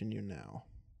petition you now.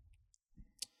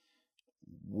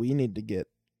 We need to get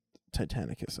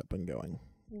Titanicus up and going.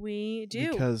 We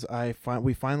do. Because I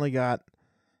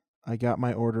got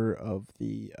my order of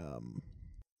the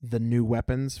new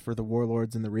weapons for the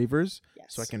Warlords and the Reavers. Yes.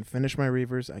 So I can finish my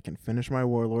Reavers, I can finish my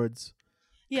Warlords.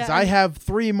 Yeah. Because I have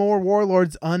 3 more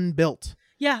Warlords unbuilt.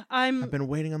 Yeah, I've been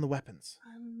waiting on the weapons.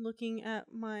 I'm looking at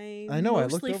my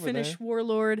mostly finished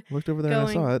Warlord. Looked over there and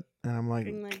I saw it, and I'm like,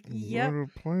 yep.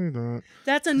 Play that.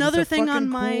 That's another thing on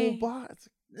my cool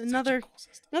another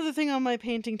thing on my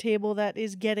painting table that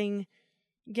is getting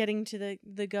to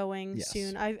the going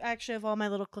soon. I actually have all my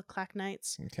little Click Clack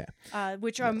Knights. Okay.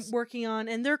 Which I'm working on,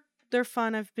 and they're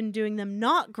fun. I've been doing them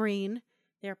not green.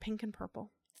 They're pink and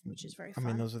purple, which is very fun. I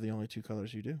mean, those are the only 2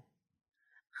 colors you do.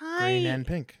 Green Green and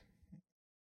pink.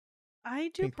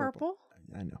 I do pink, purple.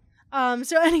 I know.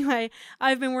 So anyway,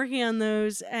 I've been working on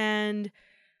those, and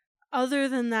other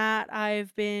than that,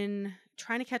 I've been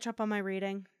trying to catch up on my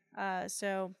reading.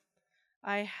 So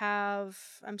I'm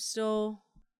still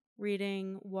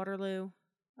reading Waterloo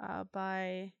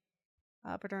by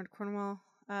Bernard Cornwell.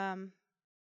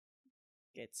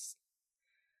 It's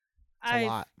a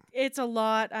lot. It's a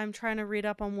lot. I'm trying to read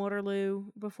up on Waterloo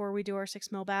before we do our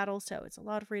 6 mil battle, so it's a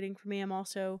lot of reading for me. I'm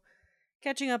also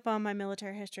catching up on my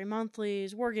military history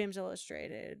monthlies, War Games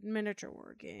Illustrated, miniature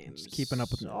war games. Just keeping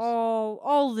up with news.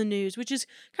 All the news, which is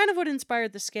kind of what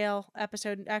inspired the Scale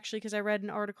episode, actually, because I read an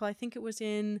article, I think it was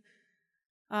in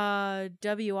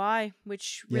WI,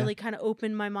 which really kind of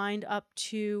opened my mind up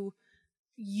to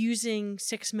using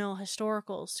 6 mil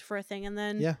historicals for a thing. And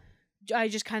then I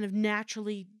just kind of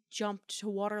naturally jumped to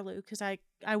Waterloo because I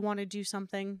want to do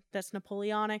something that's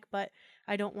Napoleonic, but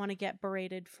I don't want to get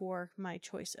berated for my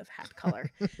choice of hat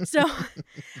color. So,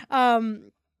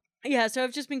 so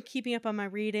I've just been keeping up on my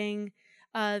reading.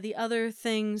 The other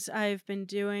things I've been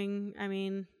doing, I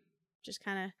mean, just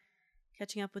kind of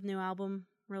catching up with new album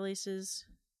releases.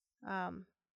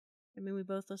 We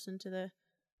both listened to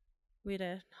we had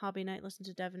a hobby night, listened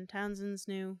to Devin Townsend's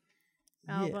new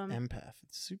album. Yeah, Empath.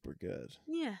 It's super good.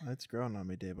 Yeah. It's growing on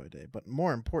me day by day. But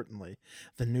more importantly,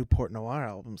 the new Port Noir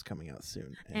album's coming out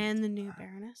soon. And the new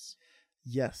Baroness.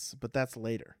 Yes, but that's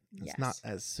later. It's not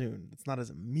as soon. It's not as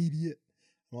immediate.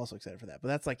 I'm also excited for that. But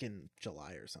that's like in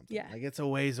July or something. Yeah. Like it's a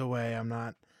ways away. I'm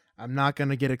not going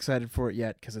to get excited for it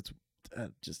yet because it's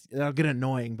it'll get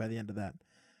annoying by the end of that.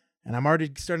 And I'm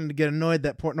already starting to get annoyed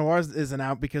that Port Noir isn't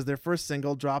out because their first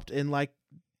single dropped in like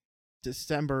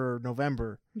December or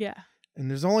November. Yeah. And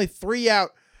there's only 3 out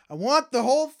I want the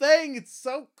whole thing. It's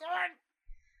so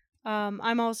good.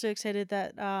 I'm also excited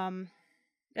that I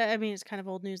mean, it's kind of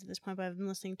old news at this point, but I've been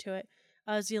listening to it.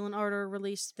 Zealand Ardor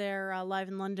released their Live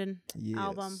in London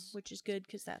album, which is good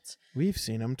because we've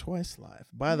seen them twice live.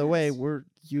 By the way, we're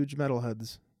huge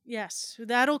metalheads. Yes,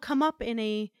 that'll come up in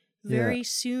a very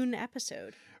soon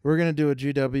episode. We're gonna do a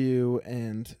GW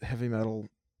and heavy metal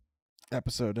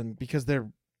episode, and because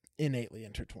they're innately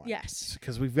intertwined. Yes,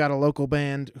 because we've got a local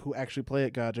band who actually play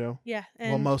at Gajo. Yeah,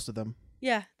 well, most of them.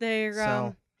 Yeah,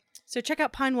 they're so check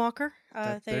out Pine Walker.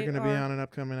 They're going to be on an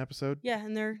upcoming episode. Yeah,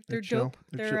 and they're dope.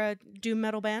 They're a doom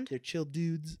metal band. They're chill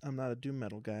dudes. I'm not a doom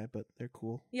metal guy, but they're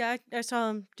cool. Yeah, I saw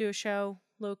them do a show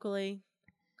locally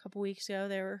a couple weeks ago.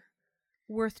 They were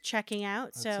worth checking out.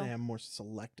 I'd say I'm more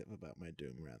selective about my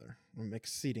doom, rather. I'm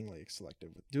exceedingly selective.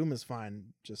 Doom is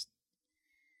fine, just...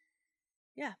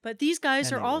 Yeah, but these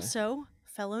guys are also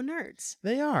fellow nerds.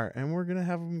 They are, and we're going to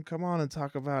have them come on and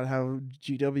talk about how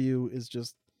GW is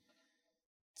just...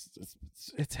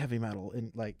 It's heavy metal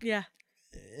in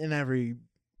in every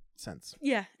sense.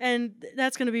 Yeah, and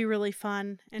that's going to be really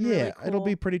fun and really cool. It'll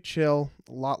be pretty chill.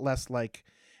 A lot less like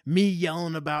me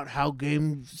yelling about how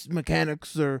game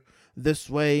mechanics are this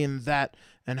way and that,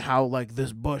 and how like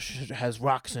this bush has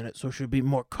rocks in it, so it should be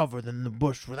more cover than the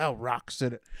bush without rocks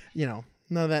in it. You know,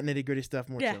 none of that nitty gritty stuff.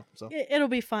 More chill. So it'll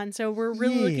be fun. So we're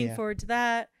really looking forward to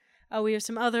that. We have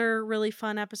some other really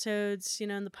fun episodes,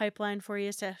 in the pipeline for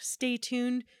you. So stay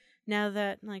tuned. Now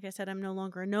that, like I said, I'm no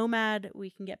longer a nomad, we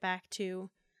can get back to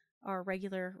our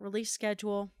regular release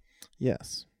schedule.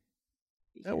 Yes.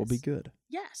 That will be good.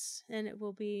 Yes. And it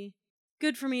will be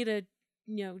good for me to,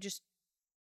 just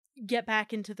get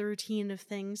back into the routine of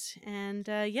things. And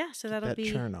so that'll be...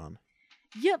 churn on.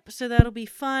 Yep. So that'll be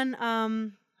fun.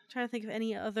 I'm trying to think of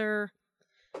any other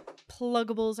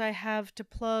pluggables I have to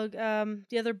plug.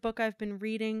 The other book I've been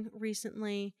reading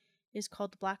recently is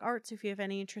called The Black Arts. If you have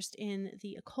any interest in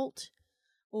the occult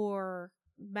or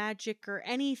magic or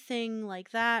anything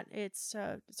like that, it's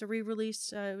a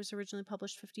re-release. It was originally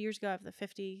published 50 years ago. I have the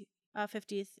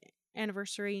 50th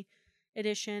anniversary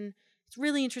edition. It's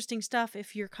really interesting stuff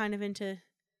if you're kind of into,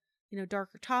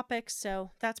 darker topics.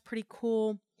 So that's pretty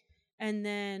cool. And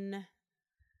then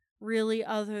really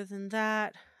other than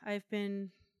that, I've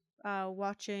been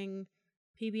watching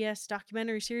PBS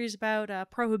documentary series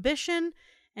about Prohibition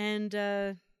and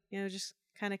just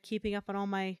kind of keeping up on all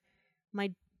my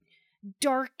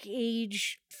dark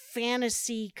age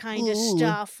fantasy kind of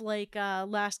stuff like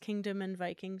Last Kingdom and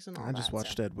Vikings and all that. I just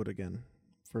watched Ed Wood again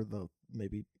for the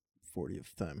maybe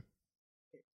 40th time.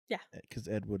 Yeah. Because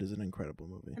Ed Wood is an incredible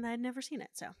movie. And I had never seen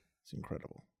it, so. It's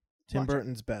incredible. Tim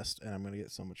Burton's best, and I'm going to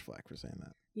get so much flack for saying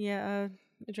that. Yeah,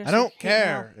 I don't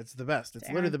care. It's the best. It's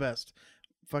literally the best.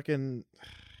 Fucking,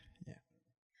 yeah.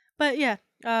 But yeah,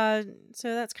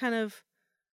 so that's kind of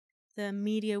the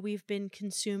media we've been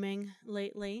consuming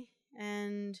lately,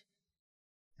 and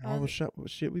all the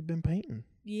shit we've been painting.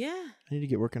 Yeah. I need to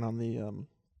get working on the,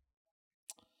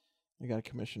 I got a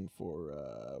commission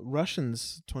for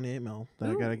Russians 28 mil that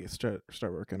I got to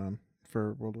start working on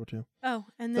for World War II. Oh,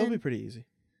 and then they'll be pretty easy.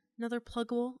 Another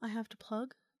pluggable I have to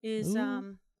plug is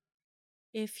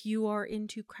if you are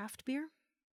into craft beer.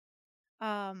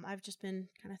 I've just been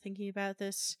kind of thinking about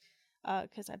this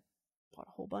because I bought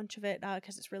a whole bunch of it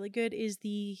because it's really good. Is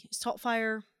the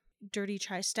Saltfire Dirty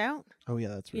Chai Stout? Oh yeah,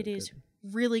 that's really good. It is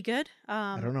really good.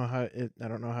 I don't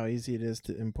know how easy it is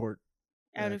to import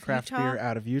craft beer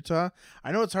out of Utah.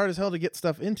 I know it's hard as hell to get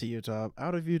stuff into Utah.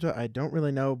 Out of Utah, I don't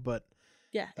really know, but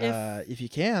yeah, if you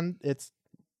can, it's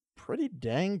pretty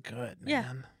dang good, man.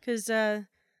 Yeah, because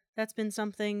that's been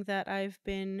something that I've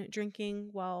been drinking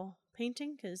while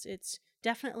painting because it's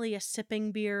definitely a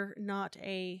sipping beer, not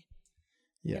a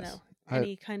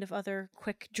any kind of other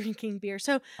quick drinking beer.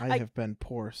 So I have been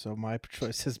poor, so my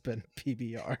choice has been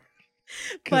PBR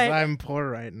because I'm poor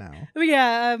right now.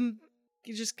 Yeah,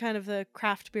 just kind of the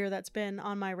craft beer that's been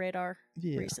on my radar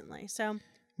recently. So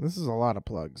this is a lot of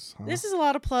plugs. Huh? This is a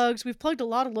lot of plugs. We've plugged a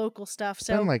lot of local stuff. It's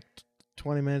been like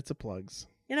 20 minutes of plugs.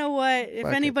 You know what? If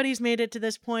anybody's made it to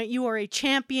this point, you are a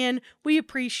champion. We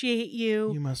appreciate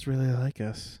you. You must really like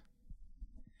us.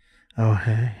 Oh,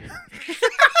 hey.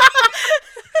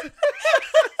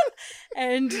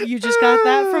 And you just got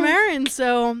that from Aaron,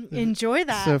 so enjoy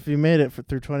that. So if you made it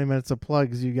through 20 minutes of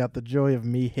plugs, you got the joy of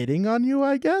me hitting on you,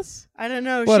 I guess? I don't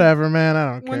know. Whatever, man.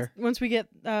 I don't care. Once we get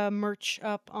merch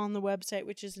up on the website,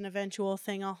 which is an eventual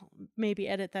thing, I'll maybe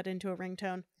edit that into a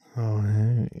ringtone. Oh,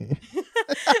 hey.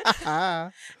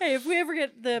 Hey, if we ever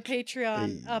get the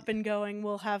Patreon up and going,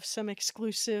 we'll have some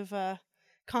exclusive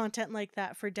content like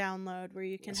that for download where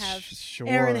you can have Sure.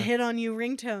 Aaron hit on you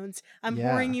ringtones. I'm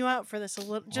Yeah. whoring you out for this a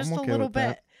little, just okay a little with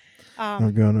that. bit.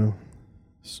 I got a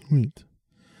sweet,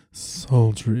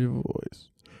 sultry voice.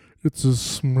 It's as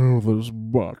smooth as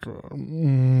butter.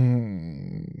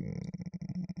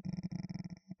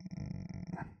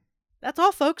 That's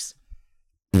all, folks.